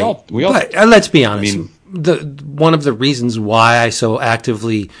right. We all. But, let's be honest. One of the reasons why I so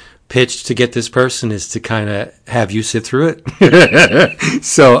actively pitched to get this person is to kind of have you sit through it.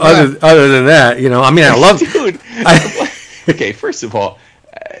 So other than that, I love dude. Okay, first of all,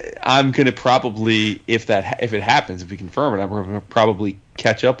 I'm going to probably, if it happens, if we confirm it, I'm going to probably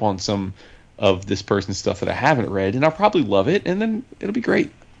catch up on some of this person's stuff that I haven't read, and I'll probably love it, and then it'll be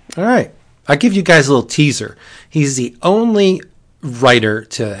great. All right. I'll give you guys a little teaser. He's the only writer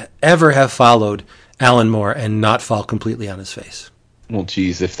to ever have followed Alan Moore and not fall completely on his face. Well,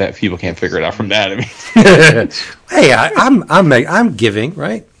 geez, if people can't figure it out from that, I mean. Hey, I'm giving,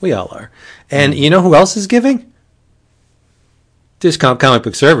 right? We all are. And you know who else is giving? Discount Comic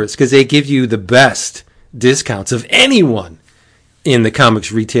Book Service, because they give you the best discounts of anyone in the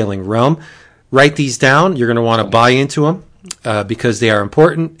comics retailing realm. Write these down. You're going to want to buy into them because they are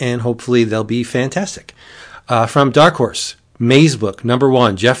important, and hopefully they'll be fantastic. From Dark Horse, Maze Book,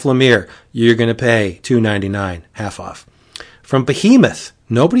 #1, Jeff Lemire, you're going to pay $2.99, half off. From Behemoth,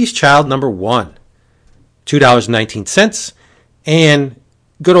 Nobody's Child #1, $2.19. And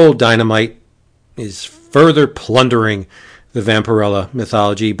good old Dynamite is further plundering the Vampirella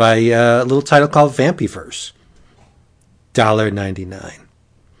mythology by a little title called Vampyverse, $1.99.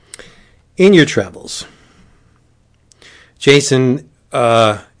 In your travels, Jason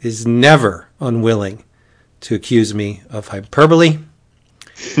is never unwilling to accuse me of hyperbole.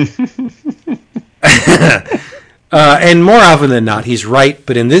 And more often than not, he's right.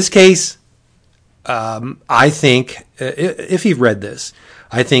 But in this case, I think, if he read this,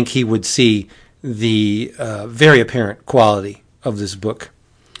 I think he would see the very apparent quality of this book.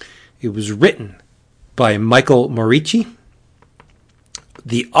 It was written by Michael Morici.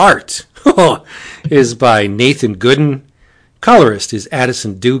 The art is by Nathan Gooden. Colorist is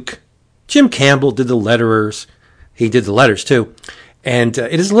Addison Duke. Jim Campbell did the letterers. He did the letters, too. And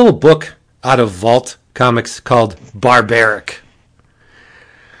it is a little book out of Vault Comics called Barbaric.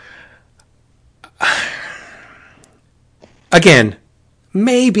 Again,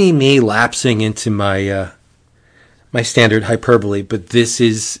 maybe me lapsing into my my standard hyperbole, but this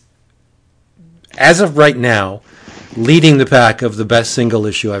is, as of right now, leading the pack of the best single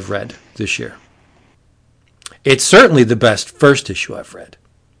issue I've read this year. It's certainly the best first issue I've read.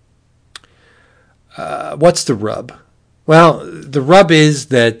 What's the rub? Well, the rub is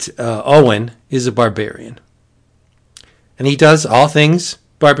that Owen is a barbarian. And he does all things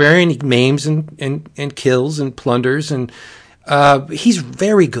barbarian. He maims and kills and plunders. And he's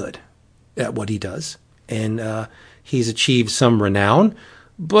very good at what he does. And he's achieved some renown.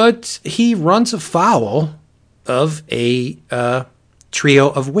 But he runs afoul of a trio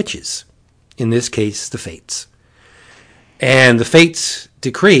of witches. In this case, the Fates. And the Fates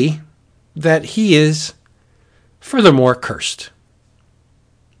decree that he is furthermore cursed.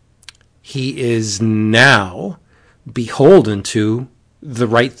 He is now beholden to the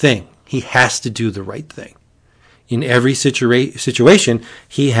right thing. He has to do the right thing. In every situation,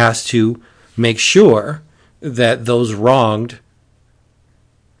 he has to make sure that those wronged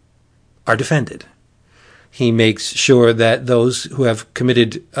are defended. He makes sure that those who have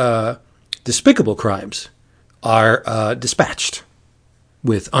committed despicable crimes are dispatched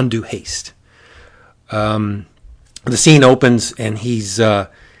with undue haste. The scene opens and he's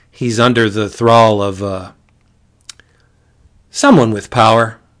under the thrall of someone with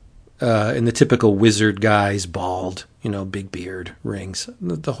power, in the typical wizard guise, bald, big beard, rings,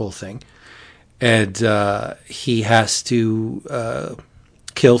 the whole thing. And he has to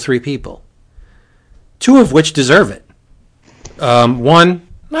kill 3 people, 2 of which deserve it. One,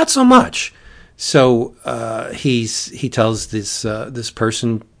 not so much. So he tells this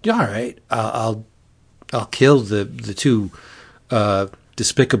person, all right, I'll kill the 2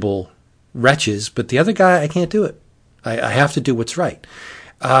 despicable wretches, but the other guy, I can't do it. I have to do what's right.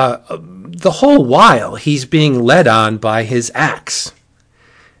 The whole while, he's being led on by his axe.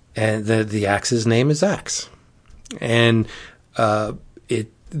 And the axe's name is Axe. And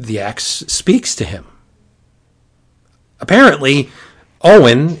the axe speaks to him. Apparently,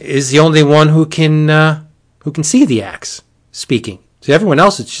 Owen is the only one who can see the axe speaking. To everyone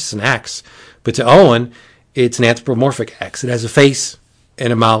else, it's just an axe. But to Owen, it's an anthropomorphic axe. It has a face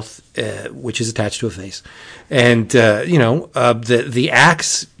and a mouth, which is attached to a face. And, the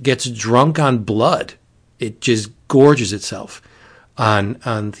axe gets drunk on blood. It just gorges itself on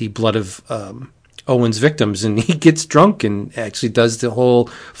the blood of Owen's victims. And he gets drunk and actually does the whole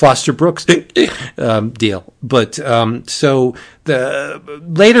Foster Brooks deal. But so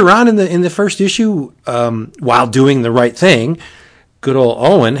later on in the first issue, while doing the right thing, good old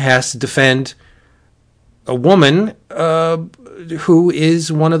Owen has to defend a woman who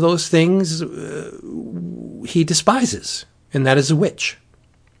is one of those things he despises, and that is a witch.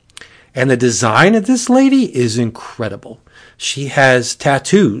 And the design of this lady is incredible. She has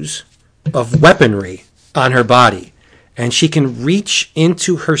tattoos of weaponry on her body, and she can reach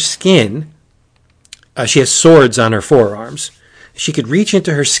into her skin. She has swords on her forearms. She could reach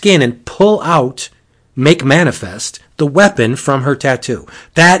into her skin and pull out, make manifest, the weapon from her tattoo.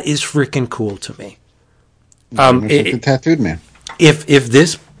 That is freaking cool to me. The tattooed man. If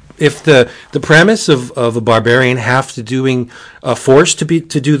the premise of a barbarian have to doing a force to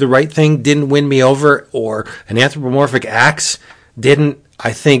do the right thing didn't win me over, or an anthropomorphic axe didn't,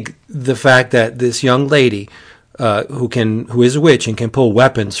 I think the fact that this young lady who is a witch and can pull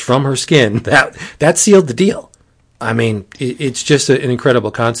weapons from her skin, that sealed the deal. I mean, it's just an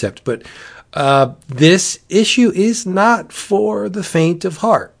incredible concept. But this issue is not for the faint of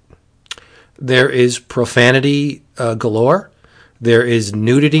heart. There is profanity galore. There is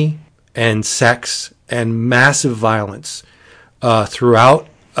nudity and sex and massive violence throughout.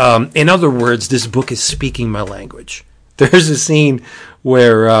 In other words, this book is speaking my language. There's a scene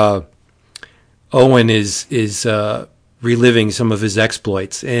where Owen is reliving some of his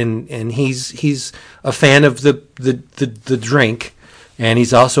exploits, and he's a fan of the drink, and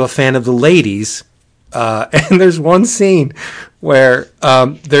he's also a fan of the ladies. And there's one scene where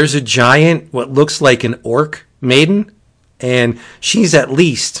there's a giant, what looks like an orc maiden, and she's at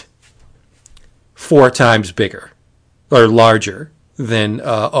least 4 times bigger or larger than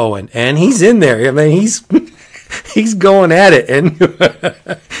Owen, and he's in there. I mean, he's going at it, and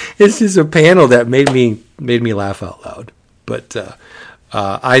it's just a panel that made me laugh out loud. But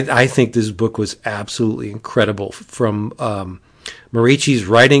I think this book was absolutely incredible. From Marici's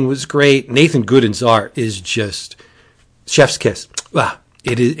writing was great. Nathan Gooden's art is just chef's kiss.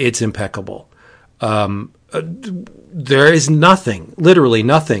 It's impeccable. There is nothing, literally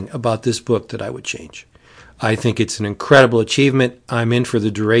nothing, about this book that I would change. I think it's an incredible achievement. I'm in for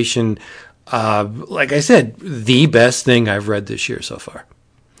the duration. Like I said, the best thing I've read this year so far.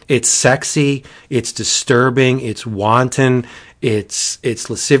 It's sexy, it's disturbing, it's wanton, it's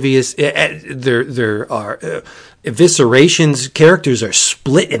lascivious. There are eviscerations. Characters are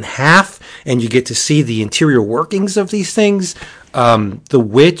split in half, and you get to see the interior workings of these things. The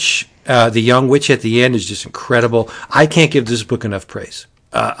witch, the young witch at the end, is just incredible. I can't give this book enough praise.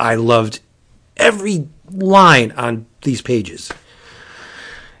 I loved every line on these pages.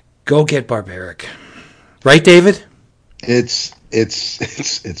 Go get Barbaric. Right, David? It's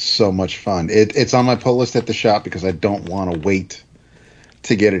so much fun. It's on my pull list at the shop because I don't want to wait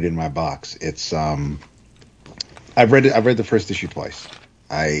to get it in my box. It's I've read the first issue twice.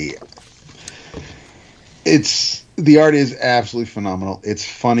 The art is absolutely phenomenal. It's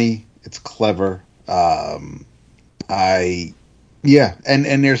funny, it's clever. And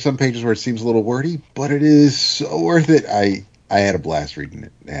there's some pages where it seems a little wordy, but it is so worth it. I had a blast reading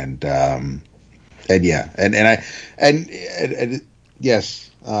it, and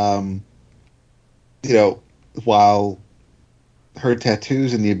yes, while her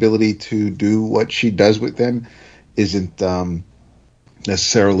tattoos and the ability to do what she does with them isn't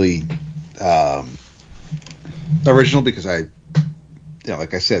necessarily original, because like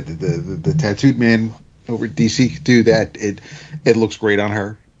I said, the tattooed man over at DC could do that. It looks great on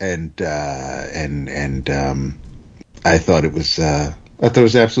her, and I thought it was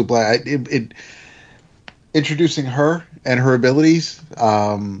absolute blast. Introducing her and her abilities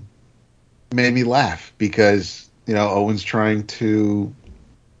made me laugh, because Owen's trying to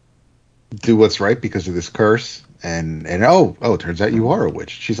do what's right because of this curse, and it turns out you are a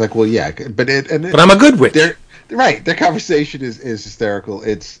witch. She's like, well, yeah, but I'm a good witch. Right, their conversation is hysterical.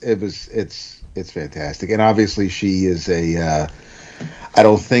 It's fantastic, and obviously she is I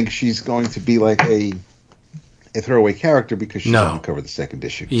don't think she's going to be like a throwaway character, because she's going to cover the second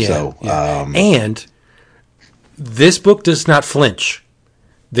issue. Yeah, so, and this book does not flinch.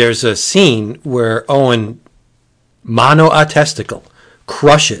 There's a scene where Owen, mano a testicle,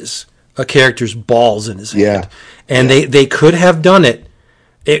 crushes a character's balls in his hand. And they could have done it.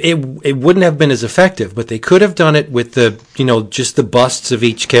 It wouldn't have been as effective, but they could have done it with just the busts of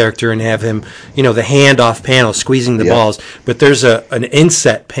each character and have him, the handoff panel squeezing the balls. But there's an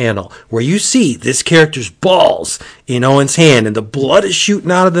inset panel where you see this character's balls in Owen's hand, and the blood is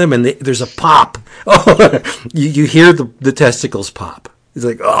shooting out of them, and there's a pop. Oh, you hear the testicles pop. It's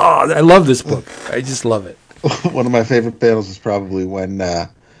like, oh, I love this book. I just love it. One of my favorite panels is probably when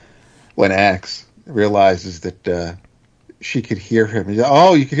Axe realizes that she could hear him.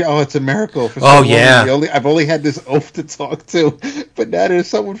 It's a miracle. For I've only had this oaf to talk to, but now there's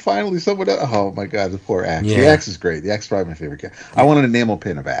someone else. Oh my God, the poor Axe. Yeah. The Axe is great. The Axe is probably my favorite character. I want an enamel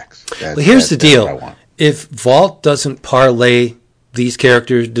pin of Axe. Here's the deal. If Vault doesn't parlay these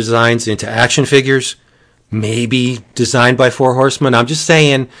character designs into action figures, maybe designed by Four Horsemen, I'm just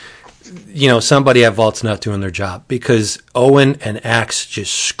saying, somebody at Vault's not doing their job, because Owen and Axe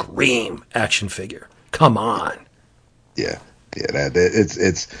just scream action figure. Come on. Yeah,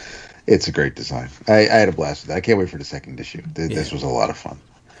 it's a great design. I had a blast with it. I can't wait for the second issue. This was a lot of fun.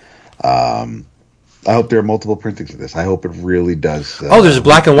 I hope there are multiple printings of this. I hope it really does. There's a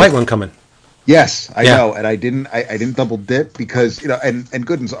black and white one coming. Yes, I know, and I didn't double dip, because and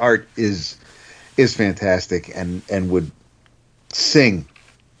Gooden's art is fantastic, and would sing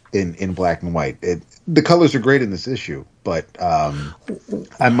in black and white. The colors are great in this issue, but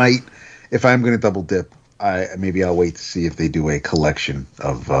I might, if I'm going to double dip, maybe I'll wait to see if they do a collection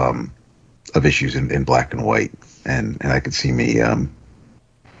of issues in black and white, and I could see me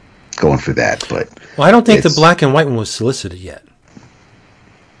going for that. But well, I don't think the black and white one was solicited yet.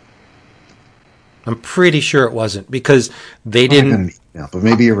 I'm pretty sure it wasn't because they didn't. But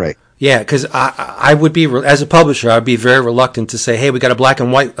maybe you're right. Yeah, because I would be, as a publisher, I'd be very reluctant to say, hey, we got a black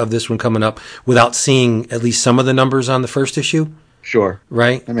and white of this one coming up without seeing at least some of the numbers on the first issue. Sure.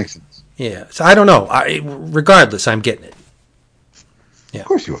 Right? That makes sense. Yeah. So I don't know. Regardless, I'm getting it. Yeah. Of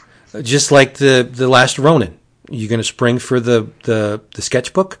course you are. Just like the last Ronin. You going to spring for the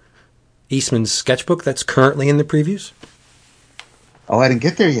sketchbook? Eastman's sketchbook that's currently in the previews? Oh, I didn't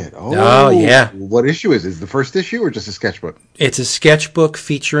get there yet. Oh, yeah. What issue is it? Is it the first issue or just a sketchbook? It's a sketchbook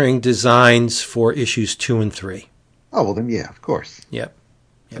featuring designs for issues 2 and 3. Oh, well then, yeah, of course. Yep.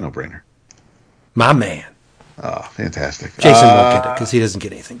 It's a no-brainer. My man. Oh, fantastic. Jason won't get it because he doesn't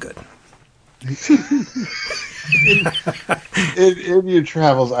get anything good. in your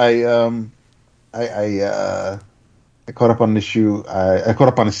travels, I caught up on an issue. I caught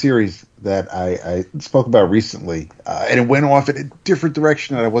up on a series that I spoke about recently, and it went off in a different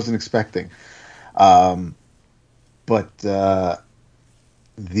direction that I wasn't expecting. But the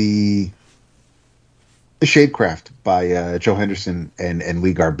Shadecraft by Joe Henderson and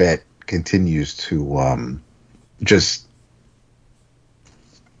Lee Garbett continues to just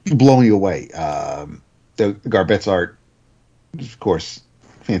blow you away. The Garbett's art, of course,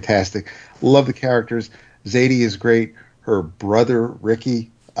 fantastic. Love the characters. Zadie is great. Her brother,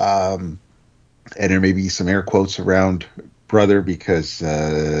 Ricky, and there may be some air quotes around brother because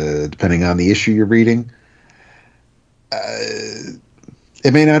depending on the issue you're reading,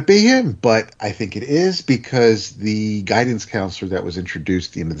 it may not be him, but I think it is because the guidance counselor that was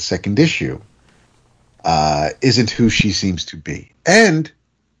introduced at the end of the second issue isn't who she seems to be. And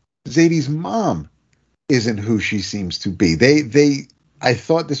Zadie's mom isn't who she seems to be. I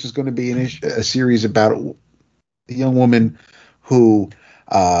thought this was going to be a series about a young woman who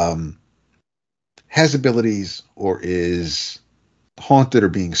has abilities or is haunted or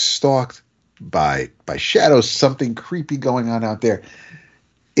being stalked by shadows, something creepy going on out there.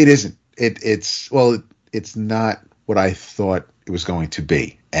 It isn't. It's not what I thought it was going to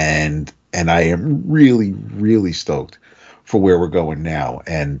be, and I am really, really stoked for where we're going now.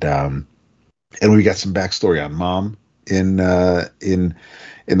 And we got some backstory on Mom in the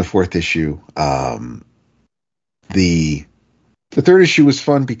fourth issue. The third issue was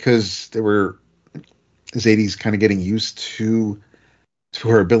fun because Zadie's kind of getting used to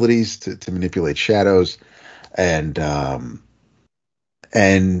her abilities to manipulate shadows, and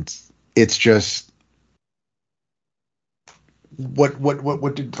it's just what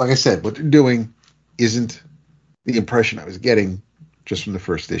like I said, what they're doing isn't the impression I was getting just from the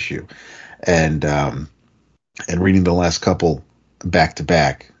first issue, and reading the last couple back to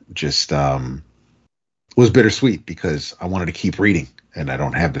back just was bittersweet because I wanted to keep reading and I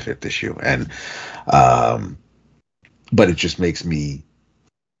don't have the fifth issue, and but it just makes me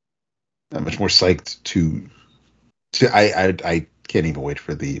much more psyched to I can't even wait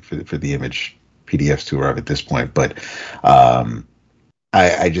for the Image PDFs tour of at this point, but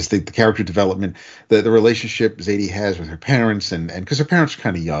I just think the character development, the relationship Zadie has with her parents, and because her parents are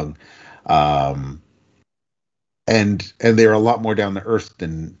kind of young, and they're a lot more down to earth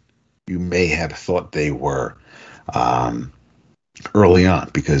than you may have thought they were early on,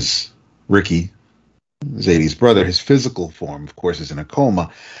 because Ricky, Zadie's brother, his physical form, of course, is in a coma,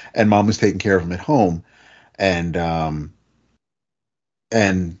 and Mom was taking care of him at home, and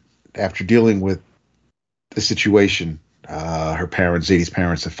after dealing with the situation, her parents, Zadie's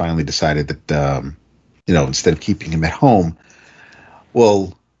parents, have finally decided that instead of keeping him at home,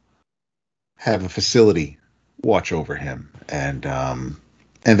 we'll have a facility watch over him, and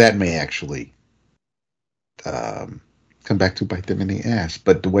that may actually come back to bite them in the ass.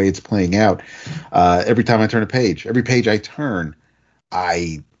 But the way it's playing out, every time I turn every page I turn,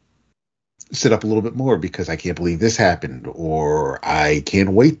 I sit up a little bit more because I can't believe this happened, or I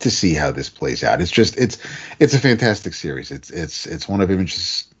can't wait to see how this plays out. It's just it's a fantastic series. It's one of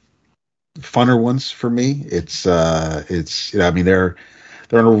Image's funner ones for me. It's I mean they're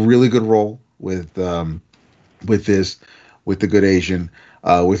on a really good roll with this, with The Good Asian,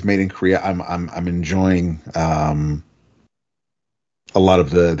 with Made in Korea. I'm enjoying a lot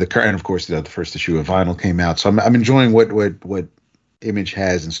of the current, and of course the first issue of Vinyl came out, so I'm enjoying what Image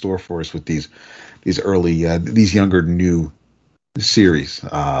has in store for us with these early these younger new series.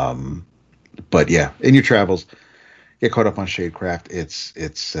 But yeah, in your travels, get caught up on Shadecraft.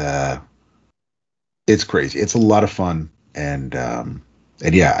 It's crazy. It's a lot of fun, and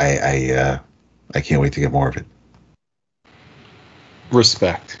yeah, I can't wait to get more of it.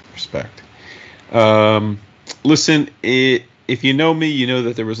 Respect. Listen, if you know me, you know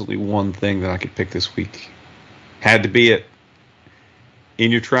that there was only one thing that I could pick this week. Had to be it.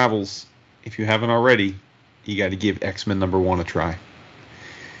 In your travels, if you haven't already, you got to give X-Men #1 a try.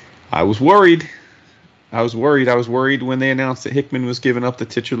 I was worried. I was worried when they announced that Hickman was giving up the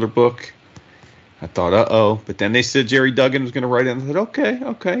titular book. I thought, uh-oh. But then they said Jerry Duggan was going to write it. And I thought,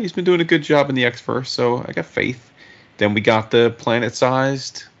 okay. He's been doing a good job in the X-Verse, so I got faith. Then we got the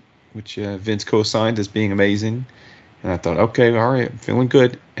Planet-Sized, which Vince co-signed as being amazing. And I thought, okay, all right, I'm feeling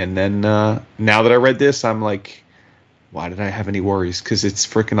good. And then now that I read this, I'm like, why did I have any worries? Because it's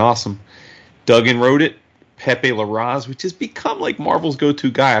freaking awesome. Duggan wrote it. Pepe Larraz, which has become like Marvel's go-to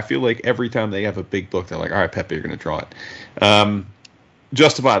guy. I feel like every time they have a big book, they're like, all right, Pepe, you're going to draw it.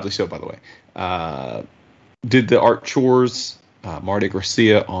 Justifiably so, by the way. Did the art chores. Marte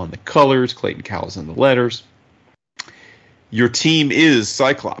Garcia on the colors. Clayton Cowles on the letters. Your team is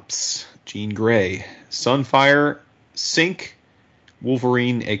Cyclops, Jean Grey, Sunfire, Synch,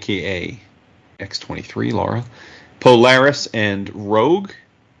 Wolverine, a.k.a. X-23, Laura, Polaris, and Rogue.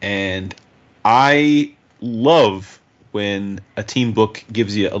 And I love when a team book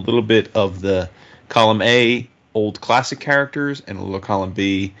gives you a little bit of the column A, old classic characters, and a little column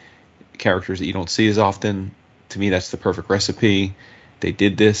B, characters that you don't see as often. To me, that's the perfect recipe. They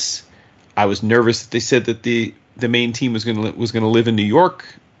did this. I was nervous that they said that the main team was going to live in New York.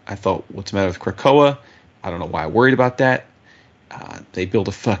 I thought, what's the matter with Krakoa? I don't know why I worried about that. They built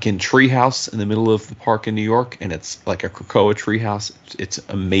a fucking treehouse in the middle of the park in New York, and it's like a Krakoa treehouse. It's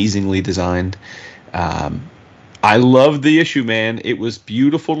amazingly designed. I loved the issue, man. It was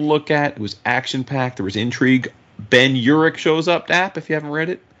beautiful to look at. It was action-packed. There was intrigue. Ben Urich shows up, Dap, if you haven't read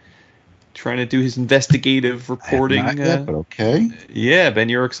it. Trying to do his investigative reporting. Not yet, but okay. Yeah, Ben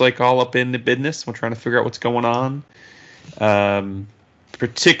Urich's like all up in the business. We're trying to figure out what's going on.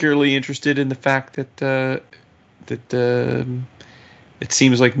 Particularly interested in the fact that it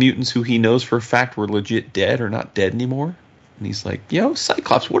seems like mutants who he knows for a fact were legit dead are not dead anymore. And he's like, yo,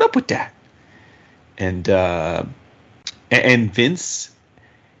 Cyclops, what up with that? And Vince,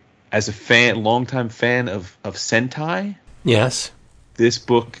 as a longtime fan of Sentai, Yes. this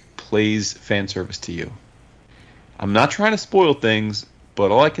book plays fan service to you. I'm not trying to spoil things,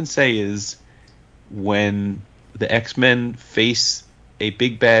 but all I can say is when the X-Men face a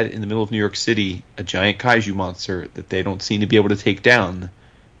big bad in the middle of New York City, a giant kaiju monster that they don't seem to be able to take down,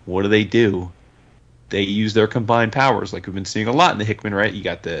 what do? They use their combined powers, like we've been seeing a lot in the Hickman, right? You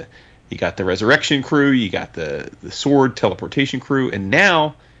got the Resurrection crew, you got the Sword teleportation crew, and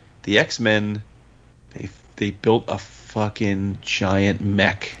now the X-Men, they built a fucking giant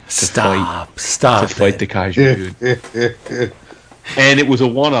mech to fight the kaiju, dude. And it was a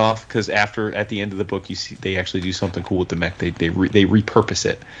one-off because at the end of the book, you see they actually do something cool with the mech. They repurpose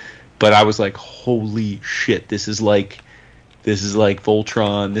it. But I was like, holy shit! This is like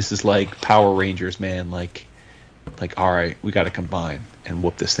Voltron. This is like Power Rangers, man. Like, all right, we got to combine and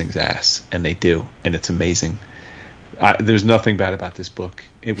whoop this thing's ass, and they do, and it's amazing. There's nothing bad about this book.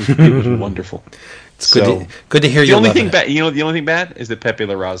 It was wonderful. It's good to hear you. The only thing bad, the only thing bad is that Pepe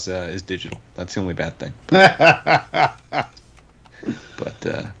Larraz is digital. That's the only bad thing. But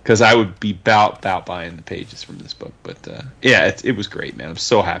because I would be about buying the pages from this book. But yeah, it was great, man. I'm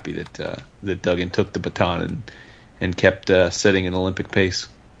so happy that Duggan took the baton and kept setting an Olympic pace.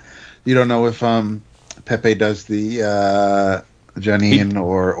 You don't know if Pepe does the Janine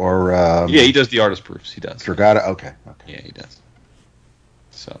or yeah, he does the artist proofs. He does. Dragata. Okay. Yeah, he does.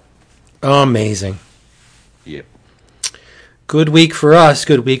 So amazing. Yep. Good week for us,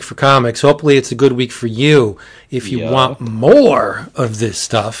 good week for comics. Hopefully it's a good week for you. If you want more of this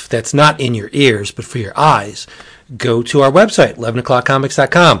stuff that's not in your ears, but for your eyes, go to our website,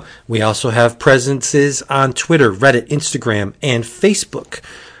 11o'clockcomics.com. We also have presences on Twitter, Reddit, Instagram, and Facebook.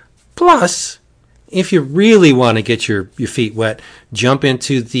 Plus, if you really want to get your feet wet, jump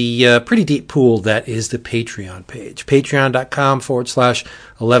into the pretty deep pool that is the Patreon page.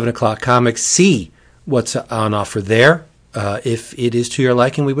 Patreon.com/11o'clockcomics. See what's on offer there. If it is to your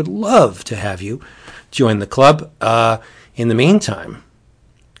liking, we would love to have you join the club. In the meantime,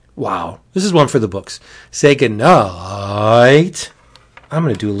 wow, this is one for the books. Say goodnight. I'm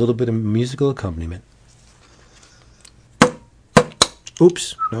going to do a little bit of musical accompaniment.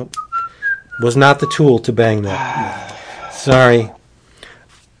 Oops, nope. Was not the tool to bang that. Sorry.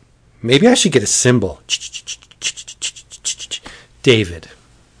 Maybe I should get a cymbal. David.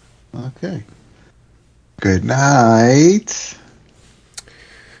 Okay. Good night.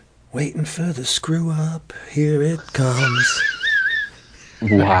 Waiting for the screw up. Here it comes.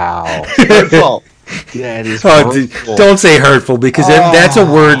 Wow. Hurtful. That is hurtful. Don't say hurtful, because that's a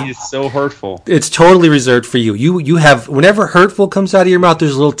word. He is so hurtful. It's totally reserved for you. You have, whenever hurtful comes out of your mouth,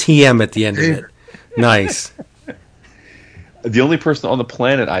 there's a little TM at the end of it. Nice. The only person on the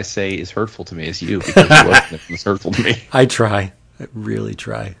planet I say is hurtful to me is you, because it was hurtful to me. I try. I really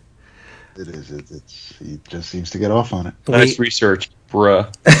try. It is. He just seems to get off on it. Nice research,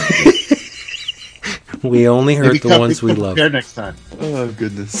 bruh. We only hurt the ones we love. Next time. Oh,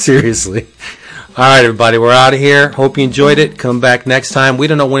 goodness. Seriously. All right, everybody, we're out of here. Hope you enjoyed it. Come back next time. We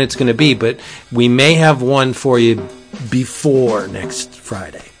don't know when it's going to be, but we may have one for you before next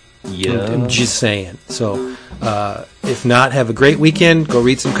Friday. Yeah. I'm just saying. So, if not, have a great weekend. Go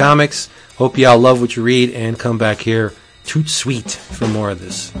read some comics. Hope you all love what you read, and come back here toot sweet for more of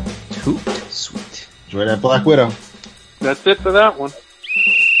this. Toot sweet. Enjoy that Black Widow. That's it for that one.